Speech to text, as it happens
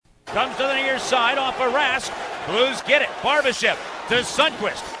Comes to the near side off a Rask. Blues get it. Barbashev to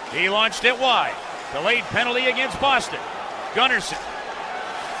Sundqvist. He launched it wide. Delayed penalty against Boston. Gunnarsson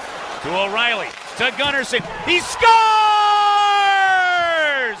to O'Reilly. To Gunnarsson. He scores!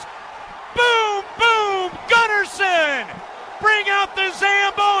 Boom, boom, Gunnarsson! Bring out the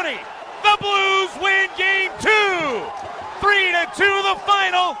Zamboni. The Blues win game 2. 3-2 the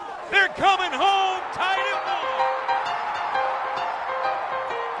final. They're coming home tied at 1.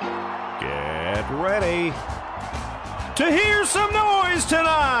 Get ready to hear some noise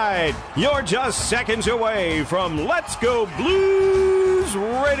tonight. You're just seconds away from Let's Go Blues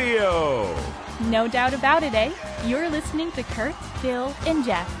Radio. No doubt about it, eh? You're listening to Kurt, Bill, and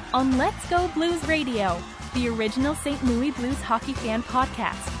Jeff on Let's Go Blues Radio, the original St. Louis Blues hockey fan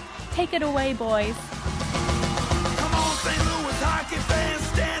podcast. Take it away, boys. Come on, St. Louis hockey fans,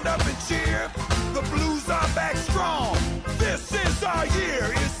 stand up and cheer. The Blues are back strong. This is our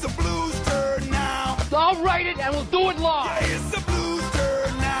year. It's the Blues' turn now. I'll write it and we'll do it live. Yeah, it's the Blues'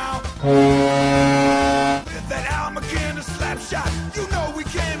 turn now. That Al McKinnon slap shot, you know we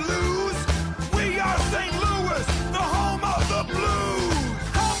can't lose. We are St. Louis, the home of the Blues.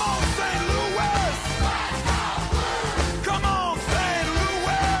 Come on, St. Louis. Come on, St.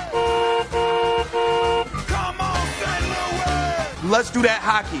 Louis. Come on, St. Louis. Let's do that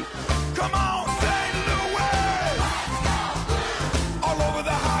hockey. Come on, St. Louis. All over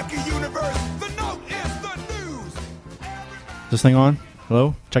the hockey universe, the note is the news. This thing on?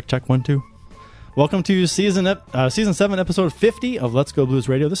 Hello? Check, 1, 2. Welcome to season 7, episode 50 of Let's Go Blues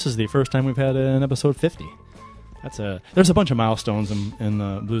Radio. This is the first time we've had an episode 50. There's a bunch of milestones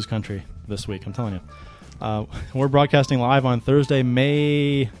in blues country this week, I'm telling you. We're broadcasting live on Thursday,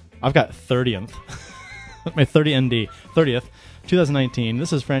 I've got 30th. My 30th, 2019.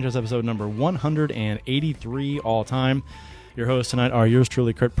 This is franchise episode number 183 all time. Your hosts tonight are yours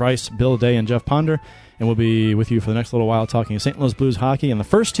truly, Kurt Price, Bill Day, and Jeff Ponder, and we'll be with you for the next little while talking St. Louis Blues hockey and the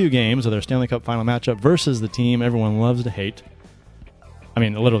first 2 games of their Stanley Cup final matchup versus the team everyone loves to hate. I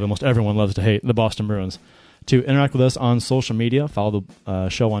mean, literally, almost everyone loves to hate, the Boston Bruins. To interact with us on social media, follow the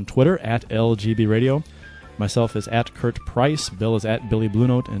show on Twitter at LGB Radio. Myself is at Kurt Price, Bill is at Billy Blue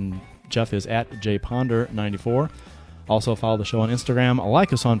Note, and Jeff is at jponder94. Also follow the show on Instagram,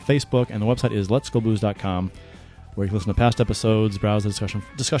 like us on Facebook, and the website is letsgoblues.com, where you can listen to past episodes, browse the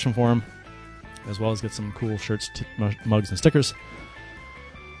discussion forum, as well as get some cool shirts, mugs, and stickers.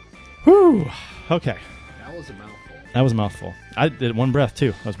 Whew. Okay. That was a mouthful. That was a mouthful. I did it one breath,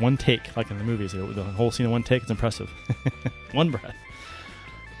 too. That was one take, like in the movies. The whole scene in one take. It's impressive. One breath.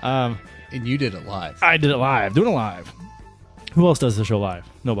 And you did it live. I did it live. Doing it live. Who else does the show live?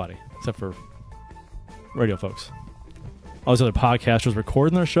 Nobody, except for radio folks. All these other podcasters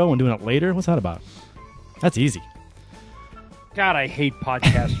recording their show and doing it later? What's that about? That's easy. God, I hate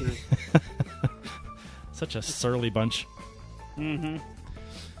podcasters. Such a surly bunch. Mm-hmm.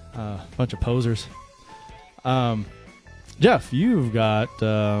 Bunch of posers. Jeff, you've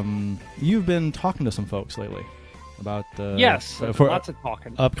you've been talking to some folks lately about yes, lots of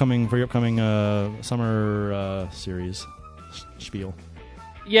talking. For your upcoming summer series spiel.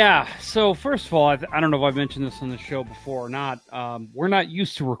 Yeah. So first of all, I don't know if I've mentioned this on the show before or not. We're not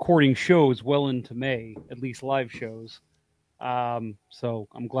used to recording shows well into May, at least live shows. So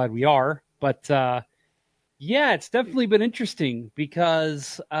I'm glad we are. But yeah, it's definitely been interesting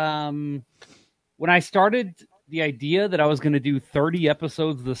because when I started the idea that I was going to do 30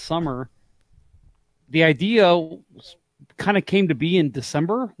 episodes this summer, the idea kind of came to be in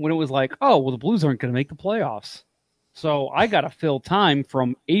December when it was like, oh, well, the Blues aren't going to make the playoffs. So I got to fill time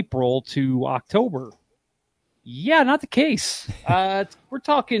from April to October. Yeah, not the case. We're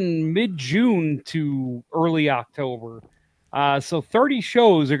talking mid-June to early October. So 30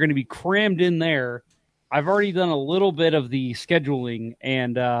 shows are going to be crammed in there. I've already done a little bit of the scheduling,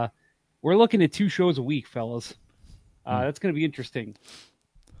 and we're looking at 2 shows a week, fellas. That's going to be interesting.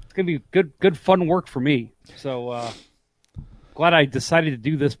 It's going to be good fun work for me. So glad I decided to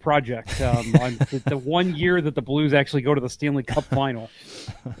do this project on the 1 year that the Blues actually go to the Stanley Cup final.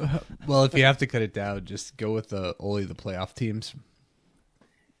 Well, if you have to cut it down, just go with only the playoff teams.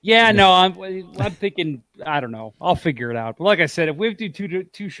 Yeah, no, I'm thinking, I don't know. I'll figure it out. But like I said, if we have to do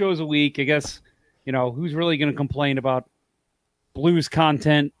two shows a week, I guess, who's really going to complain about Blues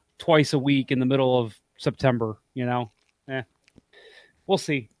content twice a week in the middle of September, We'll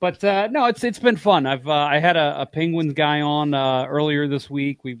see. But no, it's been fun. I had a Penguins guy on earlier this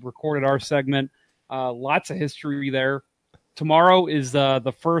week. We recorded our segment. Lots of history there. Tomorrow is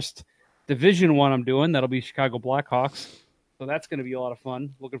the first Division I I'm doing. That'll be Chicago Blackhawks. So that's going to be a lot of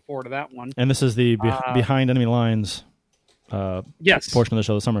fun. Looking forward to that one. And this is the Behind Enemy Lines Yes. portion of the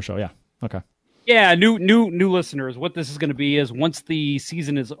show, the summer show. Yeah. Okay. Yeah, new listeners. What this is going to be is once the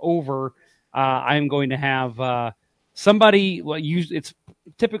season is over, I am going to have somebody. Well, it's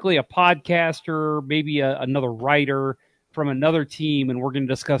typically a podcaster, maybe another writer from another team, and we're going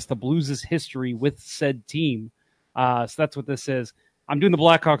to discuss the Blues' history with said team. So that's what this is. I'm doing the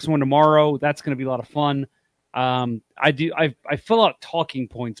Blackhawks one tomorrow. That's going to be a lot of fun. I fill out talking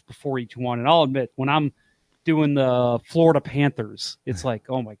points before each one, and I'll admit when I'm doing the Florida Panthers, it's like,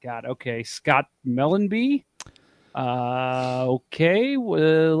 oh my god, okay, Scott Mellenby. Okay,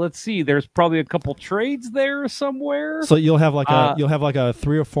 well, let's see. There's probably a couple trades there somewhere. So you'll have like a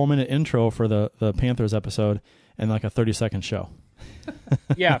 3 or 4 minute intro for the Panthers episode and like a 30-second show.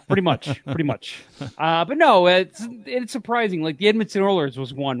 Yeah, pretty much. But no, it's surprising. Like the Edmonton Oilers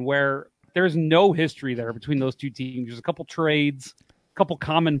was one where there's no history there between those two teams. There's a couple trades, a couple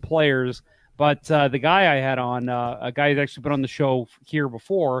common players. But the guy I had on, a guy who's actually been on the show here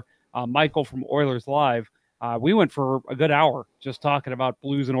before, Michael from Oilers Live, we went for a good hour just talking about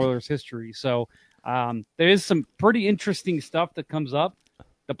Blues and Oilers history. So there is some pretty interesting stuff that comes up.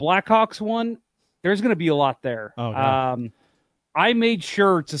 The Blackhawks one, there's going to be a lot there. Oh, yeah. I made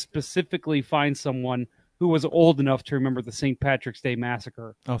sure to specifically find someone who was old enough to remember the St. Patrick's Day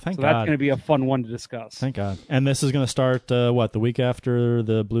Massacre. Oh, thank God. God. So that's going to be a fun one to discuss. Thank God. And this is going to start, the week after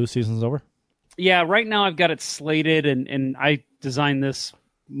the Blues season's over? Yeah, right now I've got it slated, and I designed this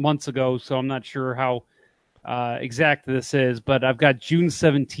months ago, so I'm not sure how exact this is, but I've got June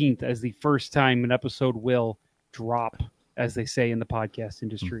 17th as the first time an episode will drop, as they say in the podcast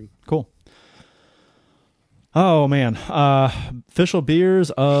industry. Cool. Oh, man. Official beers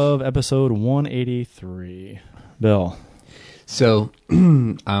of episode 183. Bill. So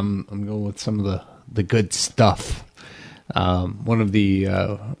I'm going with some of the good stuff. One of the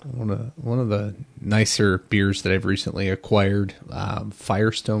nicer beers that I've recently acquired,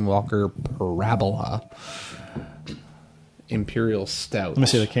 Firestone Walker Parabola Imperial Stout. Let me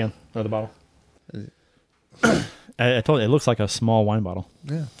see the can or the bottle. I told you, it looks like a small wine bottle.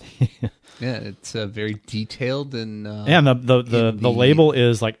 Yeah. Yeah, it's very detailed and and the label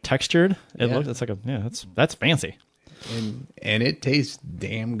is like textured. It's like that's fancy. And it tastes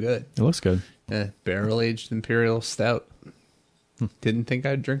damn good. It looks good. Barrel aged Imperial Stout. Didn't think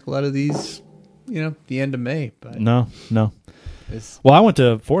I'd drink a lot of these, the end of May. But no. Well, I went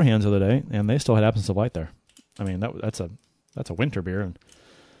to Four Hands the other day, and they still had Absence of Light there. I mean, that's a winter beer and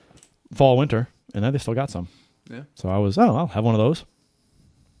fall winter, and then they still got some. Yeah. So I'll have one of those.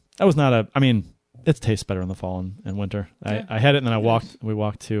 That was not it tastes better in the fall and winter. Yeah. I had it, and then we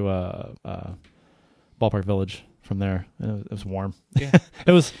walked to Ballpark Village from there, and it was warm. Yeah.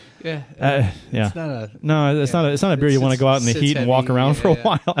 It was. Yeah. It's not a beer you want to go out in the heat and walk around for a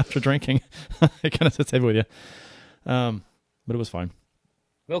while after drinking. It kind of sits heavy with you. But it was fine.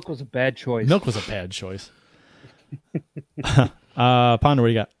 Milk was a bad choice. Ponder, what do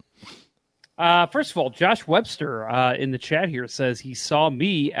you got? First of all, Josh Webster in the chat here says he saw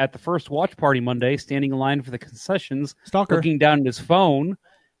me at the first watch party Monday, standing in line for the concessions, Stalker. looking down at his phone.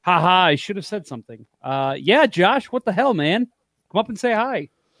 Haha, I should have said something. Yeah, Josh, what the hell, man? Come up and say hi.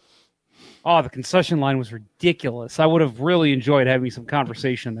 Oh, the concession line was ridiculous. I would have really enjoyed having some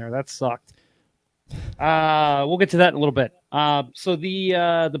conversation there. That sucked. We'll get to that in a little bit. So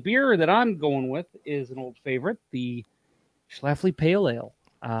the beer that I'm going with is an old favorite, the Schlafly Pale Ale.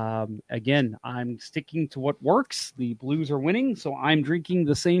 Again, I'm sticking to what works. The Blues are winning, so I'm drinking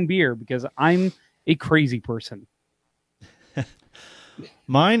the same beer because I'm a crazy person.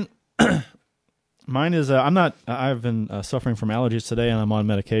 Mine is I've been suffering from allergies today, and I'm on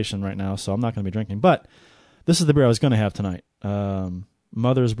medication right now, so I'm not going to be drinking. But this is the beer I was going to have tonight.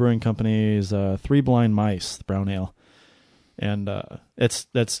 Mother's Brewing Company's Three Blind Mice brown ale, and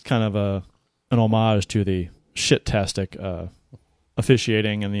that's kind of an homage to the shit-tastic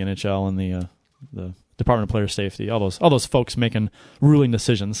officiating in the NHL and the Department of Player Safety. All those folks making ruling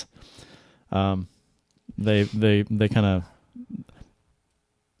decisions. They kind of.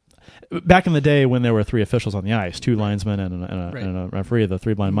 Back in the day when there were three officials on the ice, two linesmen and a referee, the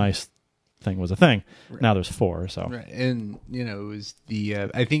Three Blind Mice thing was a thing. Right. Now there's four. So right. And it was the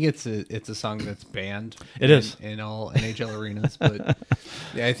I think it's a song that's banned. Is in all NHL arenas. But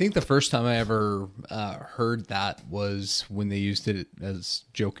yeah, I think the first time I ever heard that was when they used it as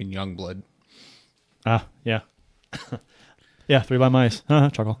joke in Youngblood. Yeah, yeah. Three Blind Mice.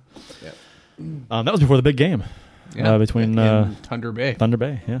 Chuckle. Yeah. That was before the big game. Yeah. Between Thunder Bay.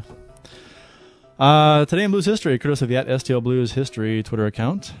 Yeah. Today in Blues history, courtesy of the @STL Blues History Twitter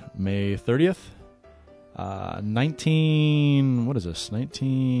account, May 30th. 19. What is this?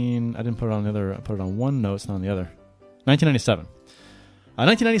 19. I didn't put it on the other. I put it on one note, it's not on the other. 1997.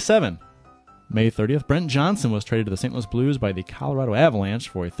 1997, May 30th, Brent Johnson was traded to the St. Louis Blues by the Colorado Avalanche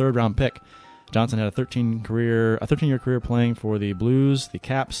for a third-round pick. Johnson had a 13-year career playing for the Blues, the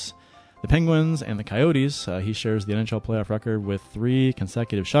Caps, the Penguins, and the Coyotes. He shares the NHL playoff record with 3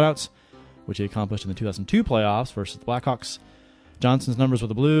 consecutive shutouts, which he accomplished in the 2002 playoffs versus the Blackhawks. Johnson's numbers with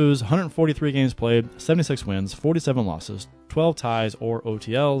the Blues: 143 games played, 76 wins, 47 losses, 12 ties or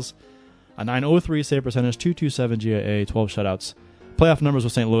OTLs, a .903 save percentage, .227 GAA, 12 shutouts. Playoff numbers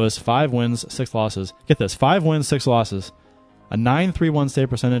with St. Louis: 5 wins, 6 losses. Get this: 5 wins, 6 losses, a .931 save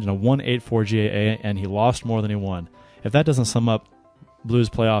percentage, and a .184 GAA, and he lost more than he won. If that doesn't sum up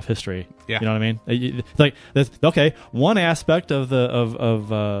Blues playoff history, yeah. You know what I mean? It's like, okay, one aspect of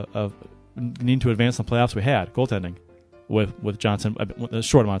the needing to advance in the playoffs we had goaltending with Johnson, a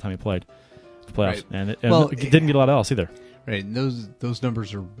short amount of time he played the playoffs, right. and it didn't get a lot else either. Right, and those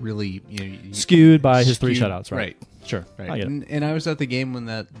numbers are really skewed by his 3 shutouts. Right, sure, right. I get it. And I was at the game when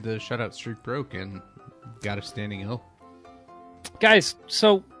the shutout streak broke and got a standing O. Guys,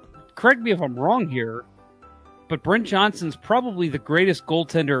 so correct me if I'm wrong here, but Brent Johnson's probably the greatest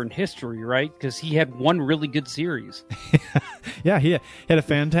goaltender in history, right? Because he had one really good series. Yeah, he had a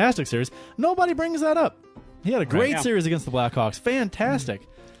fantastic series. Nobody brings that up. He had a great series against the Blackhawks. Fantastic.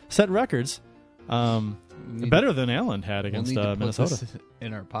 Set records. Better than Allen had against Minnesota. Put this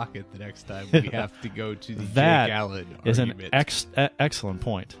in our pocket the next time we have to go to the that Jake Allen is argument. an excellent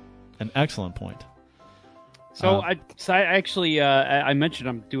point. An excellent point. So I actually I mentioned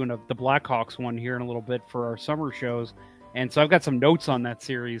I'm doing the Blackhawks one here in a little bit for our summer shows, and so I've got some notes on that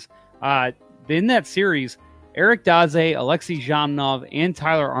series. In that series, Eric Daze, Alexei Zhamnov, and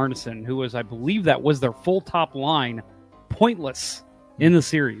Tyler Arneson, who was, I believe, that was their full top line, pointless in the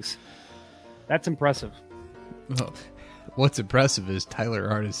series. That's impressive. Well, what's impressive is Tyler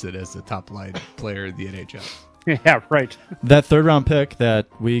Arneson as the top line player in the NHL. Yeah, right. That third-round pick that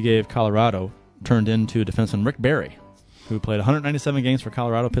we gave Colorado turned into defenseman Rick Barry, who played 197 games for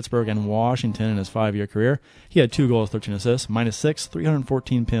Colorado, Pittsburgh, and Washington in his 5-year career. He had 2 goals, 13 assists, -6,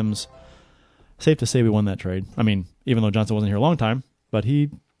 314 PIMs. Safe to say we won that trade. I mean, even though Johnson wasn't here a long time, but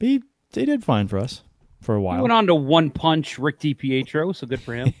he did fine for us for a while. He went on to one-punch Rick DiPietro, so good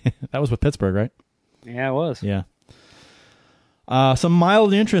for him. That was with Pittsburgh, right? Yeah, it was. Yeah. Some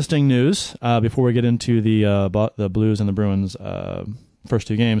mildly interesting news before we get into the Blues and the Bruins first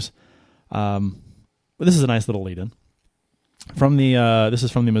 2 games. This is a nice little lead-in. This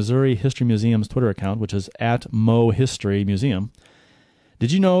is from the Missouri History Museum's Twitter account, which is @MoHistoryMuseum.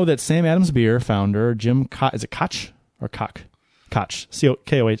 Did you know that Sam Adams Beer founder Jim Koch, is it Koch or Koch? Koch.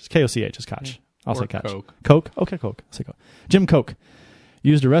 K-O-C-H is Koch. I'll say Koch. Coke. Coke? Okay, Coke. I'll say Coke. Jim Koch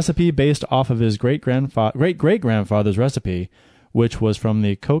used a recipe based off of his great-great-grandfather's recipe, which was from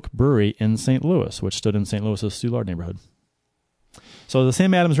the Koch Brewery in St. Louis, which stood in St. Louis's Soulard neighborhood. So the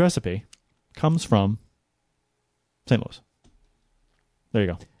Sam Adams recipe comes from St. Louis. There you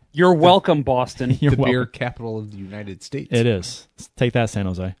go. You're welcome, Boston. You're the beer welcome. capital of the United States. It is. Take that, San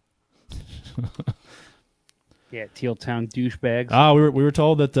Jose. Yeah, Teal Town douchebags. We were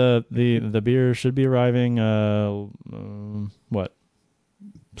told that the beer should be arriving.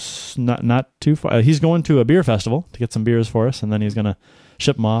 Not too far. He's going to a beer festival to get some beers for us, and then he's going to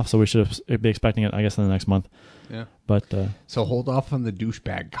ship them off. So we should be expecting it, I guess, in the next month. Yeah. But so hold off on the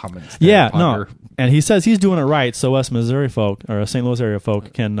douchebag comments. There, yeah, Ponder. no. And he says he's doing it right, so us Missouri folk or St. Louis area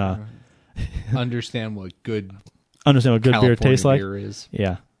folk can understand what good beer tastes like. Beer is.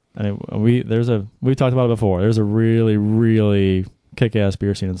 Yeah. I mean, we talked about it before. There's a really, really kick-ass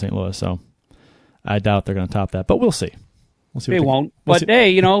beer scene in St. Louis, so I doubt they're going to top that, but we'll see. We'll see. They won't. But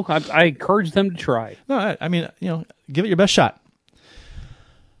hey, I encourage them to try. No, I mean, give it your best shot.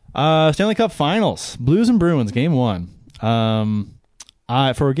 Stanley Cup Finals, Blues and Bruins, Game 1.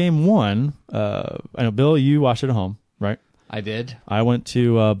 For Game 1, I know, Bill, you watched it at home, right? I did. I went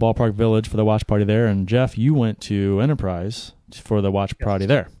to Ballpark Village for the watch party there, and Jeff, you went to Enterprise for the watch party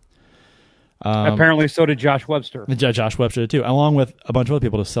there. Apparently, so did Josh Webster. Josh Webster did too, along with a bunch of other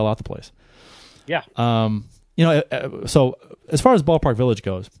people to sell out the place. Yeah. So as far as Ballpark Village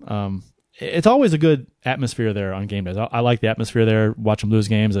goes, it's always a good atmosphere there on game days. I like the atmosphere there, watching Blues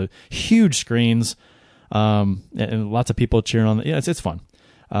games, huge screens, and lots of people cheering on. It's fun.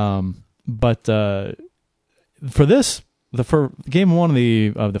 But for Game 1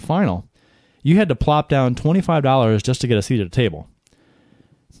 of the final, you had to plop down $25 just to get a seat at a table.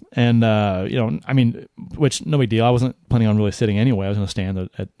 And, which no big deal. I wasn't planning on really sitting anyway. I was going to stand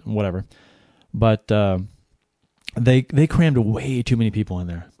at whatever. But they crammed way too many people in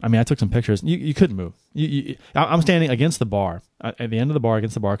there. I mean, I took some pictures. You couldn't move. I'm standing against the bar, at the end of the bar,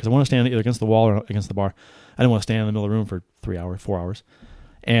 against the bar, because I want to stand either against the wall or against the bar. didn't want to stand in the middle of the room for 3 hours, 4 hours,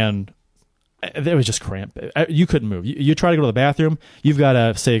 and it was just cramp. You couldn't move. You try to go to the bathroom, you've got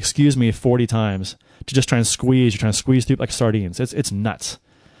to say excuse me 40 times to just try and squeeze. You're trying to squeeze through like sardines. It's nuts.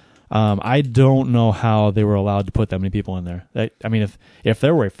 I don't know how they were allowed to put that many people in there. I mean, if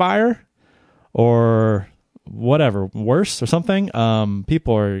there were a fire or whatever worse or something,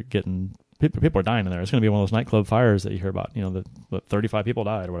 people are dying in there. It's going to be one of those nightclub fires that you hear about. The 35 people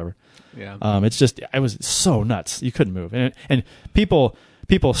died or whatever. Yeah. It was so nuts. You couldn't move, and people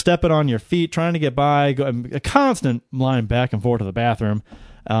stepping on your feet, trying to get by, a constant line back and forth to the bathroom.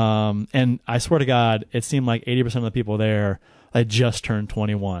 And I swear to God, it seemed like 80% of the people there had just turned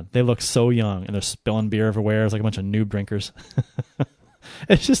 21. They look so young, and they're spilling beer everywhere. It's like a bunch of noob drinkers.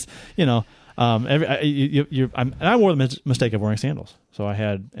 It's just, I wore the mistake of wearing sandals. So I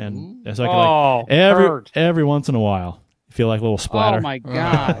had, and so I could every once in a while feel like a little splatter. Oh my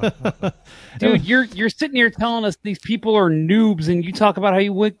God, dude, you're sitting here telling us these people are noobs, and you talk about how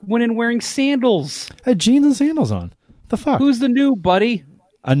you went in wearing sandals. I had jeans and sandals on. The fuck? Who's the noob, buddy?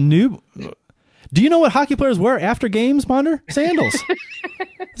 A noob? Do you know what hockey players wear after games, Monder? Sandals.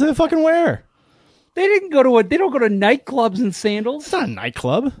 That's what they fucking wear. They don't go to nightclubs in sandals. It's not a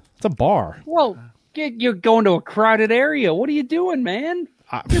nightclub. It's a bar. Well, you're going to a crowded area. What are you doing, man?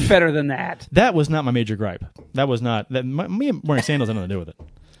 You're better than that. That was not my major gripe. That was not that. Me wearing sandals had nothing to do with it.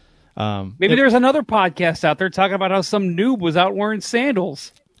 Maybe there's another podcast out there talking about how some noob was out wearing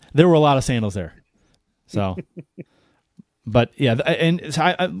sandals. There were a lot of sandals there. So, but yeah, and so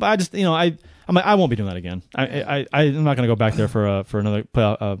I just I'm like, I won't be doing that again. I'm not going to go back there for another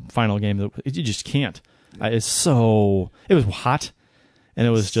final game. You just can't. It was hot, and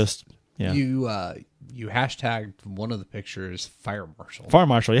it was just You hashtagged one of the pictures Fire Marshal. Fire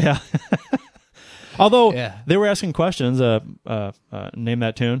Marshal, yeah. Although they were asking questions, name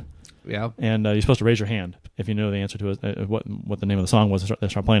that tune. Yeah. And you're supposed to raise your hand if you know the answer to it, what the name of the song was. They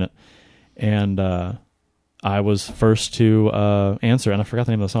start playing it. And I was first to answer, and I forgot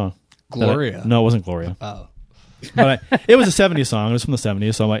the name of the song. Gloria. No, it wasn't Gloria. Oh. But it was a 70s song. It was from the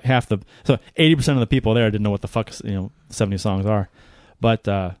 70s, so like 80% of the people there didn't know what the fuck 70s songs are. But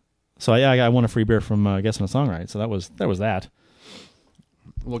so I won a free beer from guessing a song right. So that was that.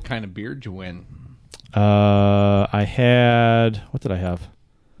 What kind of beer did you win? I had, what did I have?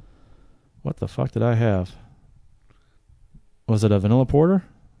 What the fuck did I have? Was it a vanilla porter?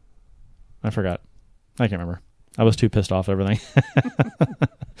 I forgot. I can't remember. I was too pissed off at everything.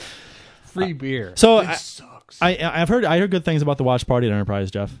 Free beer. So it sucks. I heard good things about the watch party at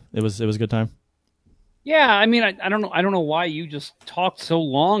Enterprise, Jeff. It was a good time. Yeah, I mean, I don't know why you just talked so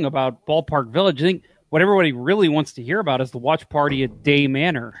long about Ballpark Village. I think what everybody really wants to hear about is the watch party at Day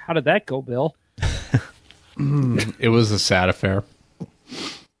Manor. How did that go, Bill? It was a sad affair.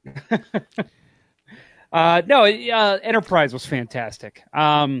 Enterprise was fantastic.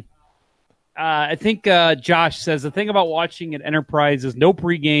 I think Josh says the thing about watching at Enterprise is no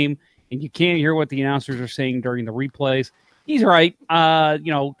pregame, and you can't hear what the announcers are saying during the replays. He's right. During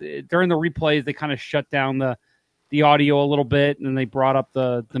the replays, they kind of shut down the audio a little bit, and then they brought up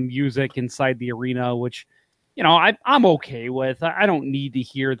the music inside the arena, which, I'm okay with. I don't need to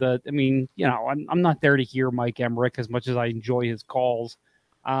hear I'm not there to hear Mike Emmerich as much as I enjoy his calls.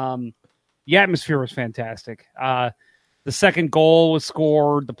 The atmosphere was fantastic. The second goal was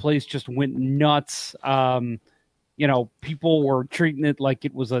scored. The place just went nuts. People were treating it like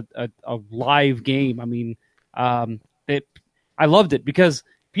it was a live game. I mean, I loved it because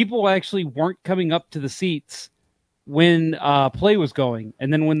people actually weren't coming up to the seats when play was going,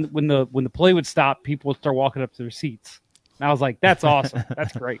 and then when the play would stop, people would start walking up to their seats. And I was like, "That's awesome.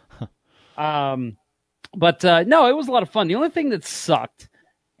 That's great." No, it was a lot of fun. The only thing that sucked,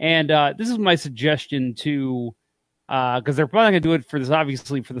 and this is my suggestion to, because they're probably going to do it for this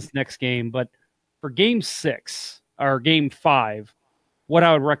next game, but for Game 6 or Game 5, what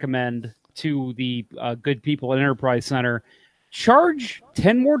I would recommend to the good people at Enterprise Center. Charge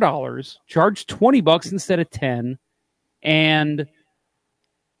 $10 more, charge $20 instead of 10, and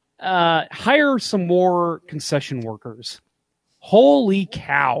hire some more concession workers. Holy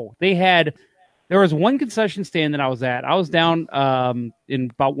cow. There was one concession stand that I was at. I was down in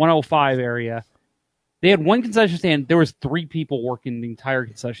about 105 area. They had one concession stand. There was 3 people working the entire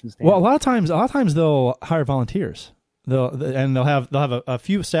concession stand. Well, a lot of times they'll hire volunteers. They'll have a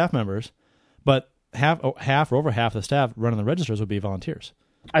few staff members, but half or over half the staff running the registers would be volunteers.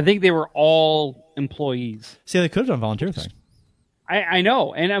 I think they were all employees. See, they could have done a volunteer thing. I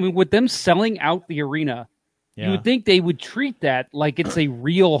know. And I mean, with them selling out the arena, you would think they would treat that like it's a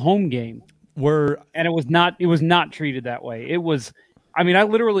real home game. And it was not treated that way. It was I mean, I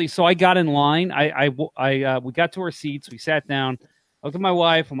literally. So I got in line. We got to our seats. We sat down. I looked at my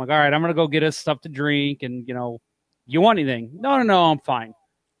wife. I'm like, all right, I'm gonna go get us stuff to drink, and you want anything? No, I'm fine.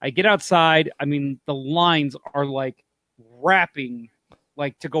 I get outside. I mean, the lines are like wrapping,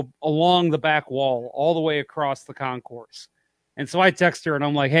 like to go along the back wall all the way across the concourse. And so I text her, and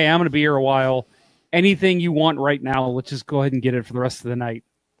I'm like, hey, I'm gonna be here a while. Anything you want right now, let's just go ahead and get it for the rest of the night.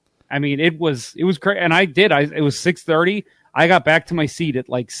 I mean, it was great, and I did. It was 6:30. I got back to my seat at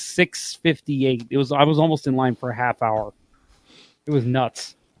like 6:58. I was almost in line for a half hour. It was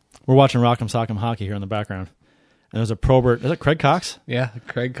nuts. We're watching Rock'em Sock'em Hockey here in the background. And there's a Probert. Is it Craig Cox? Yeah,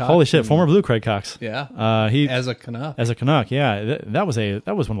 Craig Cox. Holy shit, former Blue Craig Cox. Yeah. He as a Canuck. As a Canuck, yeah. That was one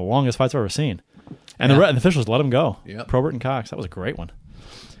of the longest fights I've ever seen. And the officials let him go. Yep. Probert and Cox. That was a great one.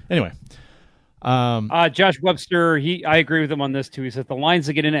 Anyway. Josh Webster, I agree with him on this too. He said the lines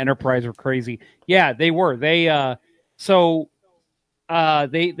to get into Enterprise were crazy. Yeah, they were. They had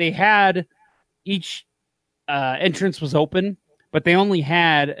each entrance was open, but they only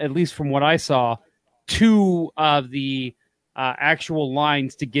had, at least from what I saw, 2 of the actual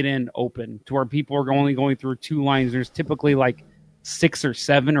lines to get in open, to where people are only going through 2 lines. There's typically like 6 or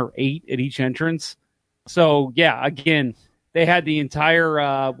 7 or 8 at each entrance. So yeah, again, they had the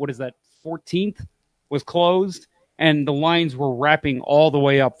entire 14th was closed, and the lines were wrapping all the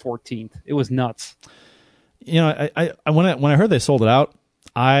way up 14th. It was nuts. When I heard they sold it out,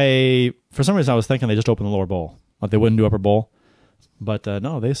 for some reason I was thinking they just opened the lower bowl, like they wouldn't do upper bowl, but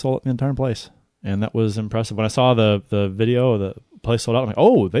no, they sold the entire place, and that was impressive. When I saw the video, the place sold out. I'm like,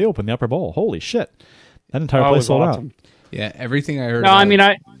 oh, they opened the upper bowl. Holy shit, that entire place sold out. Yeah, everything I heard.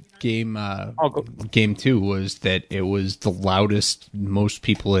 Game 2 was that it was the loudest most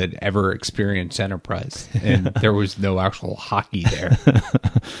people had ever experienced Enterprise, and there was no actual hockey there.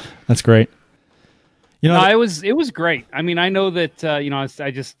 That's great. It was great. I mean, I know that I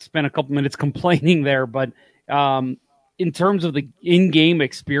just spent a couple minutes complaining there, but in terms of the in-game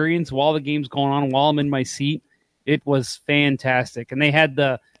experience while the game's going on, while I'm in my seat, it was fantastic. And they had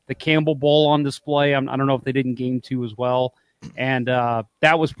the Campbell Bowl on display. I don't know if they did in Game 2 as well. And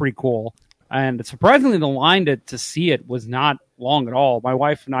that was pretty cool. And surprisingly, the line to see it was not long at all. My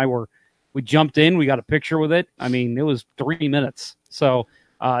wife and I we jumped in, we got a picture with it. I mean, it was 3 minutes. So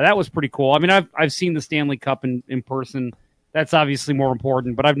that was pretty cool. I mean, I've seen the Stanley Cup in person. That's obviously more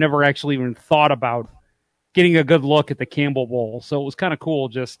important, but I've never actually even thought about getting a good look at the Campbell Bowl. So it was kind of cool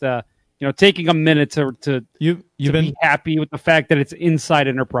just taking a minute to be happy with the fact that it's inside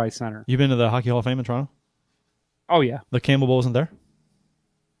Enterprise Center. You've been to the Hockey Hall of Fame in Toronto? Oh, yeah. The Campbell Bowl isn't there?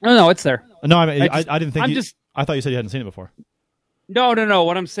 No, it's there. No, I didn't think I thought you said you hadn't seen it before. No.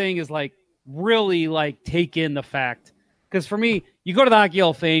 What I'm saying is, like, really, like, take in the fact. Because for me, you go to the Hockey Hall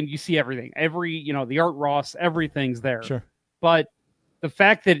of Fame, you see everything. The Art Ross, everything's there. Sure. But the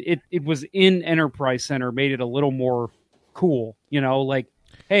fact that it was in Enterprise Center made it a little more cool. Like,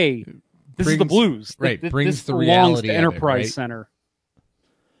 hey, this is the Blues. Right, brings this the belongs reality to of Enterprise it, right? Center.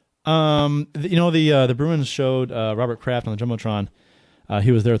 The Bruins showed Robert Kraft on the Jumbotron.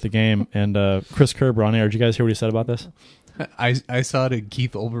 He was there at the game, and Chris Kerber on air. Did you guys hear what he said about this? I saw it in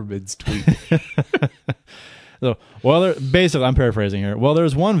Keith Olbermann's tweet. So, basically, I'm paraphrasing here. Well,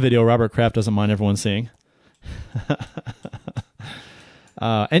 there's one video Robert Kraft doesn't mind everyone seeing.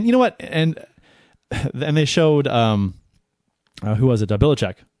 And you know what? And they showed who was it?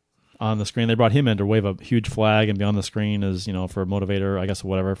 Belichick on the screen. They brought him in to wave a huge flag and be on the screen as for a motivator, I guess, or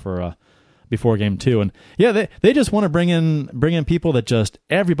whatever for before Game 2. And yeah, they just want to bring in people that just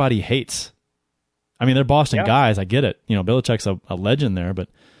everybody hates. I mean, they're Boston guys. I get it. Belichick's a legend there, but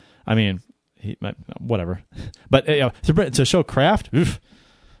I mean, whatever. But to show Kraft,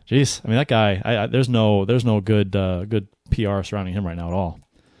 jeez. I mean, that guy. There's no good PR surrounding him right now at all.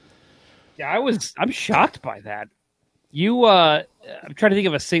 Yeah, I'm shocked by that. I'm trying to think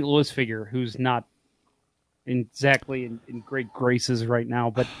of a St. Louis figure who's not exactly in great graces right now.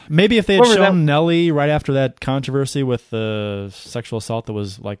 But maybe if they had shown Nelly right after that controversy with the sexual assault that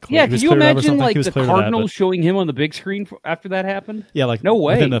was like, could you imagine like the Cardinals showing him on the big screen after that happened? Yeah, like no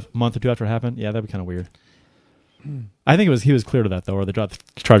way. Within a month or two after it happened. Yeah, that'd be kind of weird. I think he was clear to that though, or the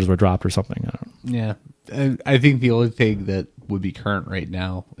charges were dropped or something. I don't know. Yeah, I think the only thing that would be current right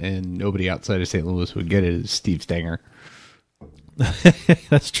now, and nobody outside of St. Louis would get it, is Steve Stenger.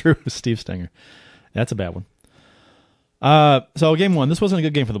 That's true, Steve Stenger. That's a bad one. So Game 1, this wasn't a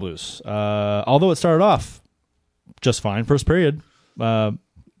good game for the Blues. Although it started off just fine. First period,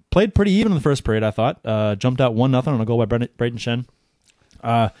 played pretty even in the first period, I thought. Jumped out 1-0 on a goal by Brayden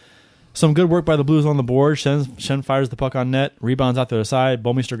Schenn. Some good work by the Blues on the board. Schenn fires the puck on net, rebounds out the other side.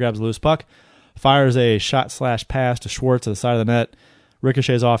 Bouwmeester grabs the loose puck, fires a shot/pass to Schwartz to the side of the net.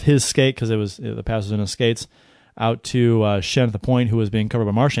 ricochets off his skate because the pass was in his skates out to Shen at the point, who was being covered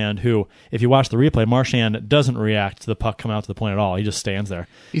by Marchand, who, if you watch the replay, Marchand doesn't react to the puck coming out to the point at all. He just stands there.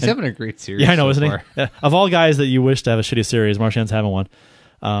 He's having a great series. Yeah, I know, so isn't he? Of all guys that you wish to have a shitty series, Marchand's having one.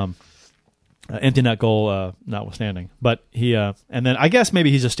 Empty net goal notwithstanding. But he, and then I guess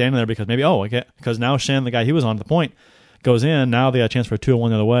maybe he's just standing there because because now Shen, the guy he was on at the point, goes in. Now they got a chance for a 2-1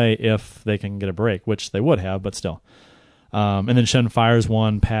 the other way if they can get a break, which they would have, but still. And then Shen fires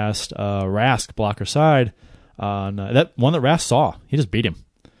one past Rask, blocker side. That one that Rask saw, he just beat him.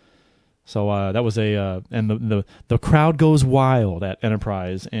 So that was and the crowd goes wild at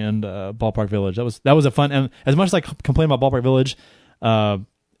Enterprise and Ballpark Village. That was a fun, and as much as I complain about Ballpark Village,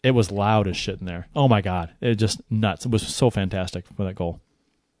 it was loud as shit in there. Oh my god, it just nuts. It was so fantastic for that goal.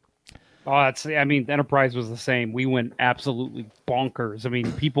 Oh, Enterprise was the same. We went absolutely bonkers. I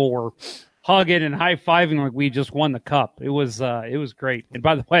mean, people were hugging and high-fiving like we just won the cup. It was great. And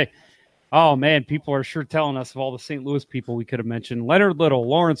by the way, oh man, people are sure telling us of all the St. Louis people we could have mentioned: Leonard Little,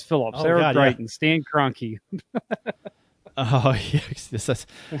 Lawrence Phillips, Eric Drayton, Stan Kroenke. Oh yes,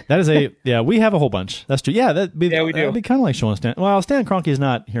 that is we have a whole bunch. That's true. Yeah, we do. That'd be kind of like showing Stan. Well, Stan Kroenke is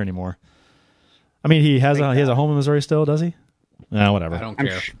not here anymore. I mean, he has a home in Missouri still, does he? No, whatever. I don't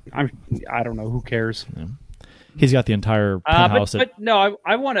care. I don't know. Who cares? Yeah. He's got the entire penthouse. But no,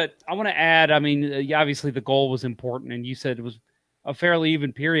 I want to add. I mean, obviously the goal was important, and you said it was a fairly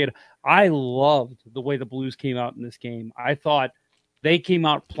even period. I loved the way the Blues came out in this game. I thought they came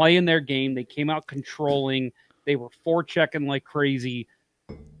out playing their game. They came out controlling. They were forechecking like crazy.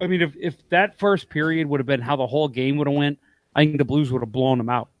 I mean, if that first period would have been how the whole game would have went, I think the Blues would have blown them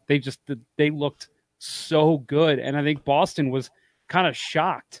out. They looked so good, and I think Boston was kind of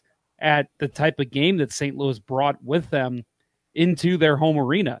shocked at the type of game that St. Louis brought with them into their home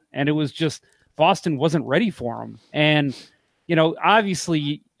arena, and it was just Boston wasn't ready for them. And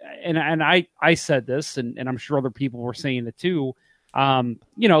obviously, and I said this, and I'm sure other people were saying it too.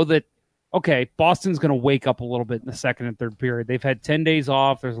 That okay, Boston's going to wake up a little bit in the second and third period. They've had 10 days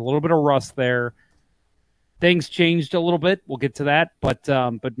off. There's a little bit of rust there. Things changed a little bit. We'll get to that. But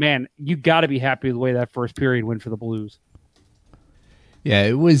man, you got to be happy with the way that first period went for the Blues. Yeah,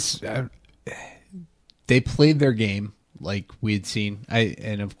 it was. They played their game like we had seen.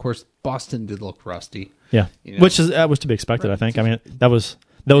 And of course, Boston did look rusty. Yeah, which was to be expected. Right. I think. I mean, those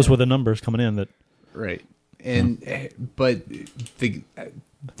were the numbers coming in. That right. And but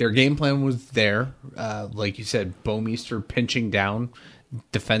their game plan was there. Like you said, Bouwmeester pinching down,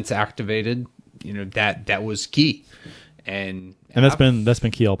 defense activated. That was key, and that's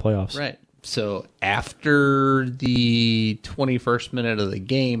been key all playoffs. Right. So after the 21st minute of the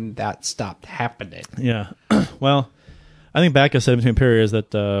game, that stopped happening. Yeah. Well, I think Backus said between periods that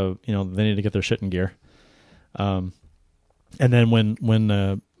they need to get their shit in gear. And then when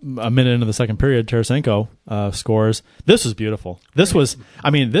a minute into the second period, Tarasenko scores. This was beautiful. This was,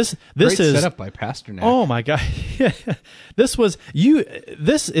 this great is setup by Pasternak. Oh my god,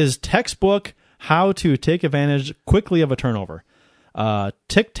 this is textbook how to take advantage quickly of a turnover.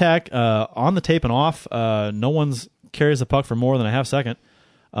 Tic tac on the tape and off. No one's carries the puck for more than a half second.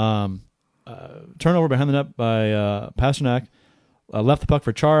 Turnover behind the net by Pasternak. Left the puck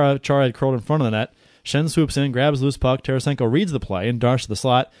for Chara. Chara had curled in front of the net. Shen swoops in, grabs loose puck. Tarasenko reads the play and darts to the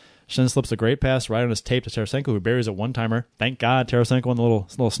slot. Shen slips a great pass right on his tape to Tarasenko, who buries a one-timer. Thank God Tarasenko on the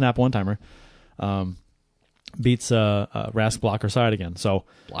little snap one-timer. Beats Rask blocker side again. So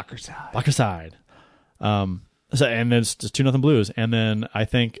blocker side. And then it's just 2-0 Blues. And then I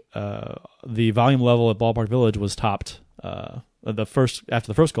think the volume level at Ballpark Village was topped. After the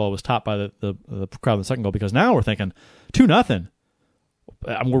first goal was topped by the crowd in the second goal, because now we're thinking 2-0.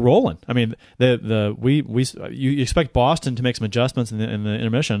 We're rolling. I mean, you expect Boston to make some adjustments in the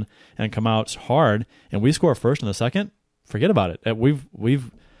intermission and come out hard, and we score first in the second. Forget about it.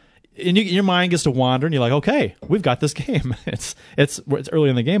 Your mind gets to wander, and you're like, okay, we've got this game. It's early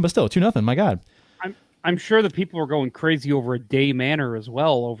in the game, but still 2-0. My God. I'm sure the people are going crazy over a Day Manor as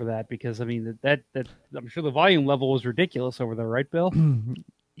well over that, because I mean that I'm sure the volume level was ridiculous over there, right, Bill?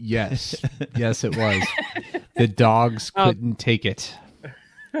 Yes, it was. The dogs couldn't take it.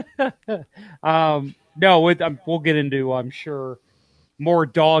 No, we'll get into, I'm sure, more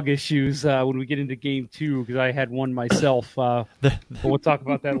dog issues when we get into game 2, because I had one myself. But we'll talk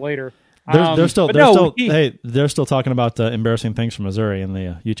about that later. They're still talking about embarrassing things from Missouri in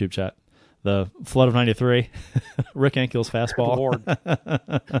the YouTube chat. The flood of '93, Rick Ankiel's fastball.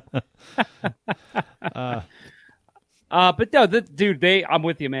 But no, dude, I'm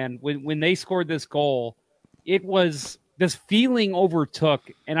with you, man. When they scored this goal, it was this feeling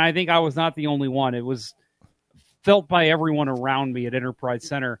overtook, and I think I was not the only one. It was felt by everyone around me at Enterprise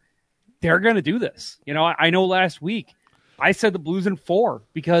Center, they're going to do this. You know, I know last week I said the Blues in 4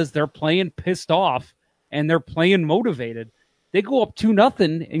 because they're playing pissed off and they're playing motivated. They go up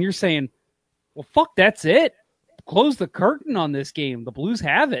 2-0, and you're saying, well, fuck, that's it. Close the curtain on this game. The Blues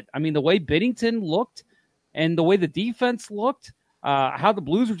have it. I mean, the way Binnington looked and the way the defense looked, how the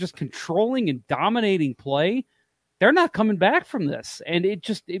Blues were just controlling and dominating play, they're not coming back from this. And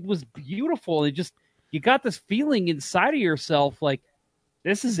it was beautiful. You got this feeling inside of yourself like,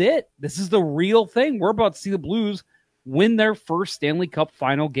 this is it. This is the real thing. We're about to see the Blues win their first Stanley Cup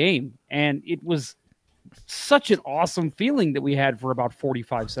final game. And it was such an awesome feeling that we had for about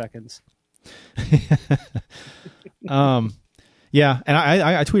 45 seconds. Yeah, and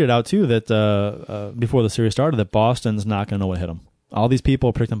I tweeted out too that before the series started that Boston's not going to know what hit them. All these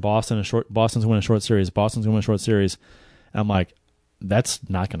people predicting Boston's going to win a short series. Boston's going to win a short series. And I'm like, that's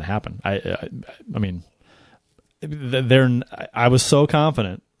not going to happen. I mean, I was so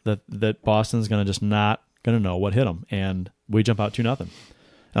confident that Boston's going to just not going to know what hit them, and we jump out 2-0.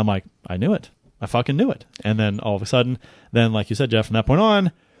 I'm like, I knew it. I fucking knew it. And then all of a sudden, then like you said, Jeff, from that point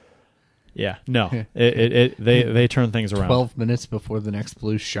on, yeah, no, they turn things around. 12 minutes before the next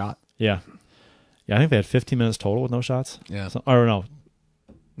Blues shot. Yeah, I think they had 15 minutes total with no shots. Yeah, or no,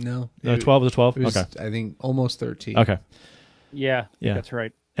 12 was 12. Was, okay, I think almost 13. Okay, yeah, that's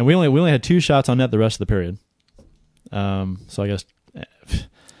right. And we only had 2 shots on net the rest of the period. So I guess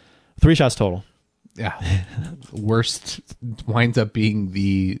 3 shots total. Yeah, worst winds up being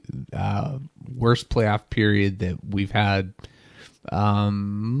the worst playoff period that we've had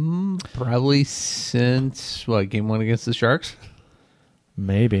probably since game 1 against the Sharks.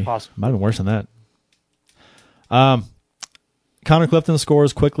 Maybe Possibly. Might have been worse than that. Connor Clifton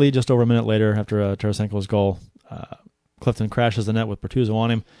scores quickly just over a minute later after Tarasenko's goal. Clifton crashes the net with Bertuzzo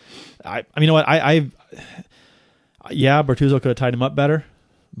on him. I mean, you know what? Bertuzzo could have tied him up better,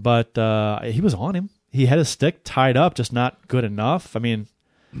 but he was on him. He had his stick tied up, just not good enough. I mean,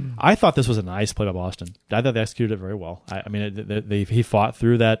 I thought this was a nice play by Boston. I thought they executed it very well. I mean, he fought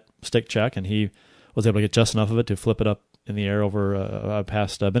through that stick check, and he was able to get just enough of it to flip it up in the air over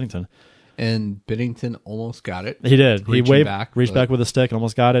past Binnington. And Binnington almost got it. He did. He reached back with a stick and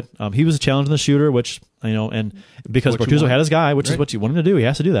almost got it. He was challenging the shooter, which, and because Bertuzzo had his guy, which is what you want him to do, he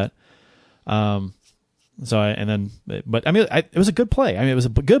has to do that. It was a good play. I mean, it was a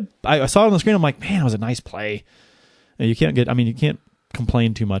good. I saw it on the screen. I'm like, man, it was a nice play. And you can't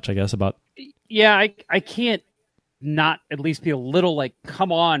complain too much, I guess, about. Yeah, I can't not at least be a little like,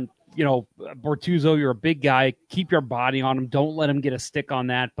 come on, Bertuzzo, you're a big guy. Keep your body on him. Don't let him get a stick on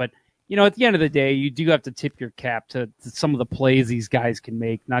that. But at the end of the day, you do have to tip your cap to some of the plays these guys can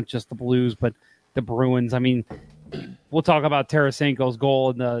make, not just the Blues, but the Bruins. I mean, we'll talk about Tarasenko's goal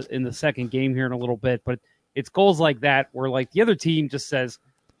in the second game here in a little bit, but it's goals like that where like the other team just says,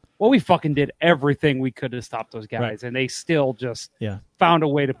 well, we fucking did everything we could to stop those guys, right. And they still just found a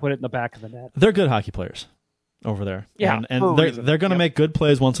way to put it in the back of the net. They're good hockey players over there. Yeah, and they're going to make good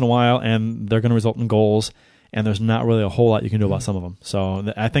plays once in a while, and they're going to result in goals, and there's not really a whole lot you can do about some of them.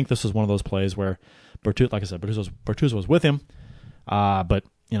 So I think this was one of those plays where Bertuzzo was with him, but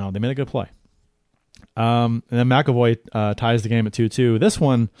they made a good play. And then McAvoy ties the game at 2-2. This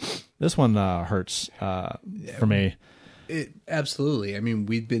one hurts for me. Absolutely. I mean,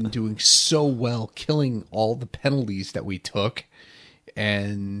 we've been doing so well killing all the penalties that we took,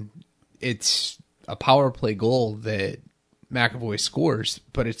 and it's a power play goal that McAvoy scores,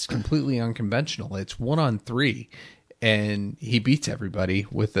 but it's completely unconventional. It's 1-on-3, and he beats everybody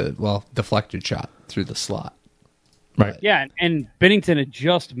with a deflected shot through the slot. Right. Yeah, and Binnington had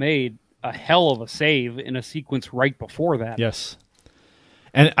just made a hell of a save in a sequence right before that. Yes.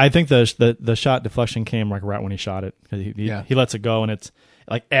 And I think the shot deflection came like right when he shot it. He lets it go, and it's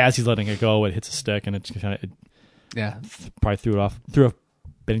like as he's letting it go, it hits a stick, and it's kind of probably threw off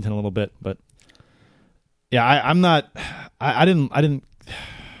Binnington a little bit. But yeah, I didn't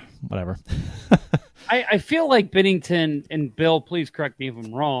whatever. I feel like Binnington, and Bill, please correct me if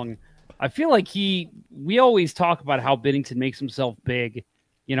I'm wrong. I feel like we always talk about how Binnington makes himself big,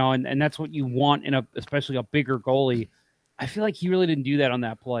 and that's what you want in especially a bigger goalie. I feel like he really didn't do that on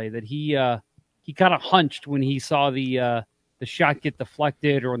that play. That he kind of hunched when he saw the shot get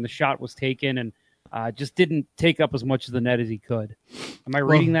deflected or when the shot was taken, and just didn't take up as much of the net as he could. Am I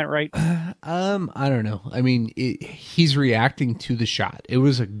reading that right? I don't know. I mean, he's reacting to the shot. It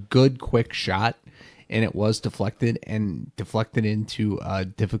was a good, quick shot, and it was deflected into a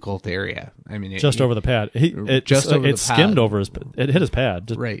difficult area. I mean, over the pad. It skimmed over his. It hit his pad.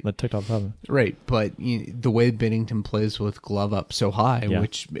 Just, right. It ticked off the top of it. Right, but the way Binnington plays with glove up so high,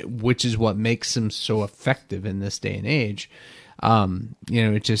 which is what makes him so effective in this day and age.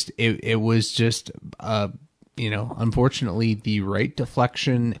 It was just unfortunately the right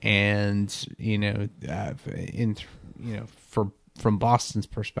deflection, and from Boston's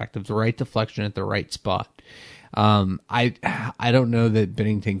perspective, the right deflection at the right spot. I don't know that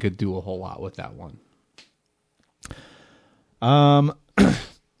Binnington could do a whole lot with that one.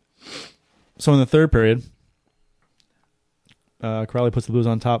 So in the third period, Corrali puts the Blues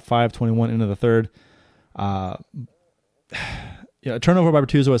on top, 5:21 into the third. A turnover by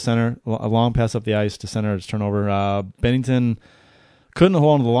Bertuzzo at center, a long pass up the ice to center. It's turnover. Binnington couldn't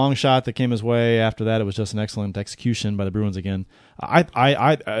hold on to the long shot that came his way. After that, it was just an excellent execution by the Bruins again.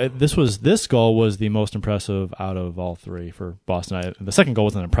 This goal was the most impressive out of all three for Boston. The second goal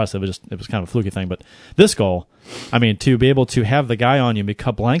wasn't impressive; it was kind of a fluky thing. But this goal, I mean, to be able to have the guy on you, be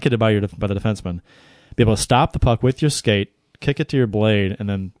blanketed by the defenseman, be able to stop the puck with your skate, kick it to your blade, and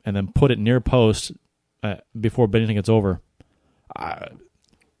then put it near post before Binnington gets over.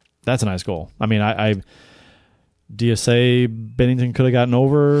 That's a nice goal. I mean, do you say Binnington could have gotten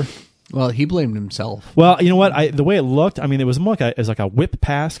over? Well, he blamed himself. Well, you know what? The way it looked, I mean, it was more like a whip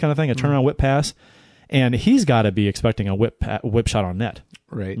pass kind of thing, a turnaround whip pass, and he's got to be expecting a whip shot on net,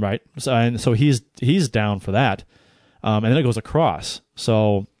 right? So he's down for that, and then it goes across,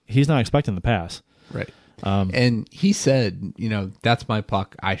 so he's not expecting the pass, right? And he said, that's my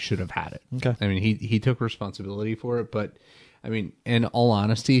puck. I should have had it. Okay. I mean, he took responsibility for it, but. I mean, in all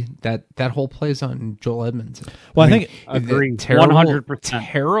honesty, that whole play is on Joel Edmondson. Well, I think agree,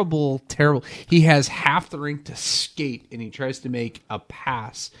 100%. Terrible. He has half the rink to skate, and he tries to make a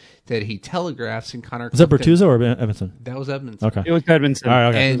pass that he telegraphs, and Connor. Was that Bertuzzo or Edmondson? That was Edmondson. Okay, it was Edmondson.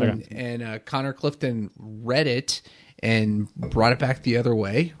 All right, okay. And Connor Clifton read it and brought it back the other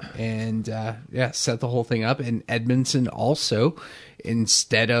way, and set the whole thing up. And Edmondson also,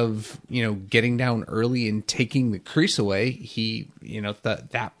 instead of getting down early and taking the crease away, he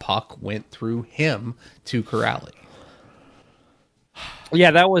that puck went through him to Corrali.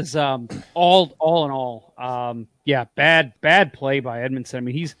 Yeah, that was all in all. Bad play by Edmondson. I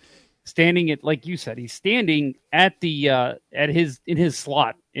mean, he's standing at, like you said, he's standing at his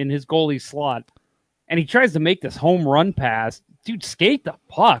slot, in his goalie slot. And he tries to make this home run pass. Dude, skate the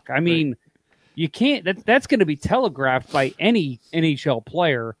puck. I mean, you can't. That's going to be telegraphed by any NHL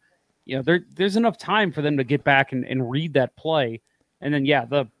player. There's enough time for them to get back and read that play. And then,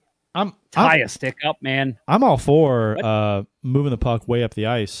 tie a stick up, man. I'm all for moving the puck way up the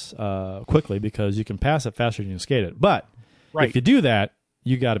ice quickly, because you can pass it faster than you can skate it. But if you do that,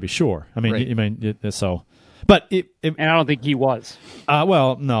 you got to be sure. I mean, so. But and I don't think he was.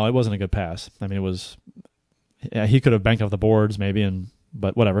 Well, no, it wasn't a good pass. I mean, it was. He could have banked off the boards, maybe,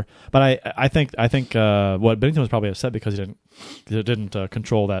 but whatever. But I think what Binnington was probably upset because he didn't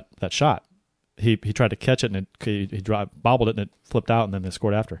control that shot. He tried to catch it, and he bobbled it, and it flipped out, and then they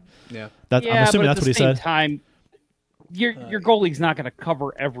scored after. Yeah. I'm assuming that's what he said. Time, your goalie's not going to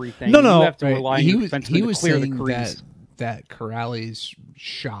cover everything. No. You have to rely on your defenseman to clear the crease. That Corrali's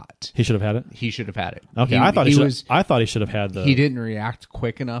shot. He should have had it. He should have had it. Okay, I thought he should have had the. He didn't react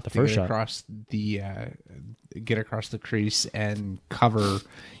quick enough to first get across get across the crease and cover.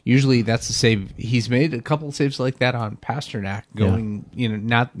 Usually, that's the save. He's made a couple of saves like that on Pasternak. Going,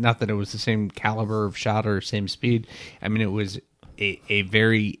 not that it was the same caliber of shot or same speed. I mean, it was a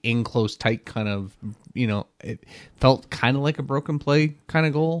very in close, tight kind of. It felt kind of like a broken play kind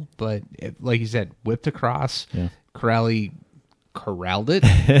of goal, but like you said, whipped across. Yeah. Corrali corralled it,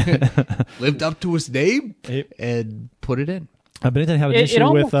 lived up to his name, and put it in. Binnington had an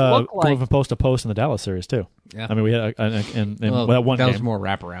issue with going from post to post in the Dallas series too. Yeah. I mean, we had that one that game. was more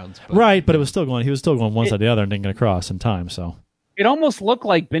wraparounds, but. Right? But it was still going. He was still going one side or the other and didn't get across in time. So it almost looked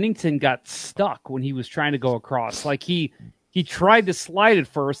like Binnington got stuck when he was trying to go across. Like he tried to slide it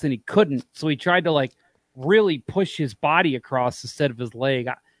first and he couldn't, so he tried to really push his body across instead of his leg.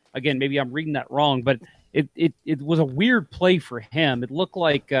 Again, maybe I'm reading that wrong, but it was a weird play for him. It looked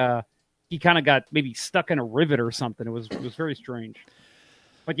like he kind of got maybe stuck in a rivet or something. It was very strange.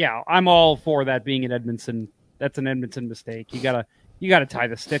 But yeah, I'm all for that being an Edmondson. That's an Edmondson mistake. You gotta tie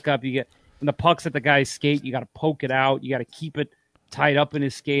the stick up. When the puck's at the guy's skate, you gotta poke it out. You gotta keep it tied up in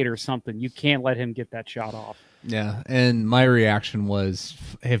his skate or something. You can't let him get that shot off. Yeah, and my reaction was,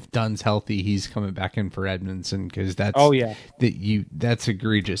 if Dunn's healthy, he's coming back in for Edmondson, because that's that's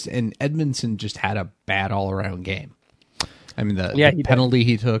egregious. And Edmondson just had a bad all around game. I mean, the penalty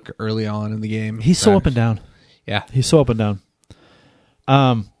he took early on in the game. He's so up and down. Yeah. He's so up and down.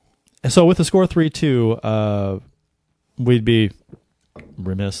 So with the score 3-2, we'd be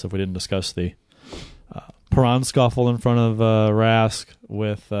remiss if we didn't discuss the Perron scuffle in front of Rask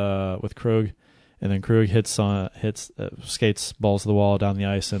with Krug, and then Krug skates balls to the wall down the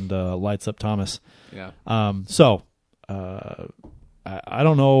ice and lights up Thomas. Yeah. I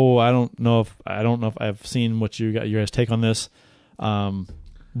don't know. I don't know if I've seen what you guys take on this.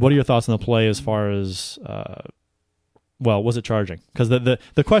 What are your thoughts on the play as far as was it charging? Because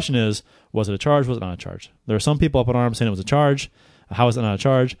the question is, was it a charge? Was it not a charge? There are some people up in arms saying it was a charge. How is it not a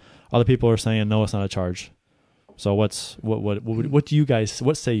charge? Other people are saying no, it's not a charge. So what do you guys?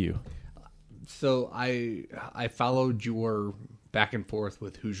 What say you? So I followed your back and forth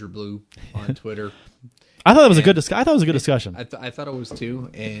with Hoosier Blue on Twitter. I thought it was a good discussion. I thought it was too,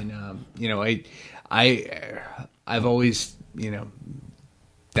 and I've always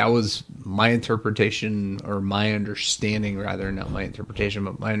that was my interpretation, or my understanding rather, not my interpretation,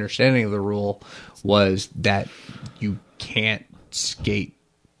 but my understanding of the rule was that you can't skate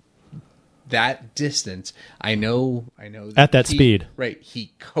that distance. I know at that speed, right?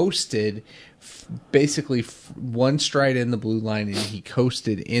 He coasted basically one stride in the blue line, and he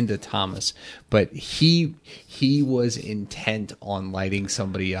coasted into Thomas, but he was intent on lighting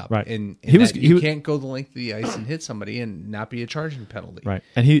somebody up, right? And you can't go the length of the ice and hit somebody and not be a charging penalty, right?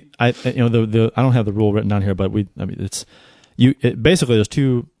 And I don't have the rule written down here, but basically there's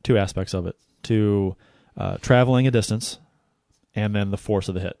two aspects of it: to traveling a distance, and then the force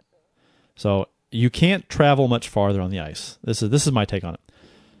of the hit. So you can't travel much farther on the ice. This is my take on it.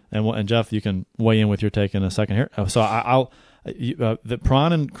 And Jeff, you can weigh in with your take in a second here. So the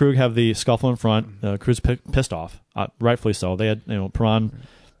Perron and Krug have the scuffle in front. Krug's pissed off, rightfully so. They had Perron.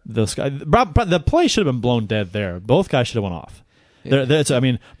 The play should have been blown dead there. Both guys should have went off. Yeah.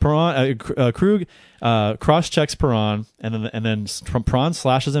 Perron, Krug cross checks Perron, and then Perron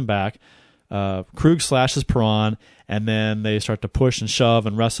slashes him back. Krug slashes Perron, and then they start to push and shove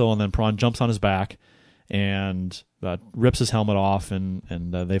and wrestle, and then Perron jumps on his back and rips his helmet off, and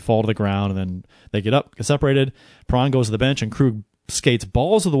they fall to the ground, and then they get up, get separated. Perron goes to the bench, and Krug skates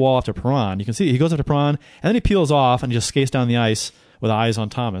balls to the wall after Perron. You can see he goes after Perron, and then he peels off, and he just skates down the ice with eyes on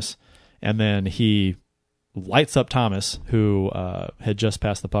Thomas, and then he lights up Thomas, who had just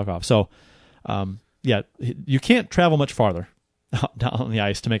passed the puck off. So, you can't travel much farther down on the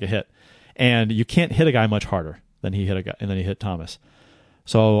ice to make a hit, and you can't hit a guy much harder than he hit Thomas.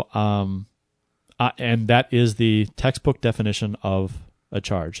 So, and that is the textbook definition of a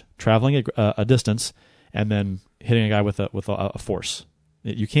charge: traveling a distance and then hitting a guy with a force.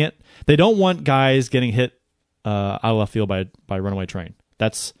 You can't. They don't want guys getting hit out of left field by a runaway train.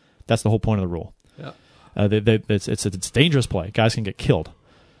 That's the whole point of the rule. Yeah. It's a dangerous play. Guys can get killed.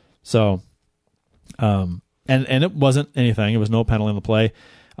 So, and it wasn't anything. It was no penalty in the play.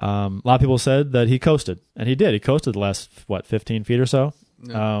 A lot of people said that he coasted, and he did. He coasted the last 15 feet or so.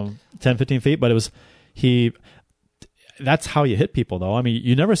 10, 15 feet, but that's how you hit people, though. I mean,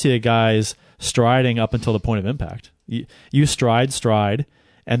 you never see a guy's striding up until the point of impact. You stride,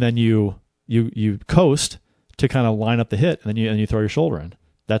 and then you coast to kind of line up the hit, and then you throw your shoulder in.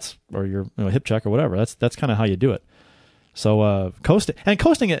 Or your hip check or whatever. That's kind of how you do it. So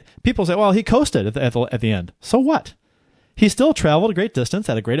coasting it, people say, well, he coasted at the end. So what? He still traveled a great distance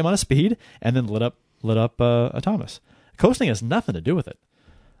at a great amount of speed, and then lit up Thomas. Coasting has nothing to do with it.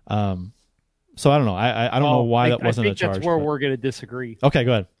 So I don't know. I don't know why that wasn't a charge. I think that's where we're going to disagree. Okay,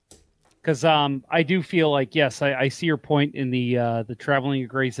 go ahead. Because I do feel like, yes, I see your point in the traveling a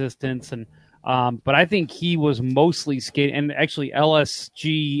great distance, and but I think he was mostly skating, and actually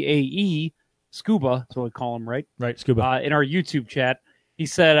LSGAE, Scuba, that's what we call him, right? Right, Scuba. In our YouTube chat, he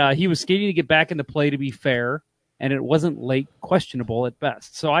said he was skating to get back into play, to be fair, and it wasn't late, questionable at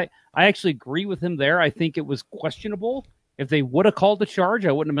best. So I actually agree with him there. I think it was questionable. If they would have called the charge,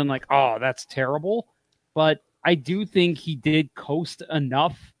 I wouldn't have been like, oh, that's terrible. But I do think he did coast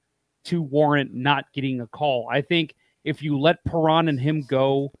enough to warrant not getting a call. I think if you let Perron and him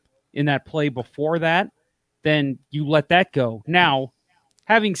go in that play before that, then you let that go. Now,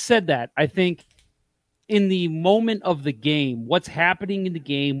 having said that, I think in the moment of the game, what's happening in the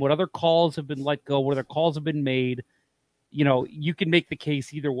game, what other calls have been let go, what other calls have been made, you can make the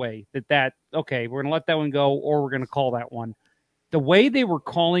case either way that okay, we're going to let that one go, or we're going to call that one. The way they were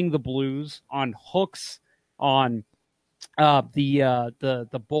calling the Blues on hooks, on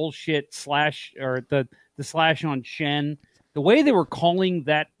the bullshit slash, or the slash on Shen, the way they were calling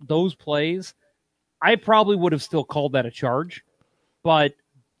those plays, I probably would have still called that a charge, but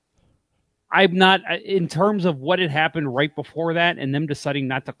I'm not, in terms of what had happened right before that and them deciding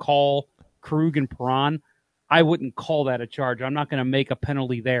not to call Krug and Perron, I wouldn't call that a charge. I'm not going to make a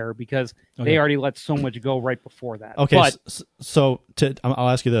penalty there because they already let so much go right before that. Okay, but, I'll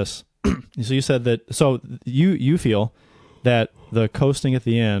ask you this. So you said that. So you feel that the coasting at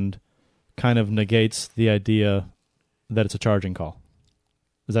the end kind of negates the idea that it's a charging call.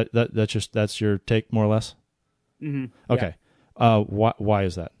 Is that's your take more or less? Mm-hmm. Okay. Yeah. Why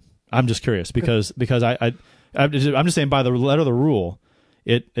is that? I'm just curious because I'm just saying by the letter of the rule,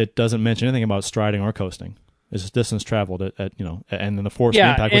 it doesn't mention anything about striding or coasting. It's just distance traveled at and then the force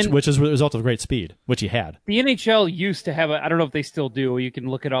impact, which is a result of great speed, which he had. The NHL used to have I don't know if they still do. You can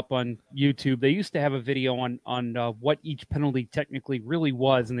look it up on YouTube. They used to have a video on what each penalty technically really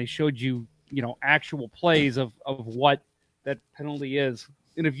was, and they showed you actual plays of what that penalty is.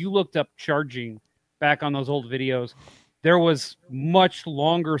 And if you looked up charging back on those old videos, there was much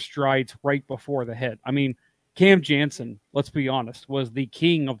longer strides right before the hit. I mean, Cam Jansen, let's be honest, was the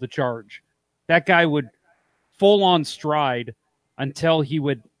king of the charge. That guy would full-on stride until he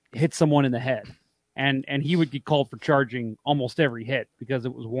would hit someone in the head. And he would get called for charging almost every hit because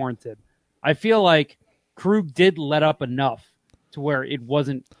it was warranted. I feel like Krug did let up enough to where it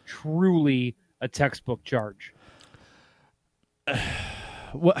wasn't truly a textbook charge.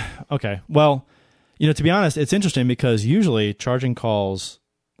 Okay. Well, to be honest, it's interesting because usually charging calls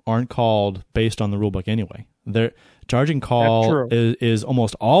aren't called based on the rule book anyway. Charging call is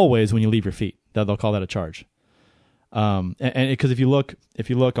almost always when you leave your feet. They'll call that a charge. And because if you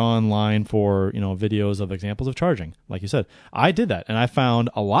look online for videos of examples of charging, like you said, I did that and I found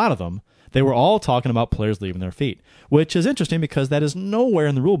a lot of them. They were all talking about players leaving their feet, which is interesting because that is nowhere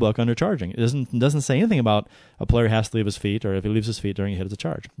in the rule book under charging. It doesn't say anything about a player has to leave his feet or if he leaves his feet during a hit, it's a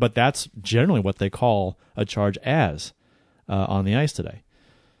charge. But that's generally what they call a charge as on the ice today.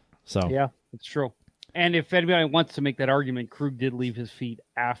 So yeah, it's true. And if anybody wants to make that argument, Krug did leave his feet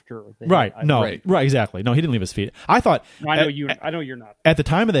after the hit. Right, exactly. No, he didn't leave his feet. I thought. I know you're not. At the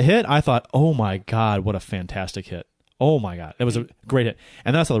time of the hit, I thought, oh my God, what a fantastic hit. Oh my God, it was a great hit.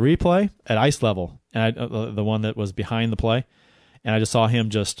 And then I saw the replay at ice level, and the one that was behind the play, and I just saw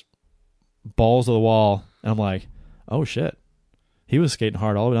him just balls to the wall, and I'm like, oh shit, he was skating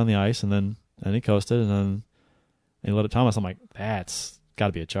hard all the way down the ice, and then he coasted, and then he let it Thomas. I'm like, that's got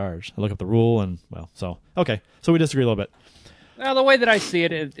to be a charge. I look up the rule, and so we disagree a little bit. Well, the way that I see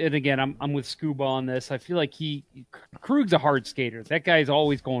it, and again, I'm with Scuba on this. I feel like Krug's a hard skater. That guy's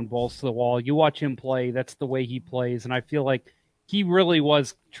always going balls to the wall. You watch him play, that's the way he plays, and I feel like he really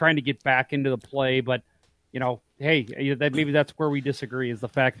was trying to get back into the play. But hey, maybe that's where we disagree. Is the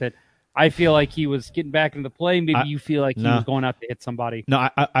fact that I feel like he was getting back into the play. Maybe you feel like he was going out to hit somebody. No,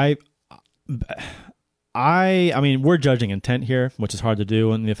 I mean, we're judging intent here, which is hard to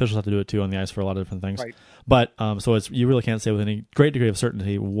do, and the officials have to do it too on the ice for a lot of different things. Right. But so you really can't say with any great degree of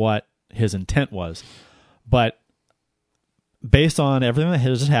certainty what his intent was. But based on everything that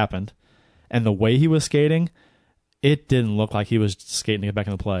has just happened and the way he was skating, it didn't look like he was skating to get back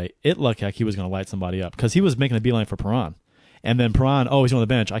in the play. It looked like he was going to light somebody up because he was making a beeline for Perron, and then Perron, he's on the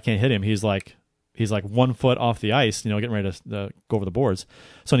bench. I can't hit him. He's like 1 foot off the ice, getting ready to go over the boards.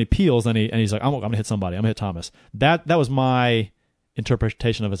 So when he peels, and he's like, I'm going to hit somebody. I'm going to hit Thomas. That was my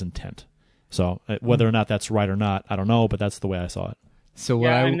interpretation of his intent. So whether or not that's right or not, I don't know, but that's the way I saw it. So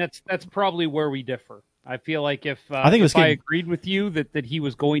and that's probably where we differ. I feel like if I agreed with you that he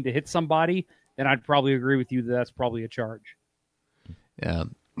was going to hit somebody, then I'd probably agree with you that that's probably a charge. Yeah.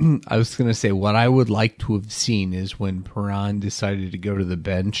 I was going to say what I would like to have seen is when Perron decided to go to the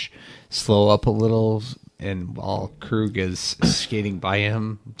bench, slow up a little, and while Krug is skating by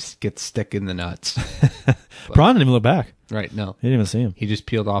him, gets stick in the nuts. Perron didn't even look back. Right, no. He didn't even see him. He just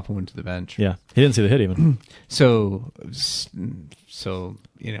peeled off and went to the bench. Yeah, he didn't see the hit even. So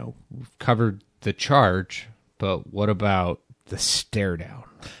we've covered the charge, but what about the stare down?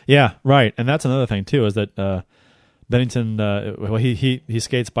 Yeah, right. And that's another thing, too, is that Bennington, he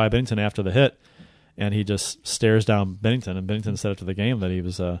skates by Bennington after the hit, and he just stares down Bennington, and Bennington said after the game that he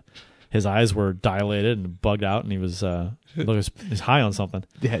was his eyes were dilated and bugged out, and he was he's high on something.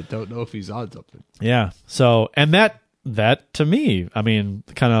 Yeah, don't know if he's on something. Yeah. So, and that to me, I mean,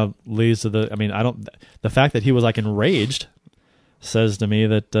 kind of leads to the fact that he was like enraged says to me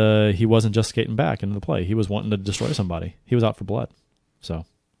that he wasn't just skating back into the play. He was wanting to destroy somebody. He was out for blood. So,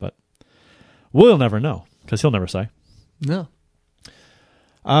 but we'll never know because he'll never say. No.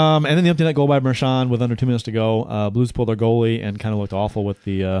 And then the empty net goal by Mershon with under 2 minutes to go. Blues pulled their goalie and kind of looked awful with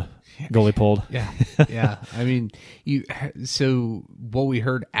the goalie pulled. Yeah. I mean, so what we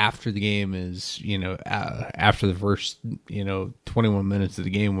heard after the game is, after the first, 21 minutes of the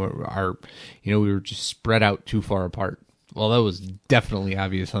game, we were just spread out too far apart. Well, that was definitely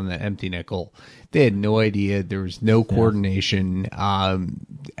obvious on the empty net goal. They had no idea. There was no coordination.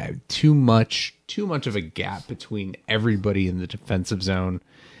 Too much of a gap between everybody in the defensive zone.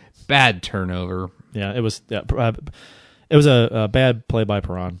 Bad turnover. Yeah, it was. Yeah, it was a bad play by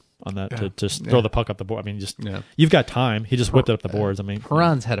Perron on that to just throw the puck up the board. I mean, you've got time. He just whipped it up the boards. I mean,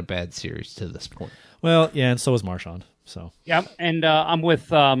 Perron's had a bad series to this point. Well, yeah, and so was Marchand. So yeah, and I'm with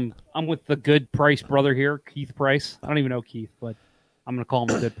the good Price brother here, Keith Price. I don't even know Keith, but I'm going to call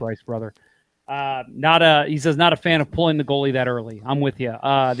him the good Price brother. He says not a fan of pulling the goalie that early. I'm with you.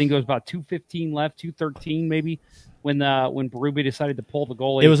 I think it was about 2:15 left, 2:13 maybe, when Berube decided to pull the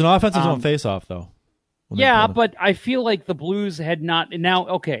goalie. It was an offensive zone face-off, though. Yeah, but I feel like the Blues had not. And now,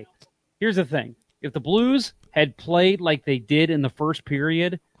 okay, here's the thing: if the Blues had played like they did in the first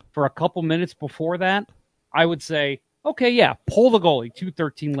period for a couple minutes before that, I would say, okay, yeah, pull the goalie.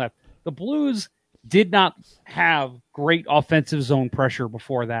 2:13 left. The Blues did not have great offensive zone pressure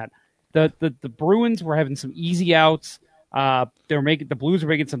before that. The Bruins were having some easy outs. The Blues were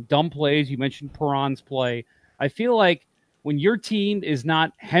making some dumb plays. You mentioned Perron's play. I feel like when your team is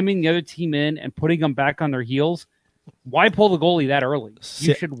not hemming the other team in and putting them back on their heels, why pull the goalie that early?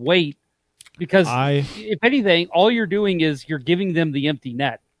 You should wait, because if anything, all you're doing is you're giving them the empty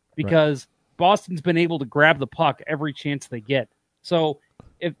net, because Boston's been able to grab the puck every chance they get. So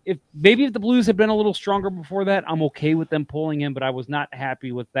if the Blues had been a little stronger before that, I'm okay with them pulling him, but I was not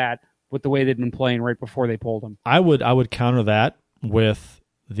happy with that, with the way they'd been playing right before they pulled him. I would counter that with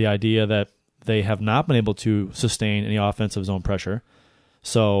the idea that they have not been able to sustain any offensive zone pressure.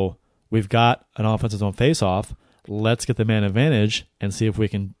 So we've got an offensive zone face-off. Let's get the man advantage and see if we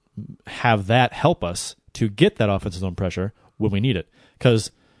can have that help us to get that offensive zone pressure when we need it. Because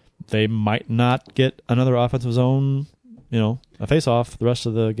they might not get another offensive zone, a face-off the rest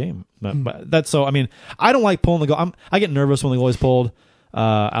of the game. But that's so. I mean, I don't like pulling the goal. I get nervous when the goalie's pulled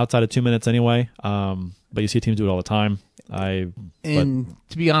outside of 2 minutes anyway. But you see teams do it all the time. To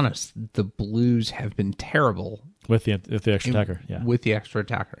be honest, the Blues have been terrible with the extra attacker. Yeah, with the extra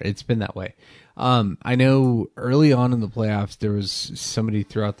attacker, it's been that way. I know early on in the playoffs, there was somebody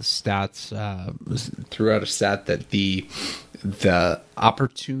threw out the stats, threw out a stat that the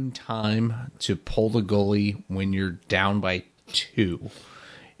opportune time to pull the goalie when you're down by 2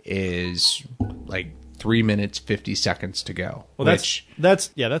 is like 3 minutes 50 seconds to go. Well, that's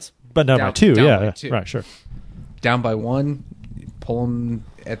been down by 2. By 2. Right, sure. Down by 1, pull them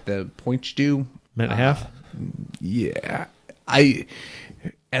at the points due. Minute and a half. Yeah,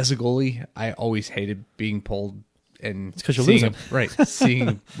 as a goalie, I always hated being pulled, and it's because you're losing. Right,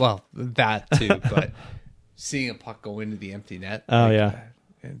 that too, but seeing a puck go into the empty net. Oh,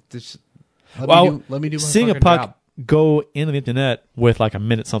 let me do my seeing a puck job. Go into the empty net with like a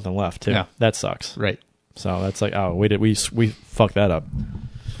minute something left too. Yeah, that sucks. Right. So that's like, we fucked that up.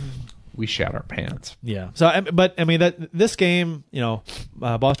 We shat our pants. Yeah. So, but I mean this game,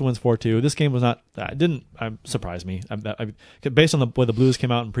 Boston wins 4-2. This game was not. Didn't surprise me. Based on the way the Blues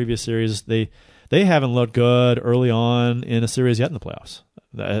came out in previous series, they haven't looked good early on in a series yet in the playoffs,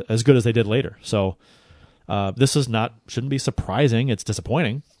 as good as they did later. So, this shouldn't be surprising. It's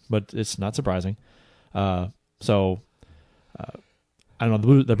disappointing, but it's not surprising. I don't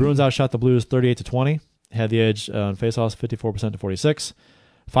know. The Bruins outshot the Blues 38-20. Had the edge on faceoffs 54% to 46.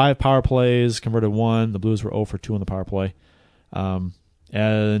 5 power plays, converted 1. The Blues were 0 for 2 on the power play.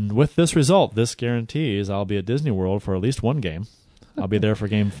 And with this result, this guarantees I'll be at Disney World for at least one game. I'll be there for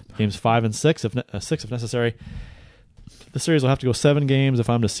games 5 and 6 if necessary. The series will have to go 7 games if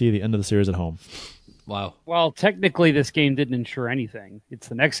I'm to see the end of the series at home. Wow. Well, technically, this game didn't ensure anything. It's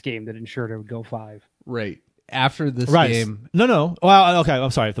the next game that ensured it would go 5. Right. After this game. No. Well, okay.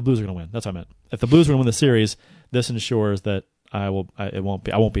 I'm sorry. If the Blues are going to win, that's what I meant. If the Blues are going to win the series, this ensures that I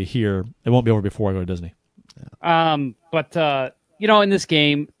won't be here. It won't be over before I go to Disney. But in this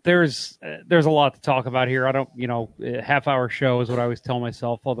game, there's a lot to talk about here. I don't, a half-hour show is what I always tell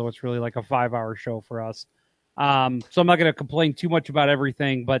myself, although it's really like a 5-hour show for us. So I'm not going to complain too much about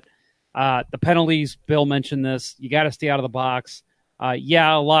everything, but the penalties, Bill mentioned this. You got to stay out of the box. A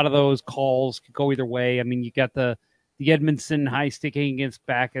lot of those calls could go either way. I mean, you got the Edmondson high sticking against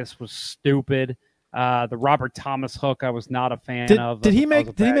Backus was stupid. The Robert Thomas hook I was not a fan of. Did he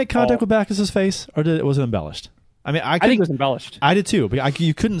make contact with Backus's face, or was it embellished? I mean, I think it was embellished. I did too, but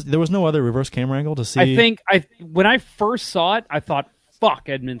you couldn't. There was no other reverse camera angle to see. When I first saw it, I thought fuck,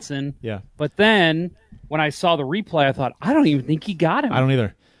 Edmondson. Yeah. But then when I saw the replay, I thought, I don't even think he got him. I don't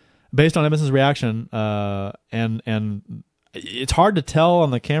either. Based on Edmondson's reaction, and it's hard to tell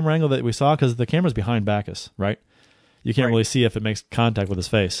on the camera angle that we saw because the camera's behind Backus, right? You can't really see if it makes contact with his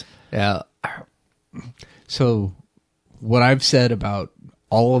face. Yeah. So what I've said about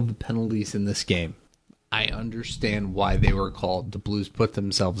all of the penalties in this game, I understand why they were called. The Blues put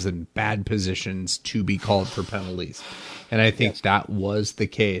themselves in bad positions to be called for penalties. And I think that was the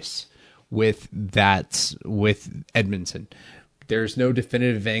case with Edmondson. There's no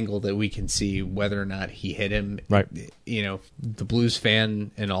definitive angle that we can see whether or not he hit him. Right. You know, the Blues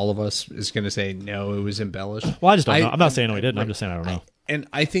fan and all of us is going to say, no, it was embellished. Well, I just don't know. I'm not saying no, he didn't. I'm just saying I don't know.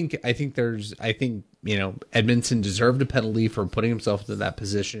 I think you know, Edmondson deserved a penalty for putting himself into that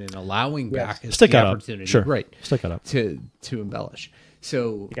position and allowing back his opportunity, sure, right? Stick it up to embellish.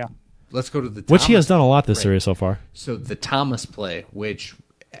 So let's go to the which he has done a lot this series so far. So the Thomas play, which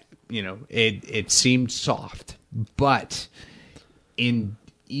you know, it seemed soft, but in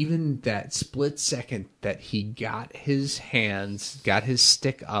even that split second that he got his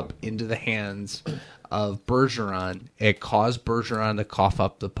stick up into the hands of Bergeron, it caused Bergeron to cough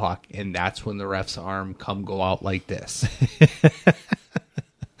up the puck, and that's when the ref's arm go out like this.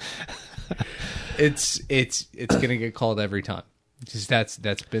 It's gonna get called every time. Because that's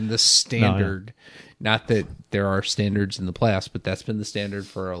been the standard. No, Not that there are standards in the playoffs, but that's been the standard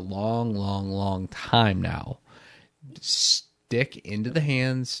for a long time now. Stick into the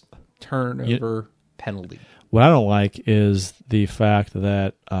hands, turnover, penalty. What I don't like is the fact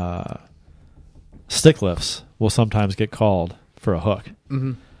that stick lifts will sometimes get called for a hook.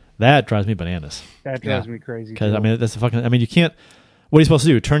 Mm-hmm. That drives me bananas. That drives me crazy. Because that's a fucking. I mean, you can't. What are you supposed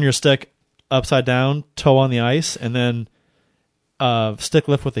to do? Turn your stick upside down, toe on the ice, and then stick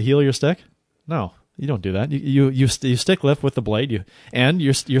lift with the heel of your stick? No, you don't do that. You stick lift with the blade, and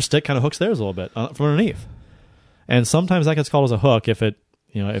your stick kind of hooks theirs a little bit from underneath. And sometimes that gets called as a hook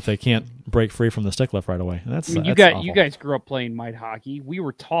if they can't break free from the stick lift right away. And that's you guys grew up playing might hockey. We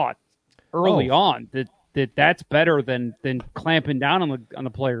were taught early on that's better than clamping down on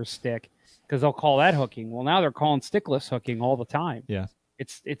the player's stick because they'll call that hooking. Well, now they're calling stickless hooking all the time. Yeah,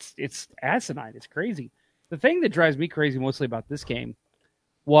 it's asinine. It's crazy. The thing that drives me crazy mostly about this game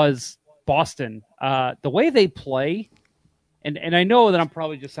was Boston. The way they play, and I know that I'm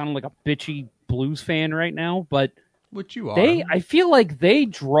probably just sounding like a bitchy Blues fan right now, but what you are. I feel like they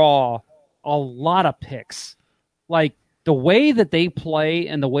draw a lot of picks. Like the way that they play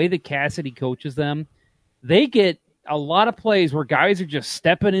and the way that Cassidy coaches them, they get a lot of plays where guys are just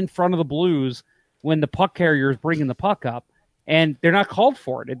stepping in front of the Blues when the puck carrier is bringing the puck up. And they're not called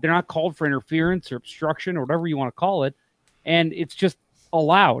for it. They're not called for interference or obstruction or whatever you want to call it. And it's just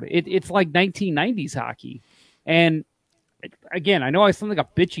allowed. It's like 1990s hockey. And again, I know I sound like a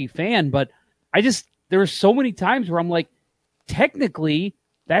bitchy fan, but there are so many times where I'm like, technically,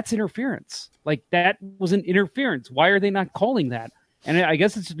 that's interference. Like, that was an interference. Why are they not calling that? And I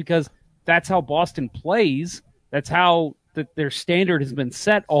guess it's just because that's how Boston plays. That's how their standard has been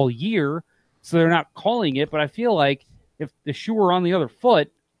set all year. So they're not calling it. But I feel like if the shoe were on the other foot,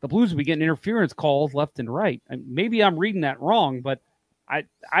 the Blues would be getting interference calls left and right. And maybe I'm reading that wrong, but I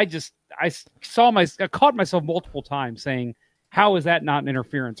caught myself multiple times saying, how is that not an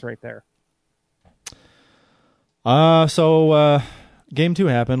interference right there? So game 2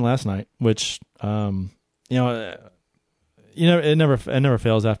 happened last night, which it never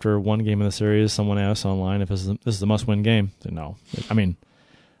fails after one game in the series. Someone asks online if this is a must-win game. No, I mean,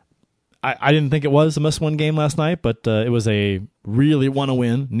 I didn't think it was a must-win game last night, but it was a really want to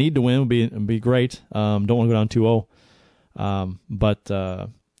win, need to win would be great. Don't want to go down 2-0.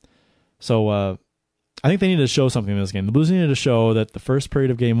 So I think they needed to show something in this game. The Blues needed to show that the first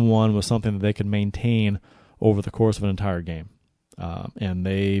period of game 1 was something that they could maintain over the course of an entire game. And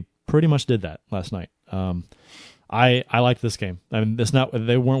they pretty much did that last night. I liked this game. I mean,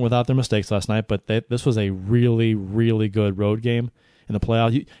 they weren't without their mistakes last night, but this was a really, really good road game in the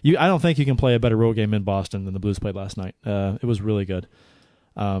playoffs. I don't think you can play a better road game in Boston than the Blues played last night. It was really good.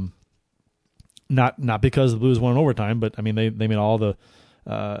 Not because the Blues won in overtime, but I mean they made all the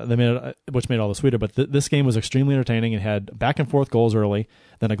which made all the sweeter. But this game was extremely entertaining. It had back and forth goals early,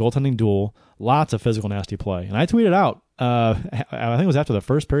 then a goaltending duel, lots of physical nasty play. And I tweeted out, I think it was after the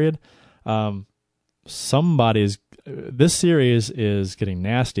first period, this series is getting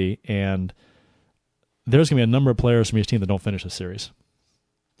nasty, and there's going to be a number of players from each team that don't finish the series.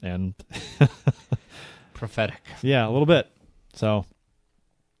 And prophetic. Yeah, a little bit. So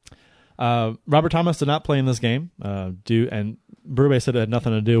Robert Thomas did not play in this game, and Berube said it had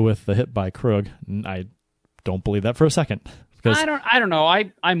nothing to do with the hit by Krug. I don't believe that for a second. I don't know.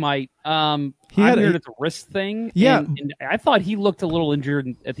 I might. I'm had hearing it's a wrist thing. Yeah. And I thought he looked a little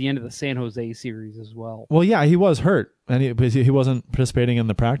injured at the end of the San Jose series as well. Well, yeah, he was hurt, and he wasn't participating in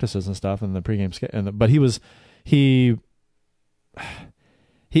the practices and stuff in the pregame. But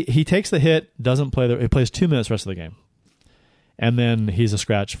he takes the hit, doesn't play. He plays 2 minutes the rest of the game, and then he's a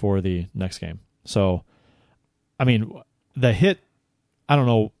scratch for the next game. So, I mean, the hit. I don't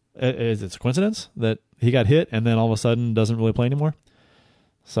know. Is it a coincidence that he got hit and then all of a sudden doesn't really play anymore?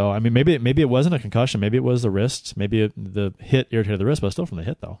 So, I mean, maybe it wasn't a concussion. Maybe it was the wrist. Maybe the hit irritated the wrist, but still from the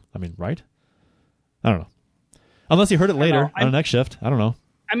hit, though. I mean, right? I don't know. Unless he heard it later on the next shift. I don't know.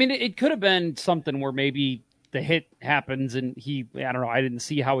 I mean, it could have been something where maybe the hit happens and I don't know, I didn't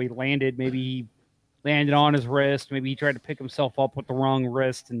see how he landed. Maybe he landed on his wrist. Maybe he tried to pick himself up with the wrong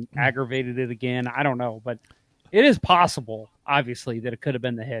wrist and aggravated it again. I don't know, but it is possible, obviously, that it could have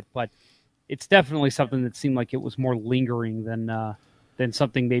been the hit, but it's definitely something that seemed like it was more lingering than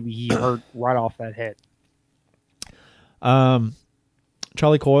something maybe he hurt right off that hit.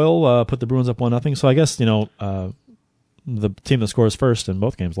 Charlie Coyle put the Bruins up 1-0, so I guess the team that scores first in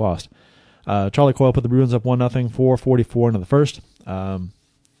both games lost. Charlie Coyle put the Bruins up 1-0, 4:44 into the first.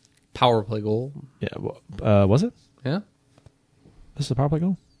 Power play goal. Yeah, was it? Yeah. This is a power play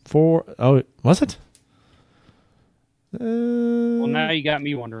goal? Was it? Well, now you got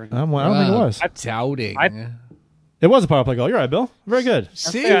me wondering. I don't think it was. Doubting. It was a power play goal. You're right, Bill. Very good.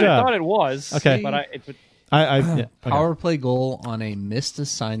 See, Good I job. thought it was. Okay. But Yeah, power play goal on a missed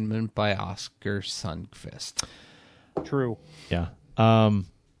assignment by Oscar Sundqvist. True. Yeah.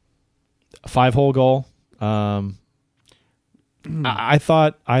 5-hole goal. I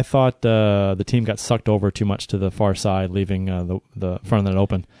thought the team got sucked over too much to the far side, leaving the front of the net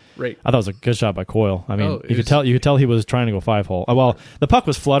open. Right. I thought it was a good shot by Coyle. I mean, you could tell he was trying to go 5-hole. Well, the puck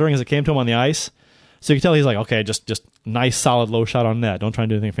was fluttering as it came to him on the ice, so you could tell he's like, okay, just nice solid low shot on net. Don't try and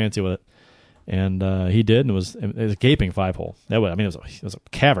do anything fancy with it. And he did, and it was a gaping 5-hole. It was a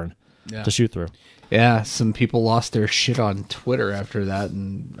cavern to shoot through. Yeah, some people lost their shit on Twitter after that,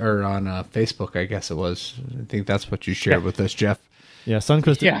 or on Facebook, I guess it was. I think that's what you shared with us, Jeff. Yeah,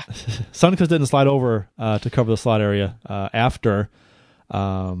 Sundqvist didn't slide over to cover the slot area after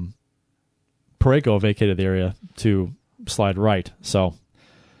Parayko vacated the area to slide right. So,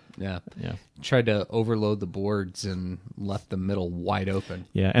 yeah. Tried to overload the boards and left the middle wide open.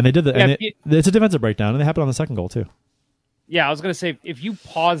 Yeah, and they did that. Yeah, and it's a defensive breakdown, and it happened on the second goal too. Yeah, I was going to say, if you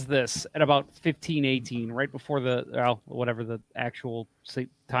pause this at about 15:18, right before whatever the actual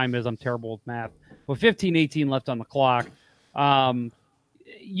time is, I'm terrible with math, but 15:18 left on the clock,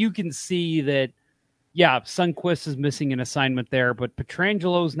 you can see that, Sundqvist is missing an assignment there, but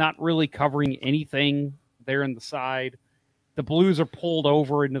Petrangelo's not really covering anything there in the side. The Blues are pulled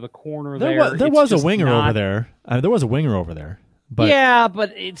over into the corner there. There was a winger over there. There was a winger over there. But yeah,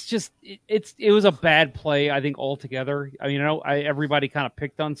 but it's just it was a bad play, I think, altogether. I mean, everybody kind of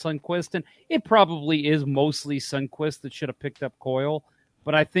picked on Sundqvist, and it probably is mostly Sundqvist that should have picked up Coyle.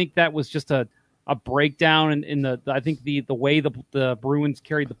 But I think that was just a breakdown in the way the Bruins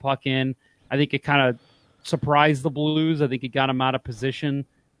carried the puck in. I think it kind of surprised the Blues. I think it got them out of position,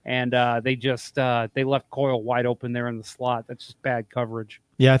 and they left Coyle wide open there in the slot. That's just bad coverage.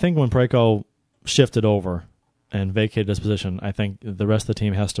 Yeah, I think when Parayko shifted over and vacated his position, I think the rest of the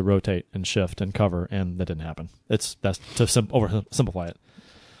team has to rotate and shift and cover, and that didn't happen. That's to oversimplify it.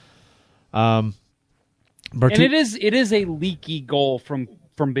 And it is a leaky goal from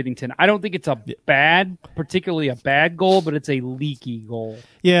Binnington. I don't think it's particularly a bad goal, but it's a leaky goal.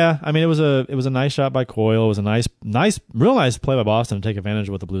 Yeah, I mean it was a nice shot by Coyle. It was a real nice play by Boston to take advantage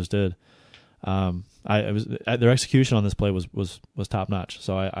of what the Blues did. Their execution on this play was top notch.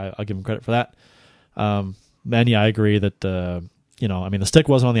 So I'll give them credit for that. And yeah, I agree that the stick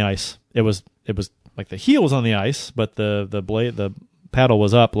wasn't on the ice. It was like the heel was on the ice, but the paddle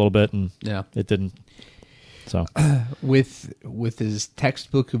was up a little bit, and it didn't. So with his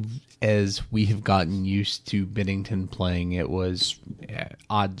textbook as we have gotten used to Binnington playing, it was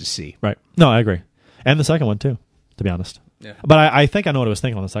odd to see. Right? No, I agree, and the second one too, to be honest. Yeah. But I think I know what I was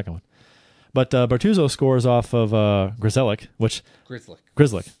thinking on the second one. But Bertuzzo scores off of Grzelcyk, which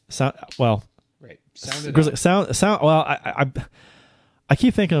Grzelcyk. Right. Sounded Grizzly, well, I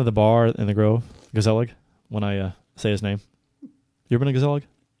keep thinking of the bar in the Grove, Grzelcyk, when I say his name. You ever been to Grzelcyk?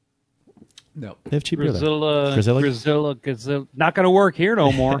 No. They have cheap beer there. Grzelcyk. Not going to work here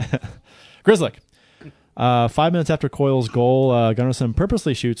no more. Grzelcyk. 5 minutes after Coyle's goal, Gunnarsson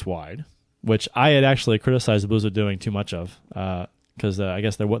purposely shoots wide, which I had actually criticized the Blues of doing too much of, because I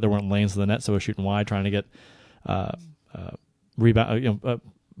guess there weren't lanes to the net, so we're shooting wide, trying to get rebound,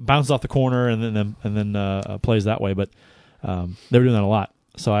 bounces off the corner and then plays that way. But They were doing that a lot.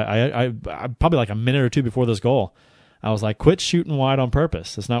 So I probably like a minute or two before this goal, I was like, quit shooting wide on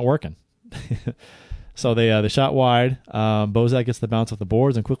purpose. It's not working. So they shot wide. Bozak gets the bounce off the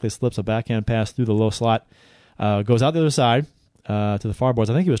boards and quickly slips a backhand pass through the low slot. Goes out the other side to the far boards.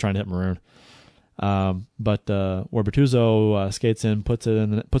 I think he was trying to hit Maroon. But where Bertuzzo skates in, puts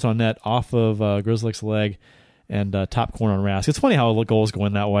on net off of Grzelcyk's leg and top corner on Rask. It's funny how the goals go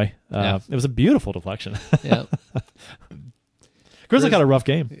in that way. It was a beautiful deflection. Yeah. Grzelcyk had a rough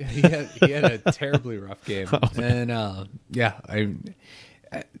game. He had a terribly rough game. And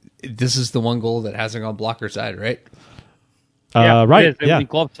this is the one goal that hasn't gone blocker side, right? Right. It is. Yeah.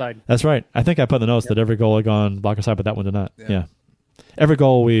 Glove side. That's right. I think I put in the notes that every goal had gone blocker side, but that one did not. Yeah. Every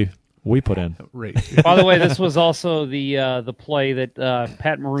goal we put in. Right. By the way, this was also the play that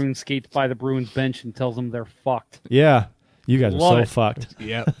Pat Maroon skates by the Bruins bench and tells them they're fucked. Yeah. You guys Love are it. so fucked.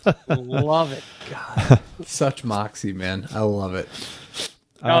 Yep. Love it. God, such moxie, man. I love it.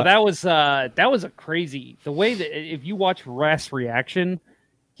 No, that was a crazy. The way that if you watch Rask's reaction,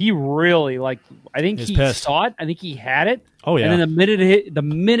 he really I think He's he pissed. saw it. I think he had it. Oh yeah. And then the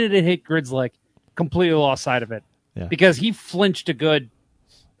minute it hit Grzelcyk, completely lost sight of it. Yeah. Because he flinched a good.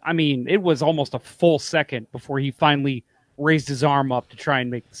 I mean, it was almost a full second before he finally raised his arm up to try and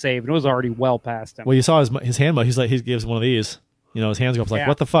make the save, and it was already well past him. Well, you saw his hand. He gives one of these. His hands go up like,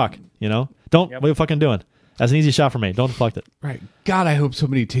 what the fuck? Don't. Yep. What are you fucking doing? That's an easy shot for me. Don't deflect it. Right. God, I hope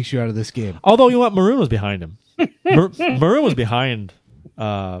somebody takes you out of this game. Although Maroon was behind him. Maroon was behind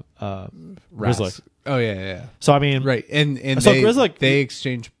Grzelcyk. Oh yeah. So I mean, Right. And so Grzelcyk, they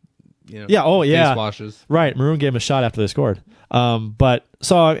exchange. Yeah. Oh yeah. Face washes. Right. Maroon gave him a shot after they scored. But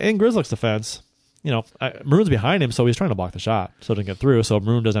so in Grzelcyk's defense, Maroon's behind him, so he's trying to block the shot so it doesn't get through. So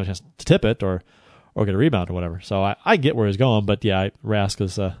Maroon doesn't have a chance to tip it or get a rebound or whatever. So I get where he's going, but yeah, Rask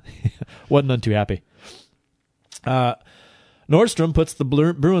was wasn't none too happy. Nordstrom puts the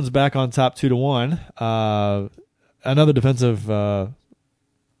Bruins back on top 2-1. Another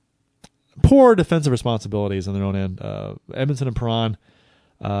poor defensive responsibilities on their own end. Edmondson and Perron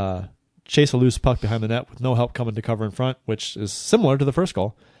chase a loose puck behind the net with no help coming to cover in front, which is similar to the first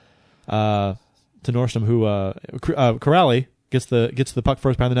goal. To Nordstrom, who Corrali gets the puck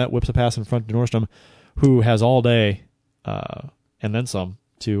first behind the net, whips a pass in front to Nordstrom, who has all day and then some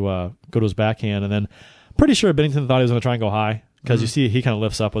to go to his backhand, and then pretty sure Binnington thought he was going to try and go high because you see he kind of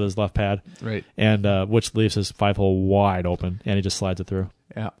lifts up with his left pad, right, and which leaves his 5-hole wide open, and he just slides it through.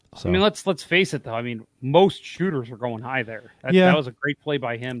 Yeah. So. I mean, let's face it though. I mean, most shooters are going high there. That was a great play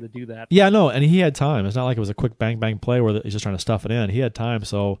by him to do that. Yeah, no, and he had time. It's not like it was a quick bang bang play where he's just trying to stuff it in. He had time,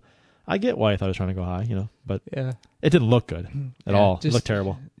 so I get why he thought he was trying to go high, but it didn't look good at all. It looked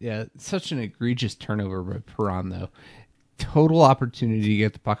terrible. Yeah, such an egregious turnover by Perron, though. Total opportunity to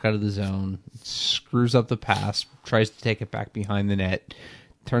get the puck out of the zone, screws up the pass, tries to take it back behind the net,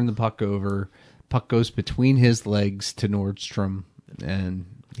 turn the puck over. Puck goes between his legs to Nordstrom, and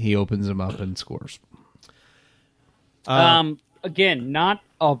he opens him up and scores. Again, I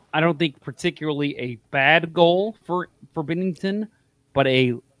don't think particularly a bad goal for Binnington, but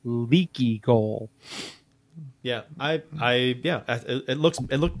a leaky goal. Yeah, it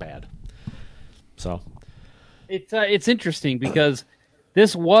looked bad. So it's interesting because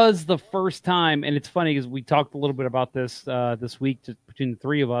this was the first time, and it's funny because we talked a little bit about this this week between the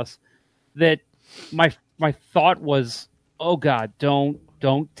three of us, that my thought was, oh God, don't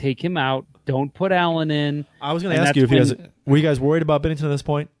take him out, don't put Allen in. I was going to ask you if were you guys worried about Binnington at this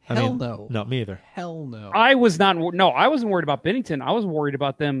point? Hell no. No, me either. Hell no. I was not. No, I wasn't worried about Binnington. I was worried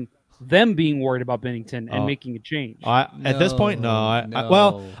about them being worried about Binnington and making a change. At this point,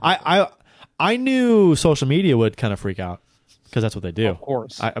 no. I knew social media would kind of freak out because that's what they do. Of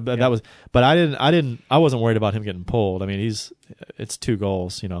course, I wasn't worried about him getting pulled. I mean, it's 2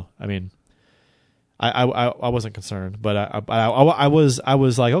 goals. I mean, I wasn't concerned, but I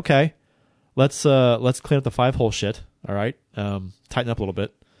was like, okay, let's clean up the 5-hole shit. All right, tighten up a little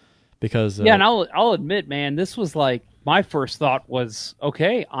bit because and I'll admit, man, this was like my first thought was,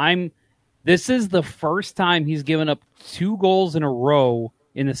 okay, this is the first time he's given up 2 goals in a row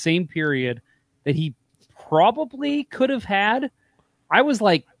in the same period that he probably could have had. I was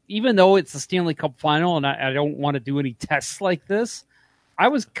like, even though it's the Stanley Cup final and I don't want to do any tests like this, I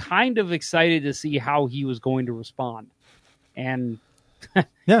was kind of excited to see how he was going to respond. And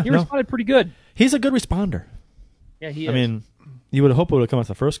he responded pretty good. He's a good responder. Yeah, he is. I mean, you would have hoped it would have come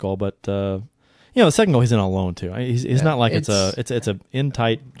after the first goal, but the second goal he's in all alone too. He's not like it's a in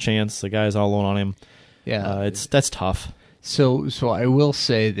tight chance. The guy's all alone on him. Yeah, that's tough. So I will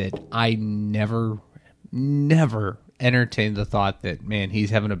say that I never entertained the thought that, man, he's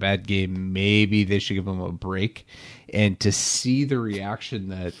having a bad game. Maybe they should give him a break. and to see the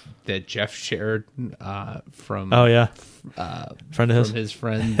reaction that Jeff shared from friend of his, from his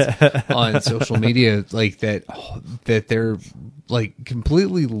friends on social media, like that they're like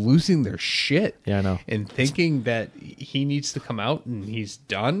completely losing their shit. Yeah, I know. And thinking that he needs to come out and he's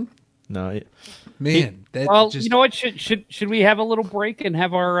done. No, man. You know what? Should we have a little break and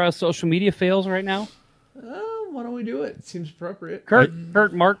have our social media fails right now? Why don't we do it? It seems appropriate. Kurt,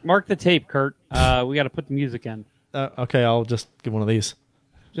 mark the tape, Kurt. We got to put the music in. Okay, I'll just give one of these.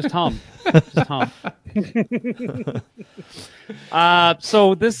 Just hum. Just hum.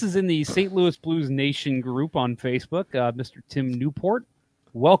 So this is in the St. Louis Blues Nation group on Facebook. Mr. Tim Newport,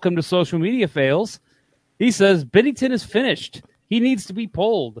 welcome to Social Media Fails. He says, Binnington is finished. He needs to be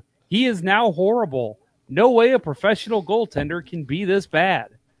pulled. He is now horrible. No way a professional goaltender can be this bad.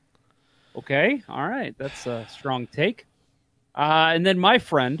 Okay, all right. That's a strong take. And then my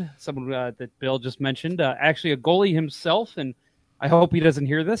friend, someone that Bill just mentioned, actually a goalie himself, and I hope he doesn't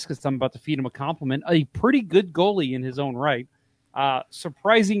hear this because I'm about to feed him a compliment. A pretty good goalie in his own right.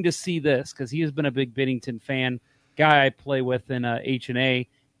 Surprising to see this because he has been a big Binnington fan, guy I play with in H&A.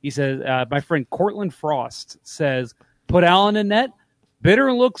 He says, my friend Cortland Frost says, put Allen in net.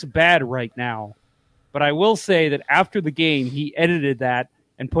 Bitter looks bad right now. But I will say that after the game, he edited that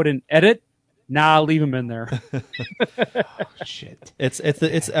and put an edit. Nah, leave him in there. Oh, shit. It's.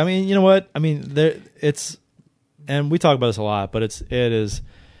 I mean, you know what? I mean, and we talk about this a lot, but it is.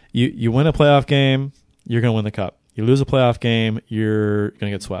 You win a playoff game, you're going to win the cup. You lose a playoff game, you're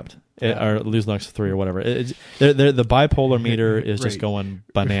going to get swept. Or lose the next 3 or whatever. The bipolar meter is just going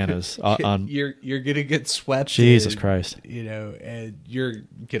bananas. You're gonna get swept. Jesus Christ! You know, and you're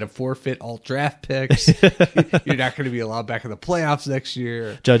gonna forfeit all draft picks. You're not gonna be allowed back in the playoffs next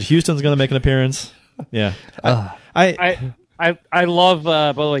year. Judge Houston's gonna make an appearance. Yeah, I love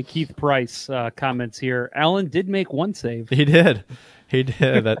by the way Keith Price comments here. Allen did make one save. He did.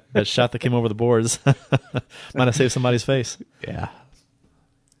 That shot that came over the boards might have saved somebody's face. Yeah.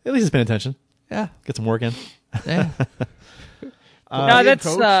 At least he's paying attention. Yeah, get some work in. Yeah. No, that's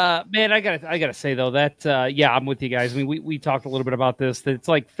man. I gotta say though that I'm with you guys. I mean, we talked a little bit about this. That it's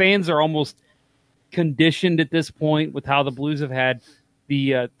like fans are almost conditioned at this point with how the Blues have had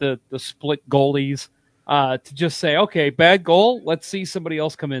the split goalies to just say, okay, bad goal. Let's see somebody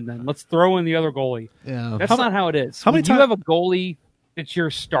else come in. Then let's throw in the other goalie. Yeah, that's not how it is. When you have a goalie that's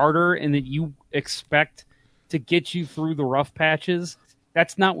your starter and that you expect to get you through the rough patches.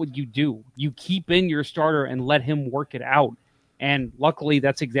 That's not what you do. You keep in your starter and let him work it out. And luckily,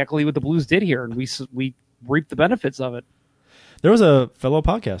 that's exactly what the Blues did here, and we reaped the benefits of it. There was a fellow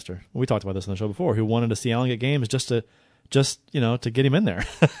podcaster, we talked about this on the show before, who wanted to see Allen get games just to get him in there.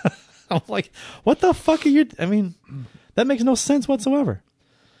 I'm like, what the fuck are you? I mean, that makes no sense whatsoever.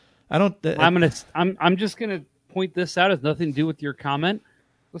 I don't. I'm just gonna point this out. It has nothing to do with your comment.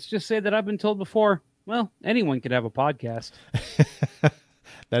 Let's just say that I've been told before. Well, anyone could have a podcast.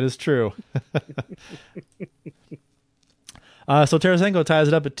 That is true. So Tarasenko ties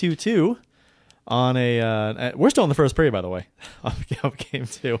it up at 2-2 on we're still in the first period, by the way, of game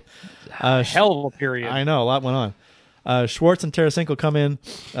 2. Hell of a period. I know, a lot went on. Schwartz and Tarasenko come in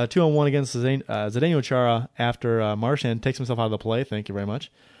 2-on-1 against Zdeno Chara after Marchand takes himself out of the play. Thank you very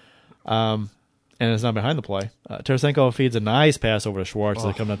much. And it's not behind the play. Tarasenko feeds a nice pass over to Schwartz.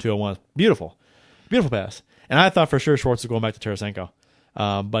 They come down 2-on-1. Beautiful pass. And I thought for sure Schwartz was going back to Tarasenko.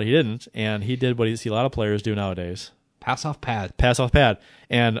 But he didn't, and he did what you see a lot of players do nowadays. Pass off pad.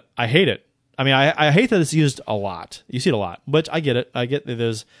 And I hate it. I mean, I hate that it's used a lot. You see it a lot, but I get it. I get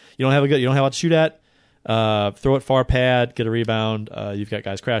that you don't have a lot to shoot at. Throw it far pad, get a rebound. You've got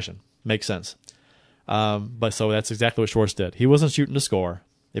guys crashing. Makes sense. But so that's exactly what Schwartz did. He wasn't shooting to score.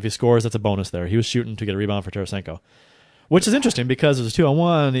 If he scores, that's a bonus there. He was shooting to get a rebound for Tarasenko. Which is interesting because it was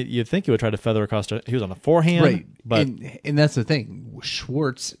 2-on-1. You'd think he would try to feather across. He was on the forehand, right? But and that's the thing.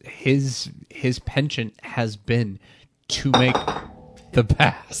 Schwartz, his penchant has been to make the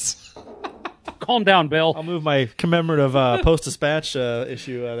pass. Calm down, Bill. I'll move my commemorative Post-Dispatch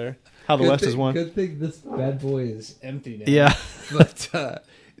issue there. How the West has won. Good thing this bad boy is empty now. Yeah, but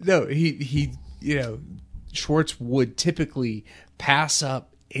no, he Schwartz would typically pass up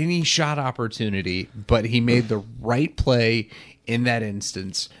any shot opportunity, but he made the right play in that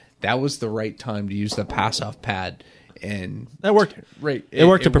instance. That was the right time to use the pass off pad, and that worked. Right, it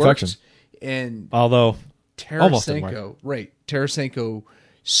worked to perfection. And although Tarasenko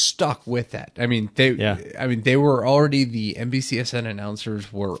stuck with that. I mean, they were already, the NBCSN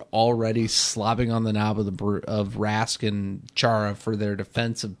announcers were already slobbing on the knob of Rask and Chara for their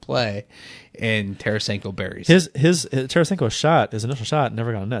defensive play, and Tarasenko buries his Tarasenko shot. His initial shot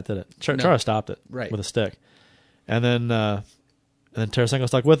never got a net, did it? Chara stopped it with a stick. And then Tarasenko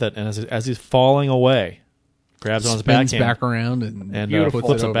stuck with it, and as he's falling away, grabs on his Spins backhand back around and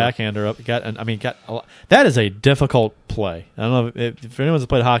flips a backhander up. That is a difficult play. I don't know if anyone's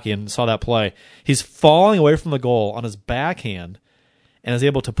played hockey and saw that play. He's falling away from the goal on his backhand and is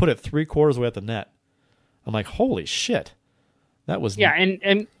able to put it 3/4 away at the net. I'm like, holy shit. That was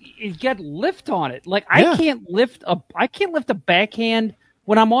and you get lift on it. Like I can't lift a backhand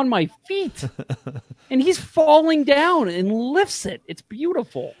when I'm on my feet. And he's falling down and lifts it. It's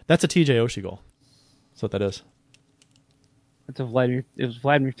beautiful. That's a TJ Oshie goal. That's what that is. It was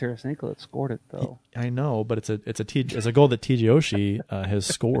Vladimir Tarasenko that scored it, though. I know, but it's a goal that TJ Oshie has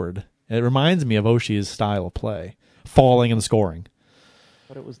scored. It reminds me of Oshie's style of play, falling and scoring.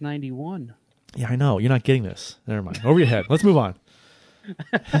 But it was 91. Yeah, I know. You're not getting this. Never mind. Over your head. Let's move on.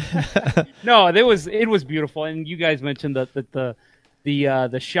 No, it was beautiful, and you guys mentioned the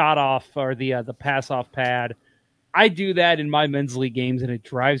shot off or the pass off pad. I do that in my men's league games, and it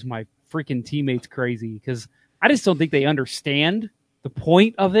drives my freaking teammates crazy because I just don't think they understand the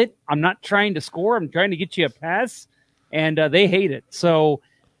point of it. I'm not trying to score. I'm trying to get you a pass, and they hate it. So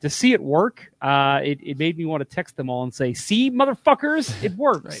to see it work, it made me want to text them all and say, "See, motherfuckers, it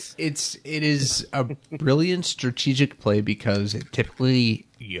works." Right. It is a brilliant strategic play because typically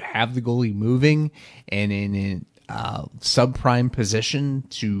you have the goalie moving and in a subprime position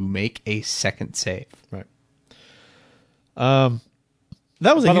to make a second save. Right.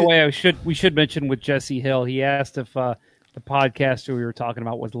 That was. By the way, we should mention with Jesse Hill. He asked if the podcaster we were talking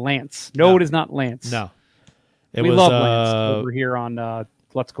about was Lance. No, it is not Lance. No, we love Lance over here on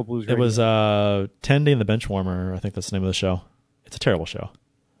Let's Go Blues Radio. It was Tendy and the Benchwarmer. I think that's the name of the show. It's a terrible show.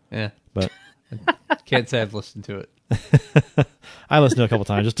 Yeah, but can't say I've listened to it. I listened to it a couple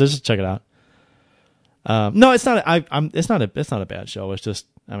times just check it out. No, it's not. It's not a bad show. It's just.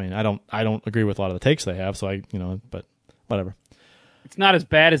 I mean, I don't agree with a lot of the takes they have. So but whatever. It's not as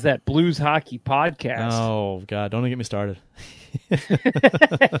bad as that Blues Hockey podcast. Oh, God. Don't get me started.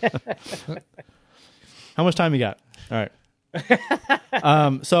 How much time you got? All right.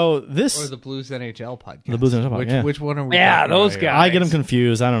 So this... Or the Blues NHL podcast. The Blues NHL podcast, Which one are we Yeah, those guys. I get them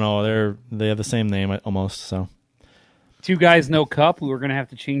confused. I don't know. They have the same name almost, so... Two Guys No Cup, who are going to have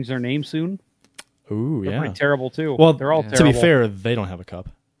to change their name soon. Ooh, They're yeah. pretty terrible, too. Well, they're all terrible. To be fair, they don't have a cup.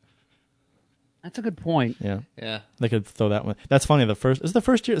 That's a good point. Yeah. They could throw that one. That's funny. The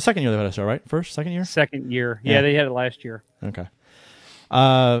second year they've had a show, right? Second year? Second year. Yeah, they had it last year. Okay.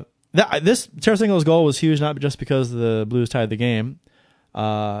 This Tarasenko's goal was huge, not just because the Blues tied the game,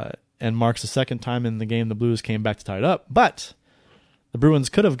 and marks the second time in the game the Blues came back to tie it up, but the Bruins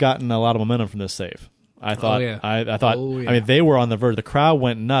could have gotten a lot of momentum from this save. I thought. I thought. I mean, they were on the verge. The crowd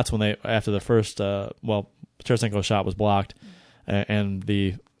went nuts when after the first. Tarasenko's shot was blocked, and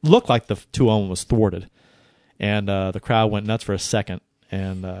the looked like the 2-0 was thwarted, and the crowd went nuts for a second,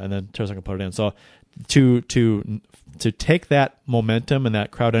 and then Tarasenko put it in. So to take that momentum and that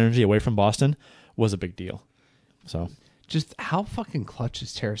crowd energy away from Boston was a big deal. So just how fucking clutch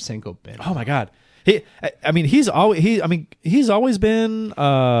has Tarasenko been? Oh my God, he's always been.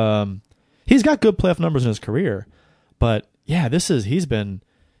 He's got good playoff numbers in his career, but yeah, he's been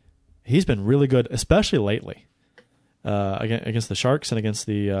really good, especially lately. Against the Sharks and against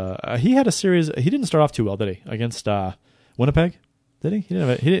the he had a series. He didn't start off too well, did he? Against Winnipeg, did he?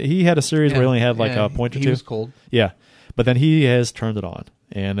 He had a series where he only had like a point or two. He was cold. Yeah, but then he has turned it on,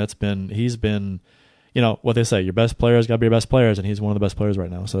 and he's been, what they say, your best players got to be your best players, and he's one of the best players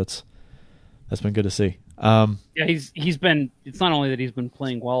right now. So that's been good to see. Yeah, he's been. It's not only that he's been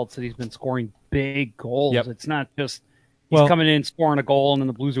playing well; it's that he's been scoring big goals. Yep. It's not just he's coming in scoring a goal and then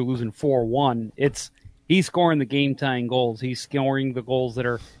the Blues are losing 4-1. He's scoring the game-tying goals. He's scoring the goals that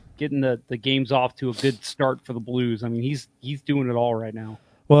are getting the games off to a good start for the Blues. I mean, he's doing it all right now.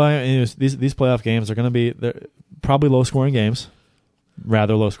 Well, these playoff games are going to be probably low-scoring games,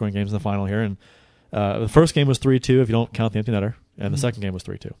 rather low-scoring games in the final here. And the first game was 3-2 if you don't count the empty netter, and the second game was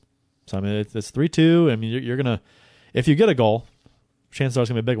 3-2. So I mean, it's 3-2. I mean, you're gonna, if you get a goal, chances are it's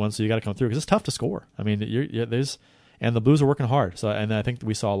gonna be a big one. So you got to come through because it's tough to score. I mean, and the Blues are working hard. So and I think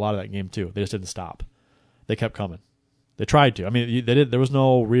we saw a lot of that game too. They just didn't stop. They kept coming. They tried to. I mean, they did. There was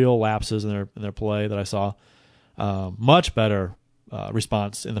no real lapses in their play that I saw. Much better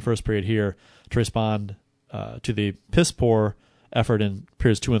response in the first period here to respond to the piss poor effort in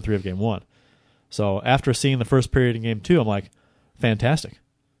periods 2 and 3 of game 1. So after seeing the first period in game 2, I'm like, fantastic.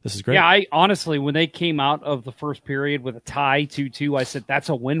 This is great. Yeah, I honestly, when they came out of the first period with a tie 2-2, I said that's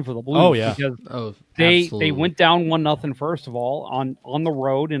a win for the Blues. Oh yeah, because they went down 1-0 first of all on the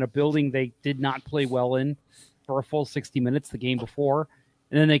road in a building they did not play well in for a full 60 minutes the game before,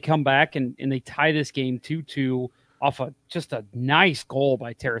 and then they come back and they tie this game 2-2 off just a nice goal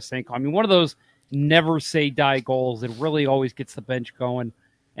by Tarasenko. I mean, one of those never say die goals that really always gets the bench going,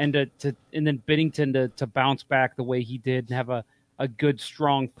 and then Binnington to bounce back the way he did and have a good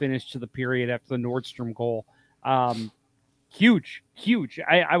strong finish to the period after the Nordstrom goal. Huge.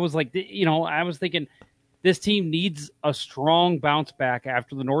 I was like, I was thinking this team needs a strong bounce back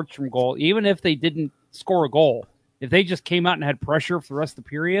after the Nordstrom goal, even if they didn't score a goal. If they just came out and had pressure for the rest of the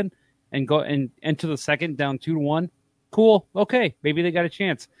period and go and enter the second down 2-1, cool, okay, maybe they got a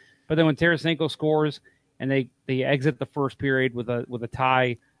chance. But then when Tarasenko scores and they exit the first period with a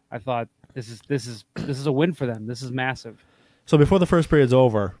tie, I thought this is a win for them. This is massive. So before the first period's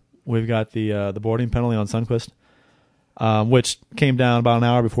over, we've got the boarding penalty on Sundqvist, which came down about an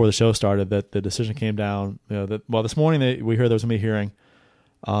hour before the show started. That the decision came down. This morning we heard there was going to be a hearing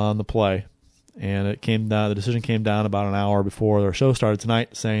on the play, and it came down. The decision came down about an hour before our show started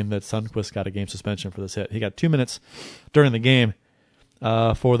tonight, saying that Sundqvist got a game suspension for this hit. He got 2 minutes during the game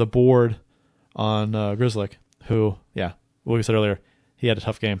for the board on Grzelcyk, who, what we said earlier, he had a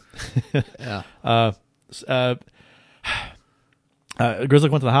tough game. Yeah. Grzelcyk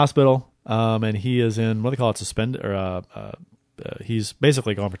went to the hospital, and he is in, what do they call it, suspended, or he's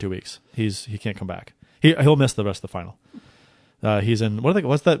basically gone for 2 weeks. He can't come back. He'll miss the rest of the final. He's in,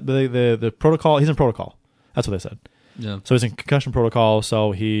 what's that, the protocol? He's in protocol. That's what they said. Yeah. So he's in concussion protocol,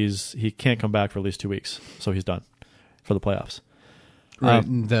 so he can't come back for at least 2 weeks. So he's done for the playoffs. Right.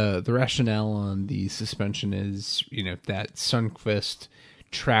 The rationale on the suspension is, that Sundqvist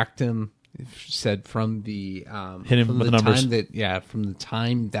tracked him, said from the hit him from with the the numbers. time from the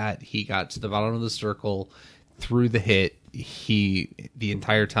time that he got to the bottom of the circle through the hit, he the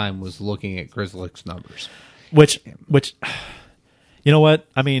entire time was looking at Grzelcyk's numbers. Which you know what?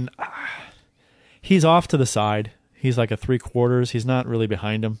 I mean, he's off to the side. He's like a 3/4. He's not really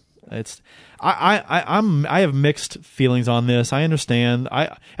behind him. I have mixed feelings on this. I understand.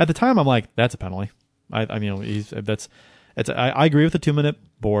 At the time I'm like, that's a penalty. I agree with the 2 minute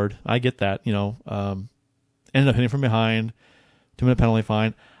board. I get that. Ended up hitting from behind. 2 minute penalty,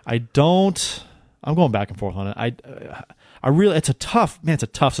 fine. I'm going back and forth on it. It's a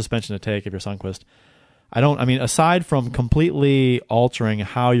tough suspension to take if you're Sundqvist. Aside from completely altering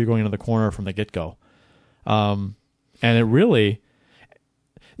how you're going into the corner from the get go, and it really.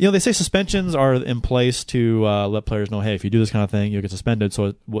 They say suspensions are in place to let players know, hey, if you do this kind of thing, you'll get suspended.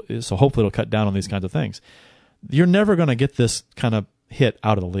 So hopefully it'll cut down on these kinds of things. You're never going to get this kind of hit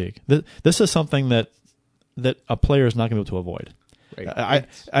out of the league. This is something that a player is not going to be able to avoid. Right.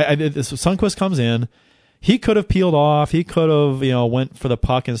 Sundqvist comes in. He could have peeled off. He could have went for the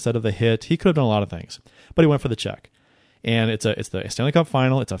puck instead of the hit. He could have done a lot of things, but he went for the check. And it's the Stanley Cup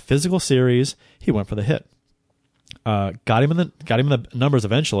final. It's a physical series. He went for the hit. Got him in the numbers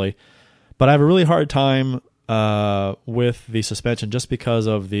eventually, but I have a really hard time with the suspension just because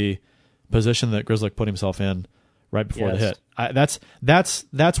of the position that Grzelcyk put himself in right before the hit.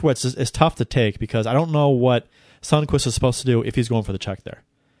 That's where it's tough to take because I don't know what Sundqvist is supposed to do if he's going for the check there.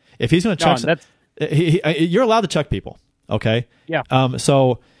 If he's going to check, you're allowed to check people, okay? Yeah.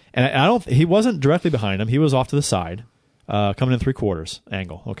 He wasn't directly behind him. He was off to the side, coming in 3/4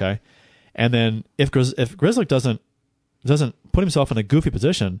 angle, okay? And then if Grzelcyk doesn't put himself in a goofy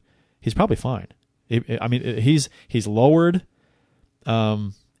position, he's probably fine. He's lowered,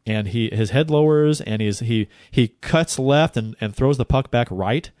 and his head lowers, and he cuts left and throws the puck back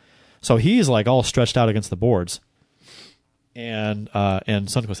right, so he's like all stretched out against the boards. And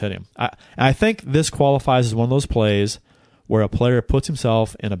Sundqvist hit him. I think this qualifies as one of those plays where a player puts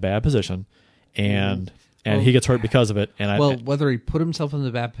himself in a bad position and he gets hurt because of it. And whether he put himself in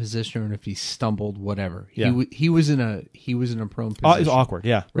the bad position or if he stumbled, whatever, yeah. he was in a prone position. It's awkward,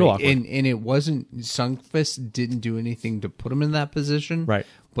 yeah, real right? awkward. And it wasn't Sundqvist didn't do anything to put him in that position, right?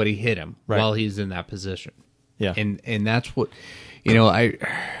 But he hit him while he's in that position. Yeah, and that's what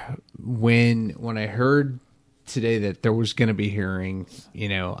when I heard today that there was going to be hearing,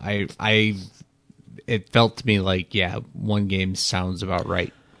 it felt to me like one game sounds about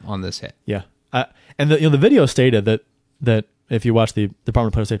right on this hit. Yeah. And the video stated that if you watch the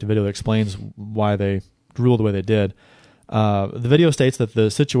Department of Player Safety video that explains why they ruled the way they did, the video states that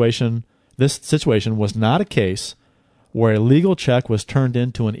this situation was not a case where a legal check was turned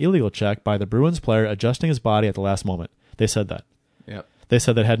into an illegal check by the Bruins player adjusting his body at the last moment. They said that. Yep. They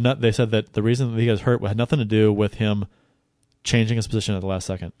said that the reason that he got hurt had nothing to do with him changing his position at the last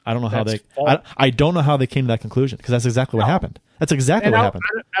second. I don't know how I don't know how they came to that conclusion because that's exactly what happened. That's exactly what happened.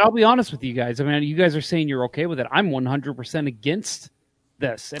 I'll be honest with you guys. I mean, you guys are saying you're okay with it. I'm 100% against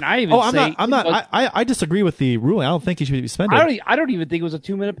this, and I even I disagree with the ruling. I don't think he should be suspended. I don't even think it was a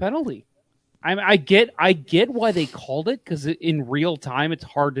 2-minute penalty. I get why they called it, because in real time it's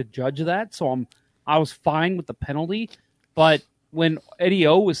hard to judge that. So I was fine with the penalty, but when Eddie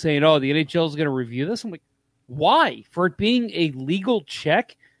O was saying, "Oh, the NHL is going to review this," I'm like, why? For it being a legal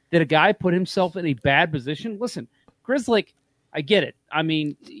check, did a guy put himself in a bad position? Listen, Grzelcyk, I get it. I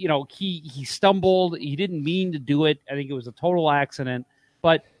mean, he stumbled. He didn't mean to do it. I think it was a total accident.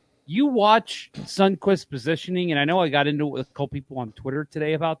 But you watch Sundqvist's positioning, and I know I got into it with a couple people on Twitter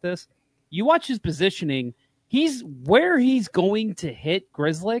today about this. You watch his positioning. Where he's going to hit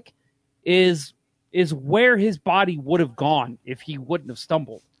Grzelcyk is where his body would have gone if he wouldn't have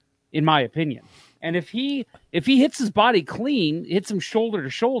stumbled, in my opinion. And if he hits his body clean, hits him shoulder to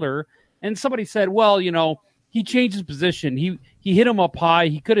shoulder, and somebody said, well, he changed his position. He hit him up high.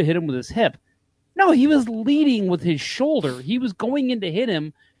 He could have hit him with his hip. No, he was leading with his shoulder. He was going in to hit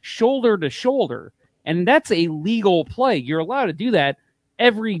him shoulder to shoulder. And that's a legal play. You're allowed to do that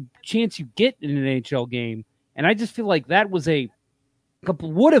every chance you get in an NHL game. And I just feel like that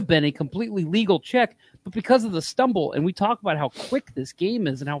would have been a completely legal check, but because of the stumble, and we talk about how quick this game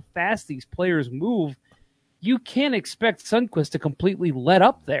is and how fast these players move, you can't expect Sundqvist to completely let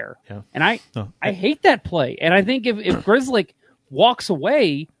up there. Yeah. And I hate that play. And I think if Grzelcyk walks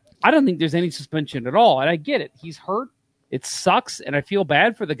away, I don't think there's any suspension at all. And I get it. He's hurt. It sucks. And I feel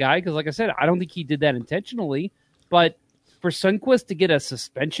bad for the guy because, like I said, I don't think he did that intentionally. But for Sundqvist to get a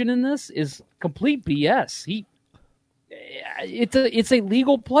suspension in this is complete BS. It's a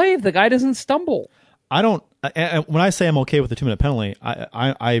legal play if the guy doesn't stumble. I don't. When I say I'm okay with the 2-minute penalty,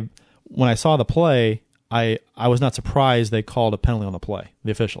 I when I saw the play, I was not surprised they called a penalty on the play.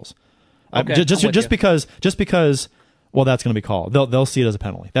 The officials, okay, just because. Well, that's going to be called. They'll see it as a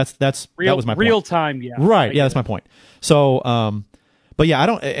penalty. That was my point. Real time, yeah. Right, yeah, that's my point. So, but yeah, I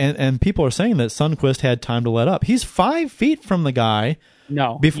don't. And people are saying that Sundqvist had time to let up. He's 5 feet from the guy.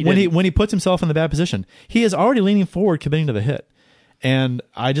 No, when he puts himself in the bad position, he is already leaning forward, committing to the hit. And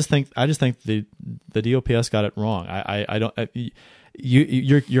I just think the DOPS got it wrong. I don't.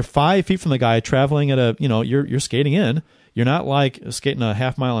 You're 5 feet from the guy traveling at you're skating in. You're not like skating a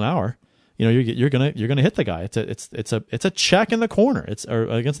half mile an hour. You're gonna hit the guy. It's a check in the corner. Or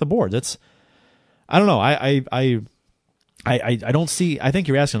against the boards. I don't know. I don't see. I think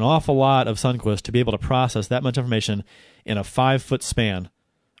you're asking an awful lot of Sundqvist to be able to process that much information in a 5 foot span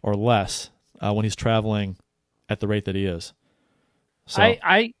or less when he's traveling at the rate that he is. So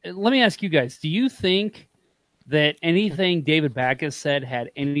let me ask you guys: do you think that anything David Backes said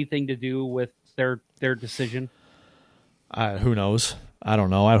had anything to do with their decision? Who knows? I don't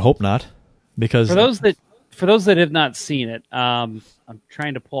know. I hope not. Because for those that have not seen it, I'm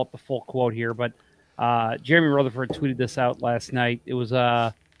trying to pull up the full quote here, but Jeremy Rutherford tweeted this out last night. It was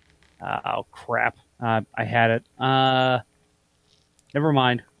oh crap, I had it. Never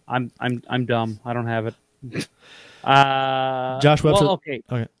mind. I'm dumb. I don't have it. Josh Webster. Well, okay.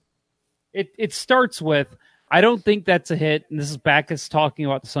 It starts with, I don't think that's a hit, and this is Backes talking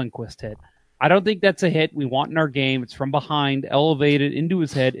about the Sundqvist hit. I don't think that's a hit we want in our game. It's from behind, elevated into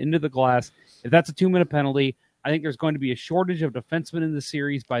his head, into the glass. If that's a 2-minute penalty, I think there's going to be a shortage of defensemen in the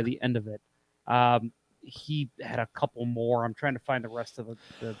series by the end of it. He had a couple more. I'm trying to find the rest of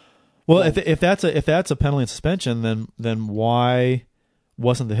the well, if that's a penalty and suspension, then why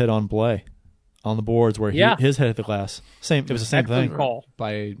wasn't the hit on Blais on the boards where his head hit the glass? It was the same thing. Call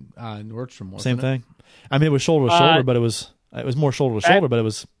by Nordstrom. Wasn't same it? Thing. I mean, it was shoulder to shoulder, but it was more shoulder to shoulder, but it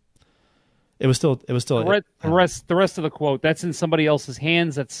was still the rest of the quote. That's in somebody else's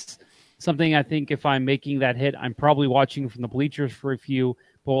hands. That's something I think if I'm making that hit, I'm probably watching from the bleachers for a few,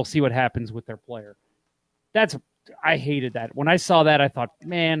 but we'll see what happens with their player. I hated that. When I saw that, I thought,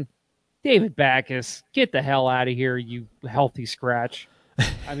 man, David Backes, get the hell out of here, you healthy scratch.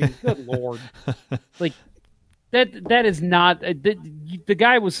 I mean, good Lord. Like, that is not... the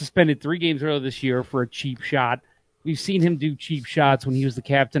guy was suspended 3 games earlier this year for a cheap shot. We've seen him do cheap shots when he was the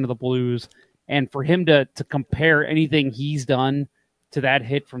captain of the Blues. And for him to compare anything he's done to that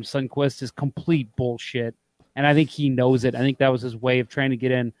hit from Sundqvist is complete bullshit. And I think he knows it. I think that was his way of trying to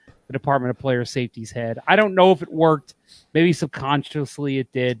get in the Department of Player Safety's head. I don't know if it worked. Maybe subconsciously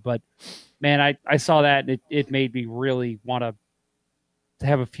it did. But, man, I saw that, and it made me really want to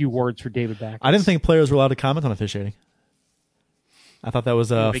have a few words for David Backes. I didn't think players were allowed to comment on officiating. I thought that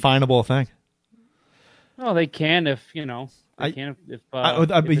was a finable thing. Well, they can if but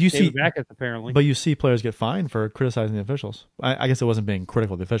you see Backes, apparently. But you see players get fined for criticizing the officials. I guess it wasn't being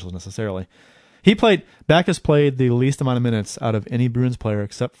critical of the officials necessarily. Backes played the least amount of minutes out of any Bruins player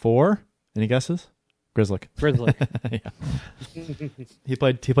except for, any guesses? Grizzly. Yeah. He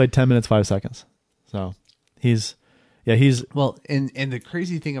played 10 minutes 5 seconds. So he's Well, and the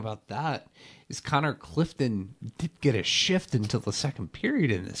crazy thing about that is Connor Clifton didn't get a shift until the second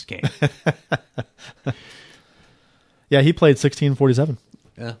period in this game. yeah, he played 16:47.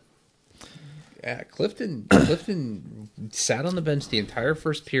 Yeah. Yeah, Clifton sat on the bench the entire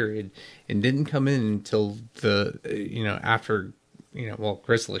first period and didn't come in until after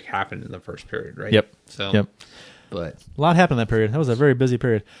Grizzly happened in the first period, right? Yep. So, but A lot happened in that period. That was a very busy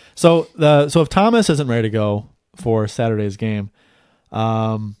period. So if Thomas isn't ready to go for Saturday's game,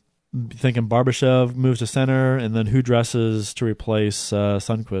 thinking Barbashev moves to center, and then who dresses to replace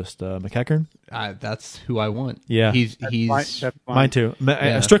Sundqvist? McEachern? that's who I want. Yeah. he's That's fine. Mine too.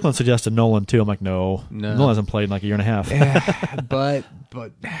 Strickland suggested Nolan too. I'm like, no. Nolan hasn't played in like a year and a half. but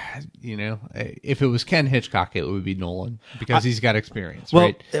if it was Ken Hitchcock, it would be Nolan because he's got experience,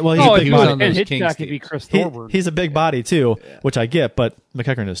 right? Well, he's Oh, a if big he was body. on those Hitchcock, Kings it'd be teams. Chris Thorburn. He's a big body too, which I get, but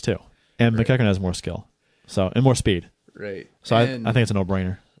McEachern is too, and McEachern has more skill, and more speed. Right. So I think it's a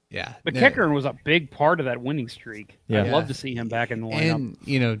no-brainer. Yeah. McEachern was a big part of that winning streak. Yeah. I'd love to see him back in the lineup.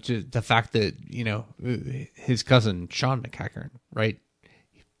 And just the fact that his cousin Sean McEachern, right,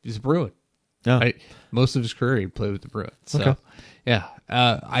 he's a Bruin. Yeah. Right? Most of his career he played with the Bruins. So, Okay. yeah,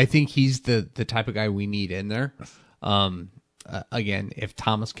 I think he's the type of guy we need in there. Again, if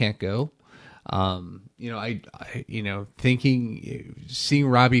Thomas can't go, seeing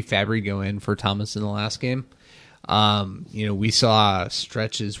Robbie Fabry go in for Thomas in the last game. We saw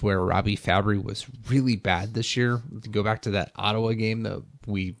stretches where Robbie Fabry was really bad this year. Go back to that Ottawa game that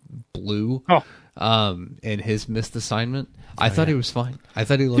we blew. And his missed assignment. I thought he was fine. I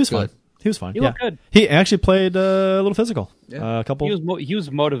thought he looked good. Fine. He was fine. He looked good. He actually played a little physical. Yeah. A couple. He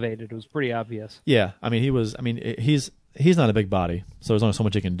was motivated. It was pretty obvious. Yeah, I mean, he was. I mean, he's not a big body, so there's only so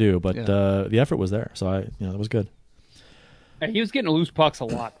much he can do. But the effort was there, so that was good. He was getting loose pucks a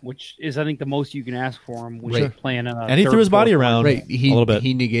lot, which is, I think, the most you can ask for him when Right. you're playing. And he threw his body around Right, a little bit.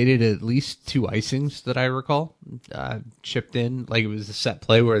 He negated at least 2 icings that I recall. Chipped in, like it was a set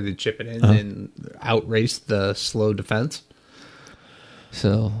play where they chip it in and outraced the slow defense.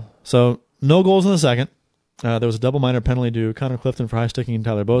 So no goals in the second. There was a double minor penalty to Connor Clifton for high sticking and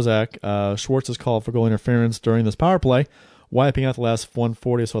Tyler Bozak. Schwartz is called for goal interference during this power play, wiping out the last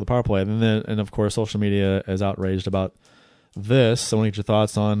 140 or so of the power play. And of course, social media is outraged about this. I want to get your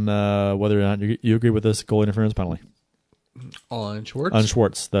thoughts on whether or not you agree with this goal interference penalty. on Schwartz? On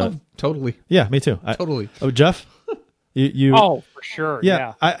Schwartz. Totally. Yeah, me too. Totally. Jeff? You Oh, for sure.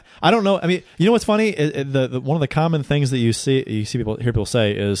 Yeah. I don't know. I mean, you know what's funny? The one of the common things that you hear people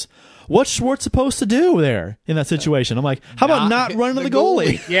say is, "What's Schwartz supposed to do there in that situation?" I'm like, "How about not run into the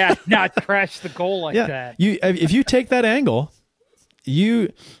goalie?" Yeah, not crash the goal like that. If you take that angle,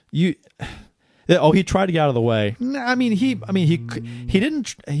 you. Oh, he tried to get out of the way. I mean, he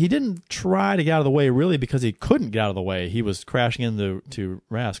didn't try to get out of the way really because he couldn't get out of the way. He was crashing into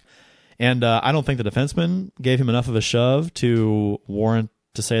Rask. And I don't think the defenseman gave him enough of a shove to warrant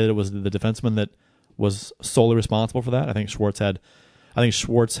to say that it was the defenseman that was solely responsible for that. I think Schwartz had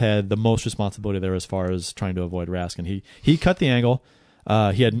the most responsibility there as far as trying to avoid Rask, and he cut the angle.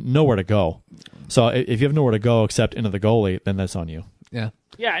 He had nowhere to go. So if you have nowhere to go except into the goalie, then that's on you. Yeah.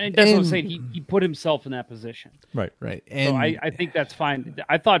 Yeah, and that's what I'm saying. He put himself in that position. Right. And So I think that's fine.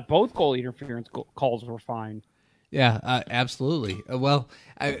 I thought both goal interference calls were fine. Yeah, absolutely. Well,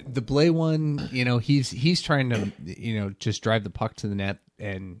 the Blay one, he's trying to, just drive the puck to the net,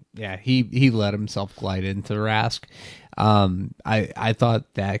 and yeah, he let himself glide into Rask. I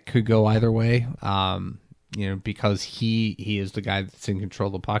thought that could go either way. Because he is the guy that's in control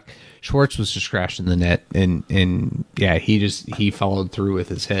of the puck. Schwartz was just crashing the net, and yeah, he followed through with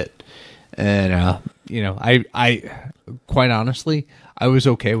his hit, and I quite honestly, I was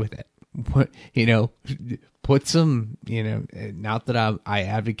okay with it. Put some, not that I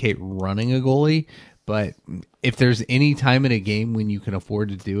advocate running a goalie, but if there's any time in a game when you can afford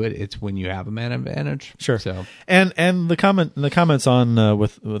to do it, it's when you have a man advantage. Sure. So and the comments on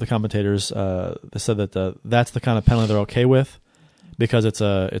with the commentators, they said that that's the kind of penalty they're okay with because it's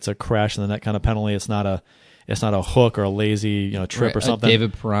a crash in the net kind of penalty. It's not a hook or a lazy trip or something.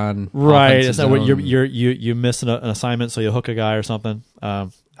 David Perron, right? It's not where you miss an assignment, so you hook a guy or something.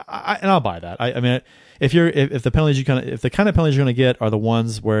 And I'll buy that. I mean, if the penalties if the kind of penalties you're going to get are the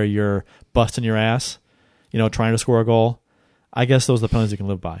ones where you're busting your ass, trying to score a goal, I guess those are the penalties you can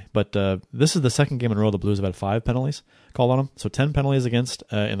live by. But this is the second game in a row the Blues have had 5 penalties called on them, so 10 penalties against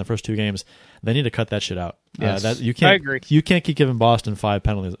in the first 2 games. They need to cut that shit out. Yes. You can't, I agree. You can't keep giving Boston 5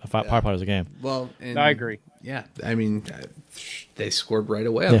 penalties, 5 power plays a game. Well, and I agree. Yeah, I mean, they scored right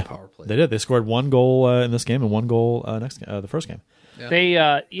away on the power play. They did. They scored 1 goal in this game and 1 goal the first game. Yeah. They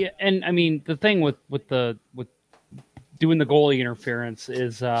and I mean the thing with doing the goalie interference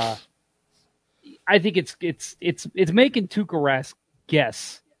is I think it's making Tuukka Rask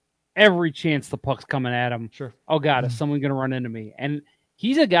guess every chance the puck's coming at him. Sure. Oh God, is someone going to run into me? And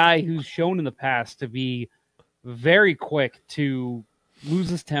he's a guy who's shown in the past to be very quick to lose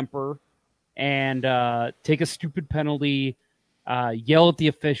his temper and take a stupid penalty, yell at the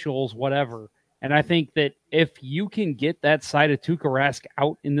officials, whatever. And I think that if you can get that side of Tuukka Rask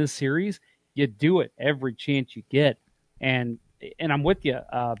out in this series, you do it every chance you get. And I'm with you,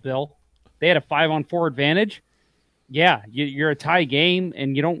 Bill. They had a 5-on-4 advantage. Yeah, you're a tie game,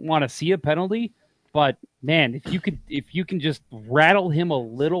 and you don't want to see a penalty. But man, if you can just rattle him a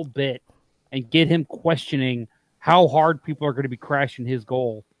little bit and get him questioning how hard people are going to be crashing his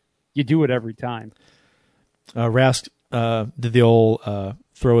goal, you do it every time. Rask did the old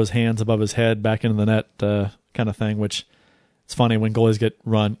throw his hands above his head back into the net kind of thing, which it's funny when goalies get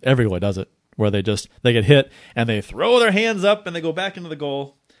run. Every goalie does it, where they get hit and they throw their hands up and they go back into the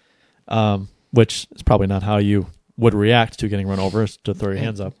goal, which is probably not how you would react to getting run over, is to throw your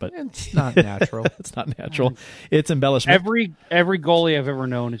hands up. But it's not natural. It's not natural. It's embellishment. Every goalie I've ever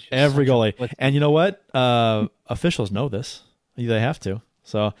known is just every goalie. And you know what? Officials know this. They have to.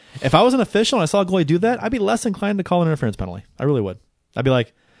 So if I was an official and I saw a goalie do that, I'd be less inclined to call an interference penalty. I really would. I'd be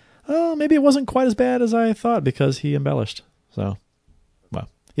like, oh, maybe it wasn't quite as bad as I thought because he embellished. So, well,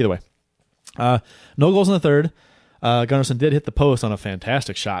 either way. No goals in the third. Gunnarsson did hit the post on a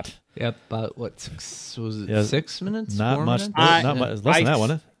fantastic shot. Yep, about what, 6 minutes? Not 4 much. minutes? Not much. Less than that,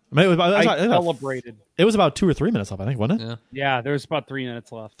 wasn't it? I mean, I celebrated. It was about 2 or 3 minutes left, I think, wasn't it? Yeah, there was about 3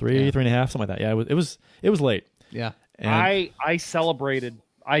 minutes left. Three and a half, something like that. Yeah, it was late. Yeah. And I celebrated.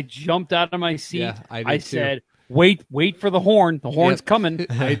 I jumped out of my seat. Yeah, I did said, wait for the horn. The horn's coming.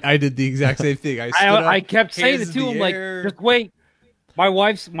 I did the exact same thing. I kept saying hands it to in him, the like, air. just wait. My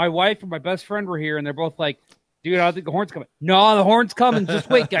wife and my best friend were here, and they're both like, dude, I don't think the horn's coming. No, the horn's coming. Just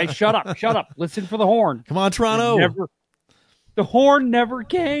wait, guys. Shut up. Listen for the horn. Come on, Toronto. The horn never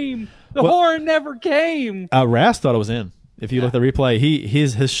came. Horn never came. Rask thought it was in. If you look at the replay,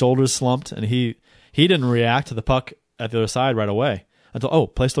 his shoulders slumped, and he didn't react to the puck at the other side right away until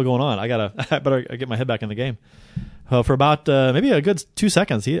play's still going on. I better get my head back in the game. For about maybe a good 2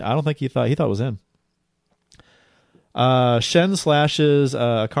 seconds, I don't think he thought it was in. Shen slashes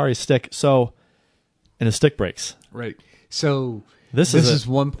Akari's stick, and his stick breaks. Right. So this is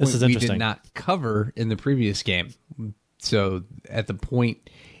one point we did not cover in the previous game. So at the point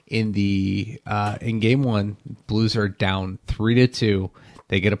in the in game 1, Blues are down 3-2.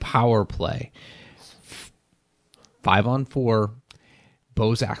 They get a power play. 5-on-4.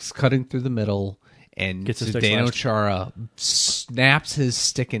 Bozak's cutting through the middle, and Zdeno Chara snaps his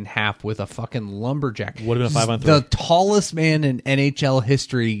stick in half with a fucking lumberjack. Would have been a 5-on-3. The tallest man in NHL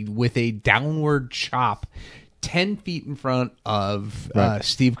history with a downward chop 10 feet in front of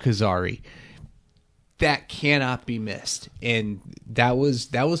Steve Kazari. That cannot be missed. And that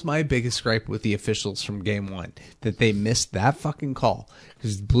was my biggest gripe with the officials from game 1, that they missed that fucking call.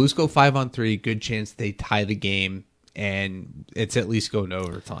 Because Blues go 5-on-3, good chance they tie the game, and it's at least going to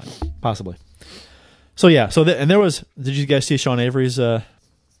overtime. Possibly. So yeah, and there was. Did you guys see Sean Avery's?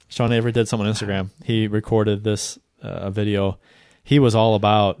 Sean Avery did something on Instagram. He recorded this video. He was all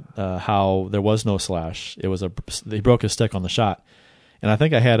about how there was no slash. It was he broke his stick on the shot, and I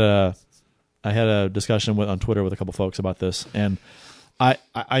think I had a discussion on Twitter with a couple folks about this, and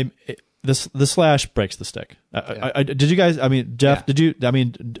the slash breaks the stick. Did you guys? I mean, Jeff, did you? I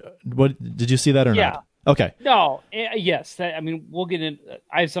mean, what did you see that or not? Okay. No. Yes. We'll get in.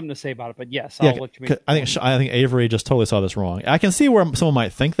 I have something to say about it, but yes, I'll let you make. I think Avery just totally saw this wrong. I can see where someone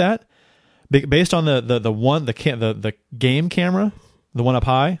might think that, based on the game camera, the one up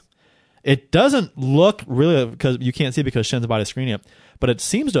high. It doesn't look really, because you can't see because Shen's body screening it, but it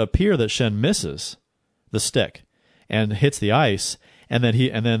seems to appear that Shen misses the stick and hits the ice, and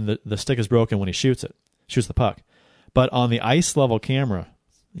then the stick is broken when he shoots the puck. But on the ice level camera,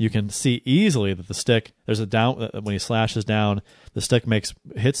 you can see easily that the stick, there's a down, when he slashes down, the stick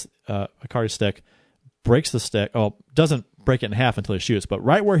hits Akari's stick, breaks the stick. Oh, doesn't break it in half until he shoots, but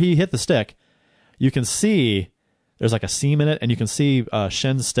right where he hit the stick, you can see there's like a seam in it, and you can see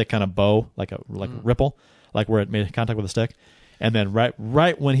Shen's stick kind of bow, like a ripple, like where it made contact with the stick. And then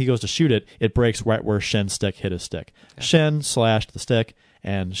right when he goes to shoot it, it breaks right where Shen's stick hit his stick. Yeah. Shen slashed the stick,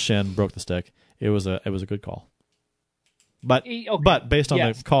 and Shen broke the stick. It was a good call. But based on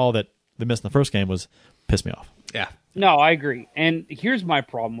the call that they missed in the first game, pissed me off. Yeah. No, I agree. And here's my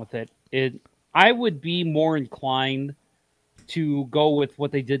problem with it. I would be more inclined to go with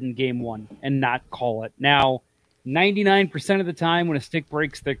what they did in game 1 and not call it. Now, 99% of the time when a stick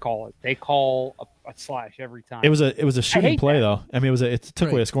breaks, they call it. They call a slash every time. It was a shooting play, that. though. I mean, it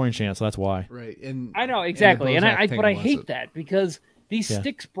took away a scoring chance, so that's why. Right. And I know, exactly. and But I hate that because these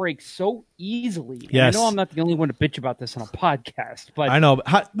sticks break so easily. Yes. I know I'm not the only one to bitch about this on a podcast, but I know.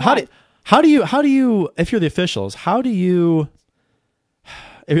 But how do you if you're the officials, if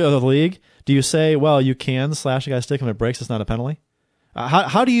you're the league, do you say, well, you can slash a guy's stick and if it breaks, it's not a penalty?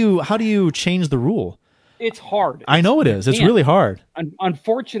 How do you change the rule? it's hard. I know it is. It's really hard.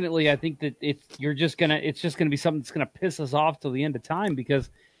 Unfortunately, I think that it's just gonna be something that's gonna piss us off till the end of time, because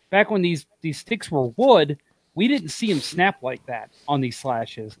back when these sticks were wood, we didn't see them snap like that on these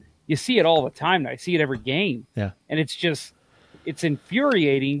slashes. You see it all the time now. I see it every game. Yeah. And it's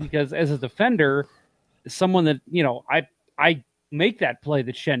infuriating because as a defender, someone that, I make that play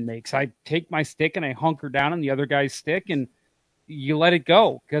that Shen makes. I take my stick and I hunker down on the other guy's stick and you let it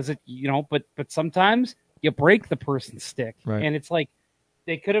go because but sometimes you break the person's stick. Right. And it's like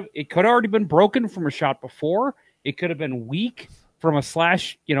it could have already been broken from a shot before. It could have been weak from a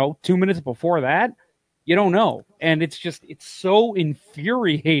slash, 2 minutes before that. You don't know. And it's so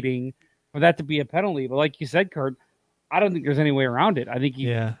infuriating for that to be a penalty. But like you said, Kurt, I don't think there's any way around it. I think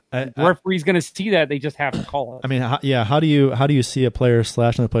the referee's going to see that. They just have to call it. I mean, how do you see a player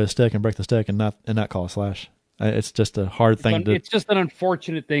slash another player's stick and break the stick and not call a slash? It's just a hard thing. It's just an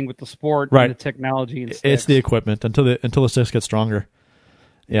unfortunate thing with the sport right. and the technology. And it's the equipment until the sticks get stronger.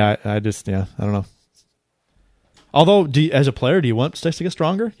 Yeah, I don't know. Although, as a player, do you want sticks to get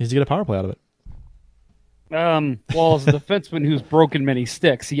stronger? You get a power play out of it. Well, as a defenseman who's broken many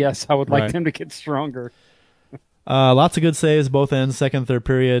sticks, yes, I would like them to get stronger. Lots of good saves, both ends, second, third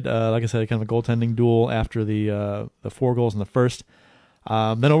period. Like I said, kind of a goaltending duel after the 4 goals in the first.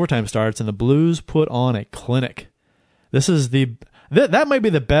 Then overtime starts, and the Blues put on a clinic. This is that might be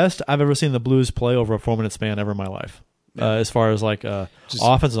the best I've ever seen the Blues play over a 4-minute span ever in my life. As far as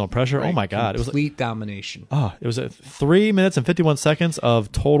offense and pressure, right. Oh my God, complete domination. Oh, it was 3 minutes and 51 seconds of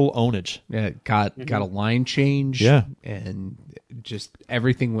total ownage. Yeah, got a line change. Yeah, and just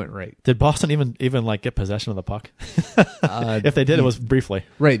everything went right. Did Boston even get possession of the puck? If they did, it was briefly.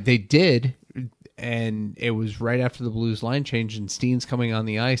 Right, they did, and it was right after the Blues line change, and Steen's coming on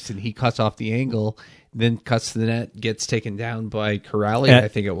the ice, and he cuts off the angle. Then cuts to the net, gets taken down by Corrali, I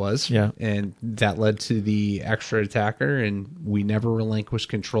think it was. Yeah. And that led to the extra attacker, and we never relinquished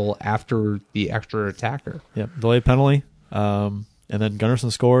control after the extra attacker. Yeah, delayed penalty, and then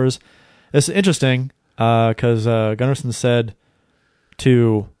Gunnarsson scores. It's interesting because Gunnarsson said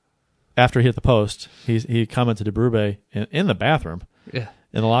after he hit the post, he commented to Berube in the bathroom, in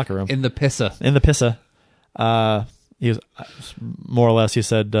the locker room. In the pissa. He was more or less. He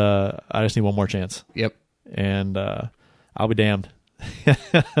said, "I just need one more chance." Yep. And I'll be damned.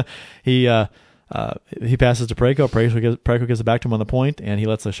 He passes to Parayko. Parayko gives it back to him on the point, and he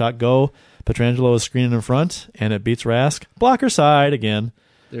lets the shot go. Pietrangelo is screening in front, and it beats Rask. Blocker side again.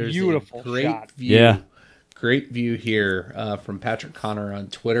 There's beautiful a great shot. View. Yeah. Great view here from Patrick Connor on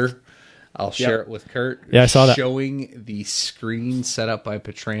Twitter. I'll share it with Kurt. Yeah, I saw that. Showing the screen set up by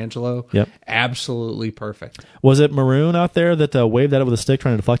Pietrangelo. Yep. Absolutely perfect. Was it Maroon out there that waved at it with a stick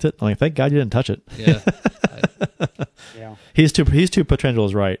trying to deflect it? Thank God you didn't touch it. Yeah. Yeah. He's too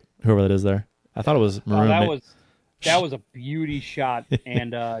Pietrangelo's right, whoever that is there. I thought it was Maroon. That was a beauty shot,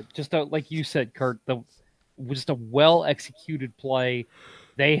 and just like you said, Kurt, just a well executed play.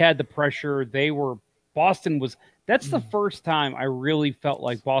 They had the pressure. Boston was. That's the first time I really felt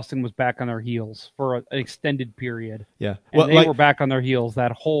like Boston was back on their heels for an extended period. Yeah. And they were back on their heels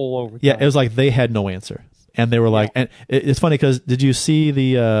that whole overtime. Yeah, it was like they had no answer. And they were like, and it's funny because did you see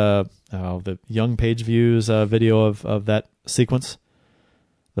the Young Page Views video of that sequence?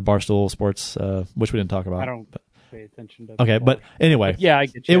 The Barstool Sports, which we didn't talk about. I don't pay attention to okay, but anyway. Yeah, I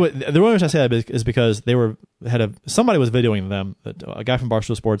get you. The reason I say that is because somebody was videoing them, a guy from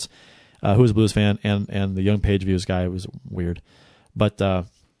Barstool Sports, who was a Blues fan, and the Young Page Views guy was weird. But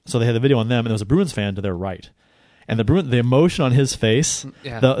so they had the video on them, and there was a Bruins fan to their right. And the emotion on his face,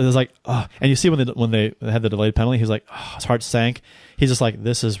 it was like, oh. And you see when they had the delayed penalty, he's like, oh, his heart sank. He's just like,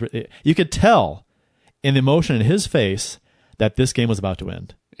 this is. You could tell in the emotion in his face that this game was about to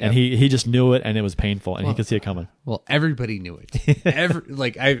end. Yep. And he just knew it, and it was painful, and he could see it coming. Well, everybody knew it.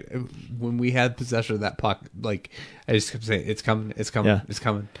 When we had possession of that puck, I just kept saying, "It's coming, it's coming, it's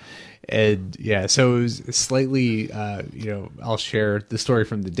coming." And so it was slightly, I'll share the story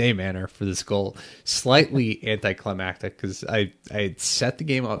from the day manner for this goal. Slightly anticlimactic because I had set the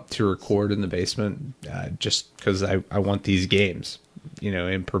game up to record in the basement just because I want these games.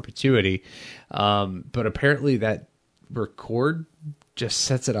 in perpetuity. But apparently that record just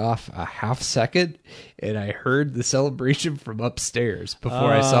sets it off a half second, and I heard the celebration from upstairs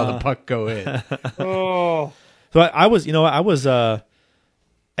before I saw the puck go in. Oh, So I was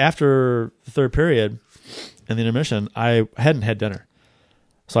after the third period in the intermission, I hadn't had dinner.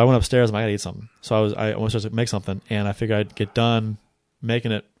 So I went upstairs and I got to eat something. So I was supposed to make something, and I figured I'd get done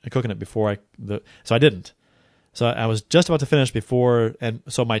making it and cooking it before so I didn't. So I was just about to finish before, and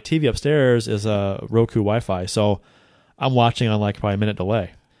so my TV upstairs is a Roku Wi-Fi. So I'm watching on like probably a minute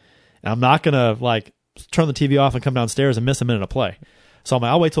delay. And I'm not going to like turn the TV off and come downstairs and miss a minute of play. So I'm like,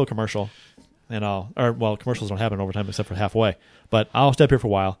 I'll wait till a commercial, and commercials don't happen overtime except for halfway. But I'll step here for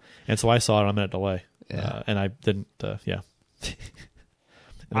a while. And so I saw it on a minute delay. Yeah. And I didn't, as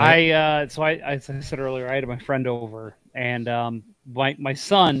I said earlier, I had my friend over, and my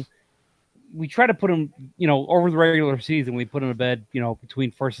son, we try to put him, over the regular season, we put him to bed,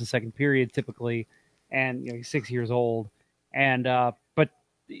 between first and second period typically, and he's 6 years old, and but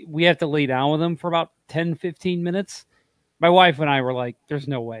we have to lay down with him for about 10-15 minutes. My wife and I were like, "There's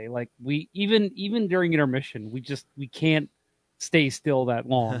no way." Like we even during intermission, we can't stay still that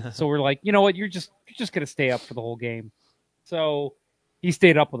long. So we're like, you know what, you're just gonna stay up for the whole game. So he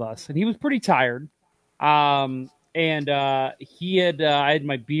stayed up with us, and he was pretty tired. And he had I had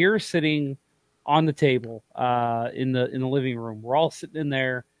my beer sitting on the table in the living room. We're all sitting in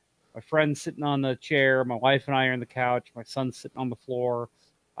there. My friend's sitting on the chair. My wife and I are on the couch. My son's sitting on the floor.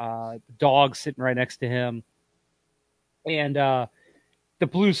 The dog's sitting right next to him. And the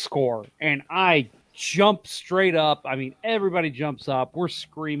Blues score, and I jump straight up. I mean, everybody jumps up. We're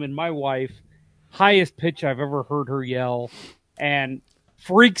screaming. My wife, highest pitch I've ever heard her yell, and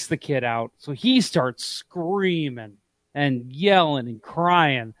freaks the kid out. So he starts screaming and yelling and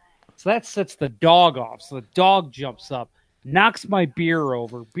crying. So that sets the dog off. So the dog jumps up, knocks my beer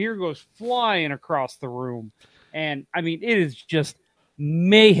over. Beer goes flying across the room. And, I mean, it is just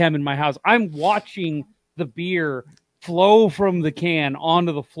mayhem in my house. I'm watching the beer flow from the can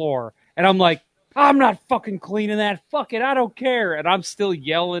onto the floor. And I'm like, I'm not fucking cleaning that. Fuck it. I don't care. And I'm still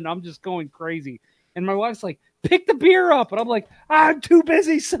yelling. I'm just going crazy. And my wife's like, pick the beer up. And I'm like, I'm too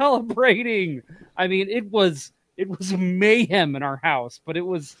busy celebrating. I mean, it was mayhem in our house, but it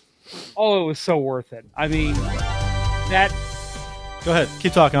was so worth it. I mean, Go ahead.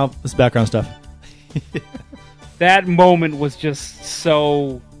 Keep talking. This is background stuff. That moment was just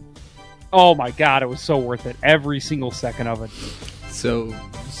so, oh my God, it was so worth it. Every single second of it. So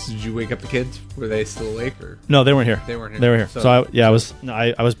did you wake up the kids? Were they still awake? Or? No, they weren't here. They weren't here. They were here. So I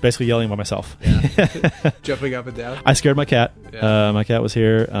was basically yelling by myself. Yeah. Jumping up and down? I scared my cat. Yeah. My cat was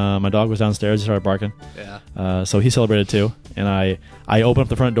here. My dog was downstairs. He started barking. Yeah. So he celebrated too. And I opened up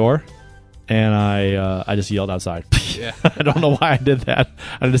the front door, and I just yelled outside. Yeah. I don't know why I did that.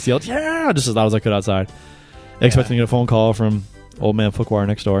 I just yelled, yeah, just as loud as I could outside. Expecting to get a phone call from old man Fookwire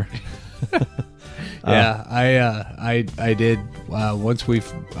next door. Yeah, I did. Once we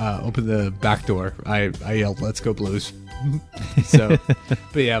opened the back door, I yelled, "Let's go Blues!" So,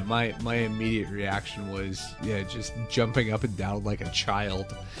 but yeah, my immediate reaction was just jumping up and down like a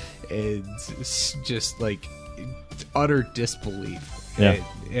child, and just like utter disbelief.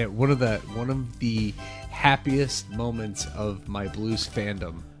 Yeah, one of the happiest moments of my Blues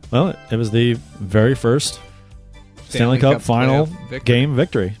fandom. Well, it was the very first Stanley Cup final game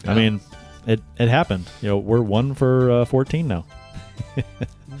victory. Yeah. I mean, it happened. We're 1 for 14 now.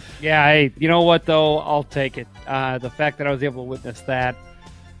 Yeah, hey, you know what though? I'll take it. The fact that I was able to witness that.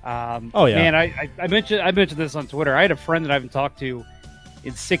 Oh yeah, man. I mentioned this on Twitter. I had a friend that I haven't talked to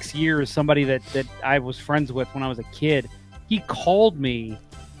in 6 years. Somebody that I was friends with when I was a kid. He called me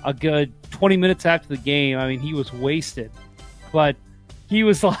a good 20 minutes after the game. I mean, he was wasted, but he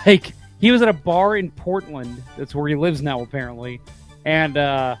was like. He was at a bar in Portland. That's where he lives now, apparently. And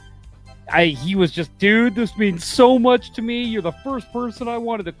he was just, dude, this means so much to me. You're the first person I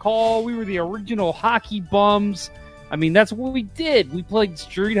wanted to call. We were the original hockey bums. I mean, that's what we did. We played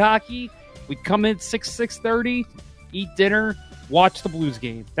street hockey. We'd come in at 6:30, eat dinner, watch the Blues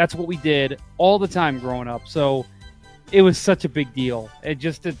game. That's what we did all the time growing up. So it was such a big deal. And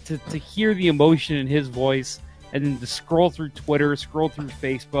just to hear the emotion in his voice, and then to scroll through Twitter, scroll through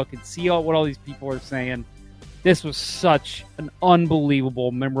Facebook, and see what all these people are saying. This was such an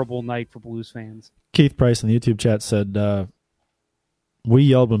unbelievable, memorable night for Blues fans. Keith Price in the YouTube chat said, we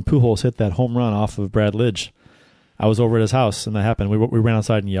yelled when Pujols hit that home run off of Brad Lidge. I was over at his house, and that happened. We ran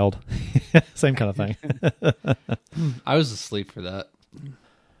outside and yelled. Same kind of thing. I was asleep for that.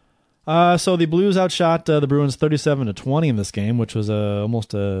 So the Blues outshot the Bruins 37-20 in this game, which was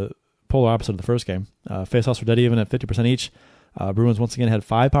almost a polar opposite of the first game. Faceoffs were dead even at 50% each. Bruins once again had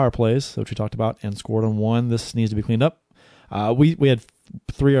 5 power plays, which we talked about, and scored on 1. This needs to be cleaned up. We had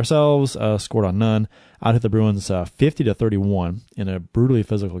 3 ourselves, scored on none. Out hit the Bruins 50-31 in a brutally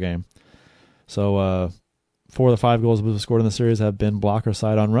physical game. So 4 of the 5 goals Blues have scored in the series have been blocker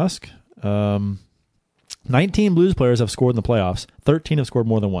side on Rusk. 19 Blues players have scored in the playoffs. 13 have scored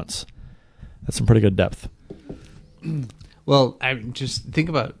more than once. That's some pretty good depth. Well, I mean, just think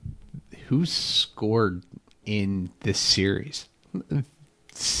about who scored in this series.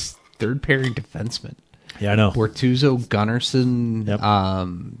 Third pairing defenseman. Yeah, I know. Bortuzzo, Gunnarsson,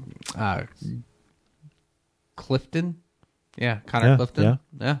 Yep. Clifton. Yeah, Connor Clifton.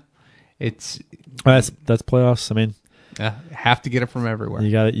 Yeah. It's that's playoffs. I mean, have to get it from everywhere.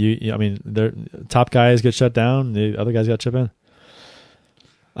 You got it. I mean, the top guys get shut down. The other guys got to chip in.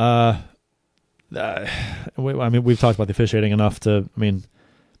 I mean, we've talked about the officiating enough to. I mean,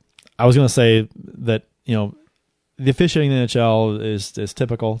 I was going to say that the officiating in the NHL is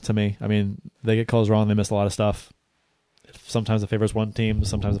typical to me. I mean, they get calls wrong. They miss a lot of stuff. Sometimes it favors one team.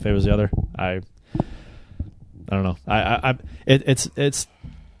 Sometimes it favors the other. I don't know. It's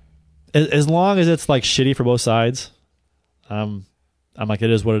as long as it's like shitty for both sides. I'm like, it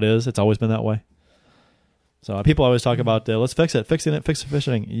is what it is. It's always been that way. So people always talk about let's fix it, fix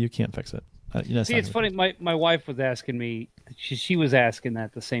officiating. You can't fix it. See, it's funny. My wife was asking me. She was asking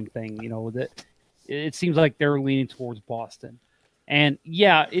that the same thing. That it seems like they're leaning towards Boston, and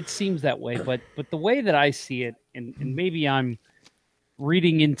yeah, it seems that way. But the way that I see it, and maybe I'm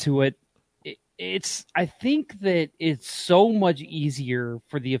reading into it, I think that it's so much easier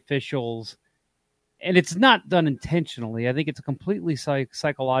for the officials, and it's not done intentionally. I think it's a completely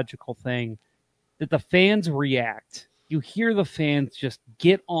psychological thing that the fans react. You hear the fans just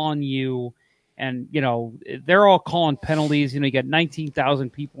get on you, and they're all calling penalties. You got 19,000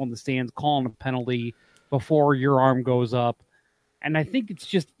 people in the stands calling a penalty before your arm goes up, and I think it's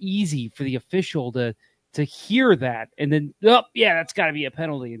just easy for the official to hear that and then that's got to be a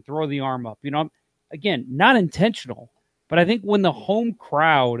penalty and throw the arm up. Again, not intentional, but I think when the home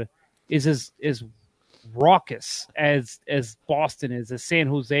crowd is as raucous as Boston is, as San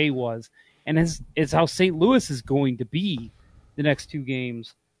Jose was, and as how St. Louis is going to be the next 2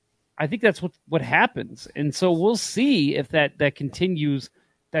 games, I think that's what happens. And so we'll see if that continues,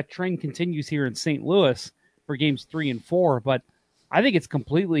 that trend continues here in St. Louis for games 3 and 4. But I think it's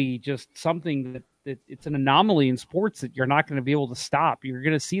completely just something that it's an anomaly in sports that you're not going to be able to stop. You're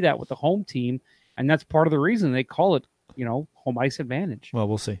going to see that with the home team, and that's part of the reason they call it, home ice advantage. Well,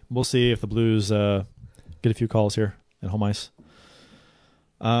 we'll see. We'll see if the Blues get a few calls here at home ice.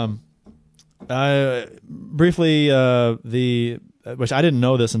 Briefly, which I didn't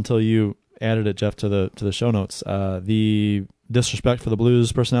know this until you added it, Jeff, to the show notes. The disrespect for the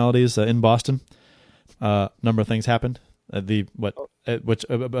Blues personalities in Boston. Number of things happened. This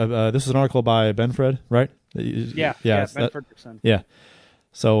is an article by Ben Fred, right? Yeah, Ben Fredrickson. Yeah.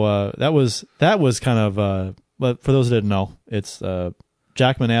 So that was kind of. But for those who didn't know, it's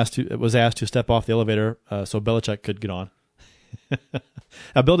Jackman was asked to step off the elevator so Belichick could get on. You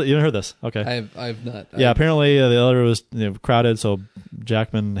haven't heard this? Okay, I've not. Yeah, apparently the elevator was crowded, so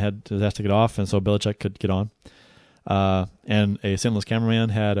Jackman was asked to get off, and so Belichick could get on. And a St. Louis cameraman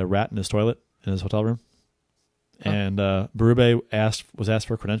had a rat in his toilet in his hotel room. And Berube was asked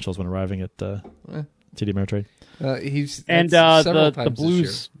for credentials when arriving at TD Ameritrade.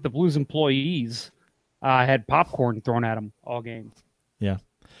 The Blues employees had popcorn thrown at them all game. Yeah,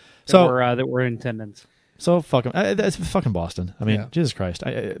 that were in attendance. So fuck them. It's fucking Boston. I mean, Jesus Christ.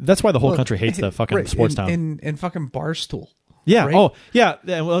 That's why the whole country hates the fucking sports town. And fucking Barstool. Yeah. Right? Oh, yeah.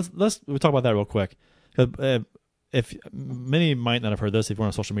 Well, we'll talk about that real quick. If many might not have heard this if you're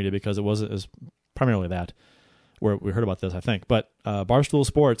on social media, because it was primarily that where we heard about this, I think. But Barstool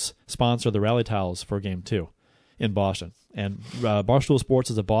Sports sponsored the rally towels for Game 2 in Boston. And Barstool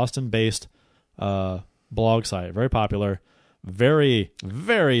Sports is a Boston-based blog site, very popular, very,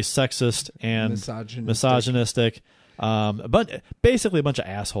 very sexist and misogynistic. But basically a bunch of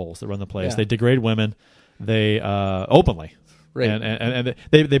assholes that run the place. Yeah. They degrade women. They openly, right? And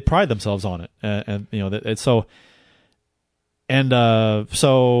they pride themselves on it. And it's so. And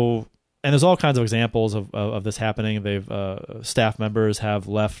and there's all kinds of examples of this happening. They've staff members have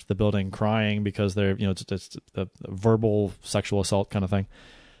left the building crying because they're it's a verbal sexual assault kind of thing.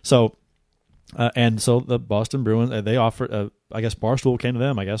 So. And so the Boston Bruins, they offered, I guess Barstool came to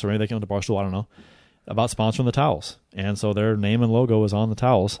them, or maybe they came to Barstool, I don't know, about sponsoring the towels. And so their name and logo was on the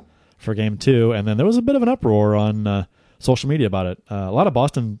towels for Game 2. And then there was a bit of an uproar on social media about it. A lot of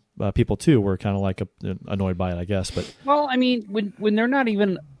Boston people, too, were kind of annoyed by it, I guess. But well, I mean, when they're not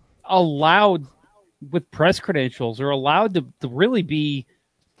even allowed with press credentials are allowed to really be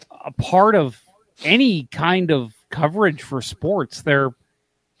a part of any kind of coverage for sports. They're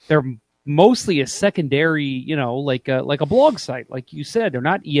mostly a secondary, like a blog site, like you said. They're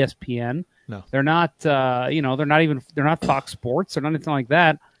not ESPN. No, they're not. They're not Fox Sports. They're not anything like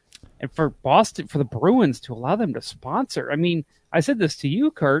that. And for the Bruins to allow them to sponsor, I mean, I said this to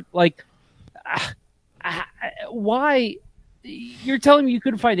you, Kurt. Like, why? You're telling me you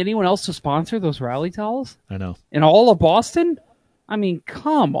couldn't find anyone else to sponsor those rally towels? I know. In all of Boston? I mean,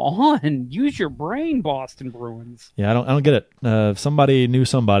 come on, use your brain, Boston Bruins. Yeah, I don't get it. If somebody knew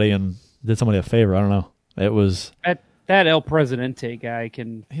somebody and did somebody a favor, I don't know. It was that El Presidente guy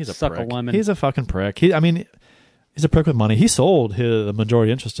can suck a lemon. He's a fucking prick. He's a prick with money. He sold the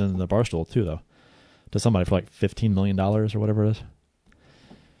majority interest in the Barstool too, though, to somebody for like $15 million or whatever it is.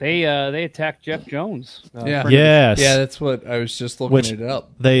 They attacked Jeff Jones. Yes. Yeah, that's what I was just looking it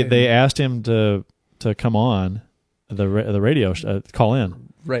up. They asked him to come on the radio call in.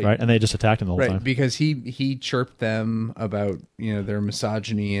 Right, and they just attacked him the whole time. Because he chirped them about their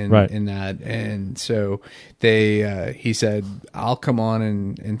misogyny and that, and so he said I'll come on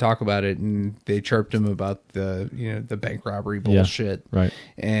and talk about it, and they chirped him about the bank robbery bullshit. Yeah, right.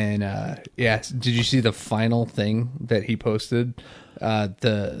 And did you see the final thing that he posted?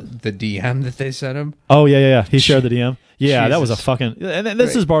 The DM that they sent him. Oh yeah. He shared the DM. Yeah, Jesus. That was a fucking. And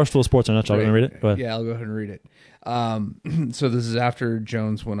this is Barstool Sports in a nutshell. Right. Going to read it? Go ahead. Yeah, I'll go ahead and read it. So this is after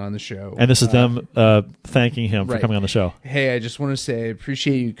Jones went on the show. And this is them thanking him for coming on the show. Hey, I just want to say I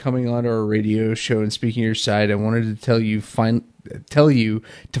appreciate you coming on to our radio show and speaking your side. I wanted to tell you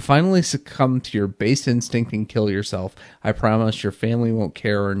to finally succumb to your base instinct and kill yourself. I promise your family won't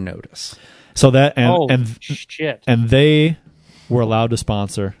care or notice. So that shit. And they were allowed to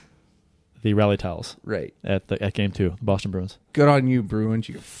sponsor the rally towels. Right. At Game 2, the Boston Bruins. Good on you, Bruins,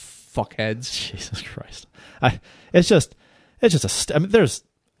 you fuckheads. Jesus Christ. It's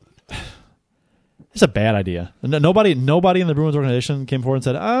a bad idea. Nobody in the Bruins organization came forward and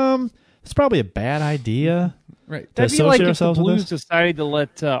said, it's probably a bad idea. Right. To That'd be like if the ourselves Blues with this. decided to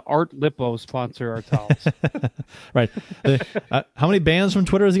let Art Lippo sponsor our towels. Right. How many bans from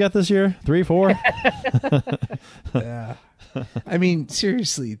Twitter has he got this year? 3, 4? Yeah. I mean,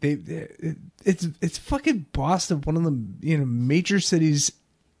 seriously, it's fucking Boston, one of the major cities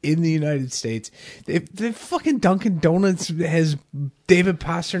in the United States. The fucking Dunkin' Donuts has David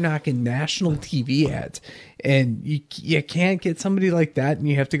Pasternak in national TV ads, and you can't get somebody like that, and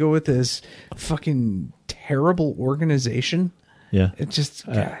you have to go with this fucking terrible organization. Yeah, it just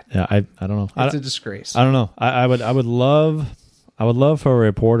I don't know. It's a disgrace. I don't know. I would love for a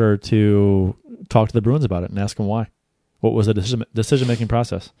reporter to talk to the Bruins about it and ask them why. What was the decision making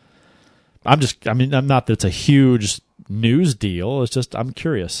process? I'm not that it's a huge news deal. It's just I'm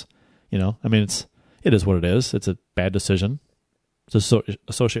curious. It is what it is. It's a bad decision to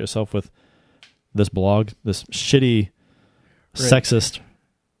associate yourself with this blog, this shitty, sexist,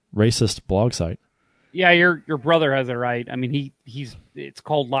 racist blog site. Yeah, your brother has it right. I mean, it's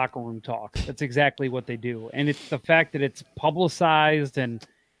called locker room talk. That's exactly what they do, and it's the fact that it's publicized and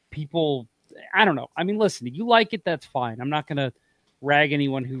people. I don't know. I mean, listen, if you like it, that's fine. I'm not going to rag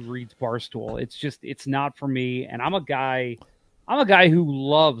anyone who reads Barstool. It's not for me. And I'm a guy who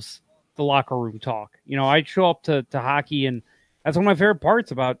loves the locker room talk. I show up to hockey, and that's one of my favorite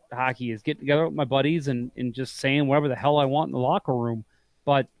parts about hockey is getting together with my buddies and just saying whatever the hell I want in the locker room.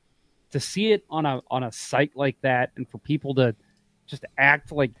 But to see it on a site like that, and for people to just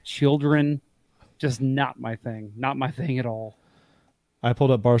act like children, just not my thing. Not my thing at all. I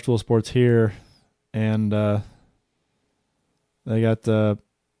pulled up Barstool Sports here, and they got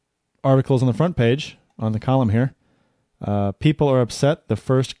articles on the front page on the column here. People are upset. The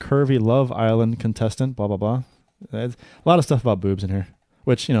first curvy Love Island contestant, blah, blah, blah. There's a lot of stuff about boobs in here,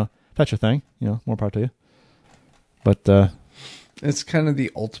 which, if that's your thing, more power to you. But it's kind of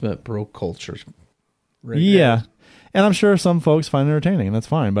the ultimate bro culture. Right now. And I'm sure some folks find it entertaining, and that's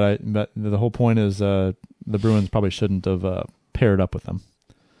fine. But the whole point is the Bruins probably shouldn't have paired up with them.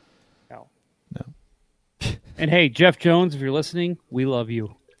 No. And hey, Jeff Jones, if you're listening, we love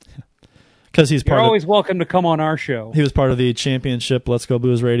you. Because you're always welcome to come on our show. He was part of the championship Let's Go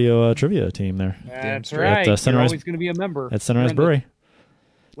Blues Radio trivia team there. That's right. You're always going to be a member. At Sunrise Brewery.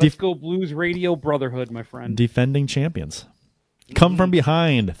 Let's Go Blues Radio Brotherhood, my friend. Defending champions. Come from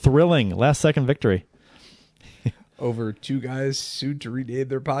behind. Thrilling. Last-second victory. Over 2 guys sued to rename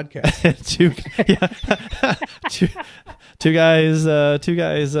their podcast. two guys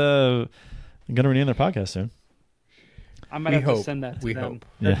going to rename their podcast soon. I might have to send that to them.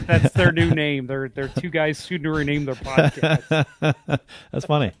 Hope. That's their new name. They're 2 guys sued to rename their podcast. That's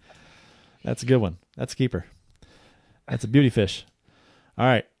funny. That's a good one. That's a keeper. That's a beauty fish. All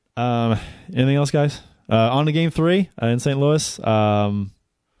right. Anything else, guys? On to Game 3 in St. Louis. I'm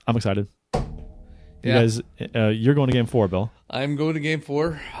excited. You guys, you're going to Game 4, Bill. I'm going to Game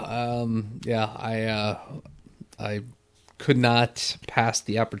 4. I could not pass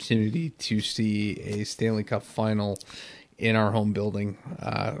the opportunity to see a Stanley Cup final in our home building,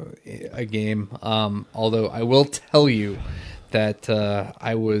 a game. Although I will tell you that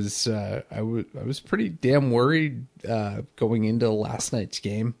I was pretty damn worried going into last night's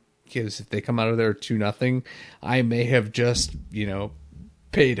game, because if they come out of there 2-0, I may have just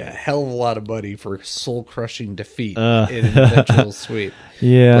paid a hell of a lot of money for soul-crushing defeat in an eventual sweep.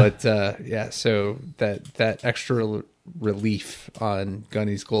 Yeah. But, so that extra relief on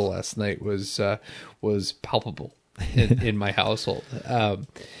Gunny's goal last night was palpable in my household.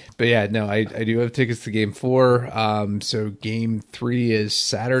 But, yeah, no, I do have tickets to Game 4. So Game 3 is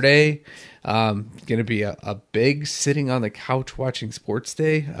Saturday. Going to be a big sitting on the couch watching sports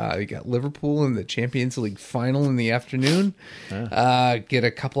day. You got Liverpool in the Champions League final in the afternoon. Get a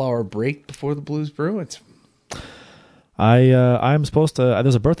couple-hour break before the Blues Bruins. I'm supposed to.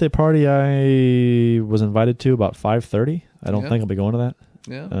 There's a birthday party I was invited to about 5:30. I don't think I'll be going to that.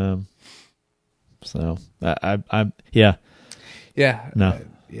 Yeah. So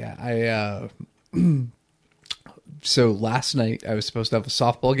So last night I was supposed to have a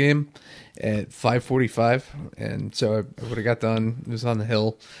softball game at 5:45, and so I would have got done. It was on the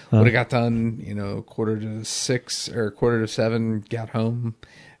hill. Would have got done, 5:45 or 5:45. Got home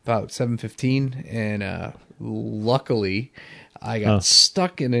about 7:15, and luckily I got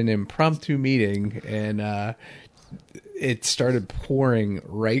stuck in an impromptu meeting, and it started pouring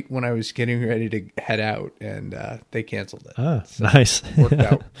right when I was getting ready to head out, and they canceled it. So nice. Worked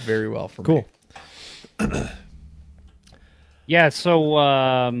out very well for me. Cool. Yeah, so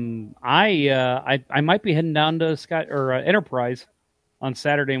I might be heading down to Enterprise on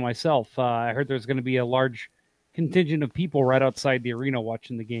Saturday myself. I heard there's going to be a large contingent of people right outside the arena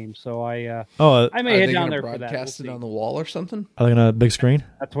watching the game, so I may head down there for that. Broadcast it on the wall or something? Are they going to have a big screen?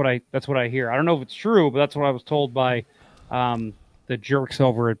 That's what I hear. I don't know if it's true, but that's what I was told by the jerks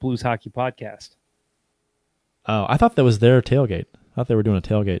over at Blues Hockey Podcast. Oh, I thought that was their tailgate. I thought they were doing a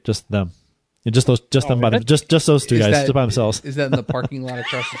tailgate, just them. Just those two guys, just by themselves. Is that in the parking lot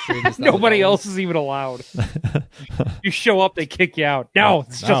across the street? Nobody else is even allowed. You show up, they kick you out. No,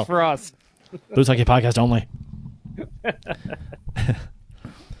 it's just for us. Blues Hockey Podcast only.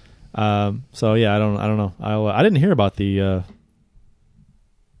 So yeah, I don't know. I didn't hear about the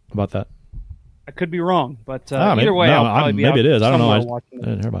about that. I could be wrong, but either way, I'll probably be maybe out it is. I don't know. I watching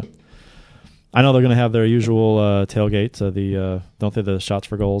didn't hear about it. I know they're going to have their usual tailgate. Don't they the shots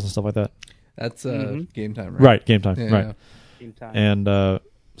for goals and stuff like that? That's game time, right? Right, game time. Yeah, right. Yeah. Game time. And but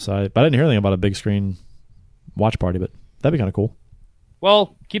I didn't hear anything about a big screen watch party, but that'd be kind of cool.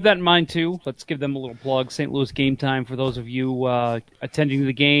 Well, keep that in mind, too. Let's give them a little plug. St. Louis Game Time, for those of you attending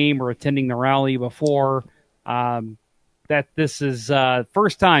the game or attending the rally before, that this is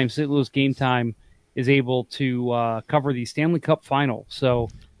first time St. Louis Game Time is able to cover the Stanley Cup final. So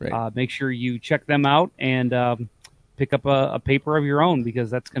make sure you check them out and pick up a paper of your own, because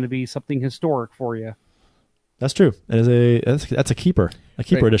that's going to be something historic for you. That's true. That's a keeper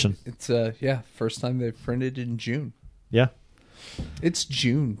edition. It's first time they've printed in June. Yeah. It's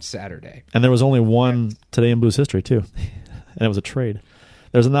June Saturday. And there was only one today in Blues history, too. And it was a trade.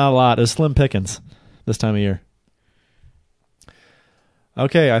 There's not a lot. There's slim pickings this time of year.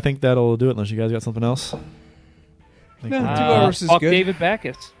 Okay, I think that'll do it, unless you guys got something else. 2 hours is fuck good. David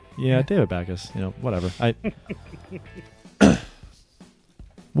Backus. Yeah, David Backus. Whatever.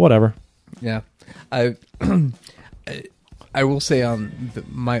 Whatever. Yeah. I will say on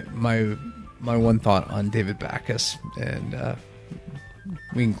my one thought on David Backus, and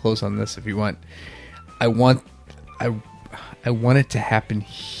we can close on this if you want. I want it to happen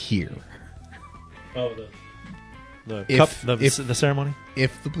here. Oh, the ceremony?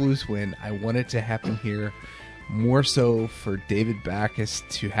 If the Blues win, I want it to happen here, more so for David Backus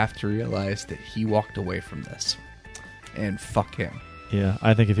to have to realize that he walked away from this. And fuck him. Yeah,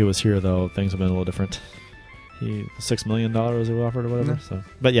 I think if he was here, though, things would have been a little different. $6 million they offered or whatever. So,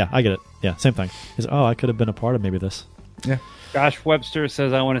 but yeah, I get it. Yeah, same thing. I could have been a part of maybe this. Yeah. Josh Webster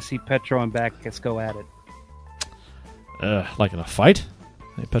says, I want to see Petro and Backus go at it. Like in a fight?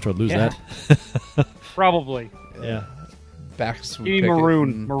 I think Petro would lose that. Probably. Yeah. Backus would Give me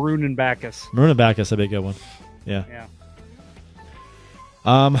Maroon. Maroon and Backus. Maroon and Backus would be a good one. Yeah.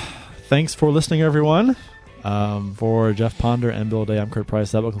 Thanks for listening, everyone. For Jeff Ponder and Bill Day, I'm Kurt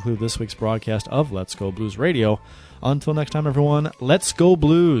Price. That will conclude this week's broadcast of Let's Go Blues Radio. Until next time, everyone, let's go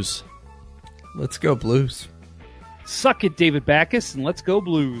Blues. Let's go Blues. Suck it, David Backus, and let's go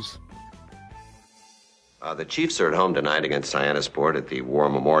Blues. The Chiefs are at home tonight against Cyanosport at the War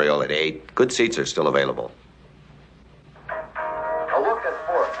Memorial at 8. Good seats are still available. A look at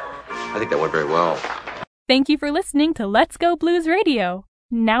sports. I think that went very well. Thank you for listening to Let's Go Blues Radio.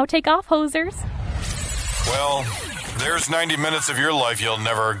 Now take off, hosers. Well, there's 90 minutes of your life you'll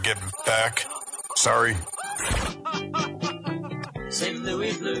never get back. Sorry. St.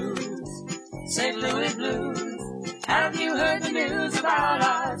 Louis Blues, St. Louis Blues. Have you heard the news about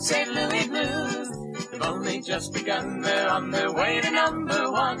our St. Louis Blues? They've only just begun, they're on their way to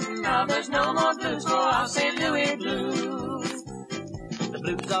 #1. Now there's no more blues for our St. Louis Blues. The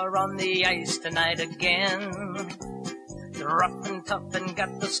Blues are on the ice tonight again. They're rough and tough and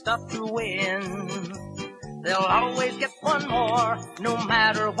got the stuff to win. They'll always get one more, no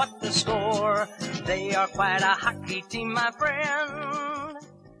matter what the score. They are quite a hockey team, my friend.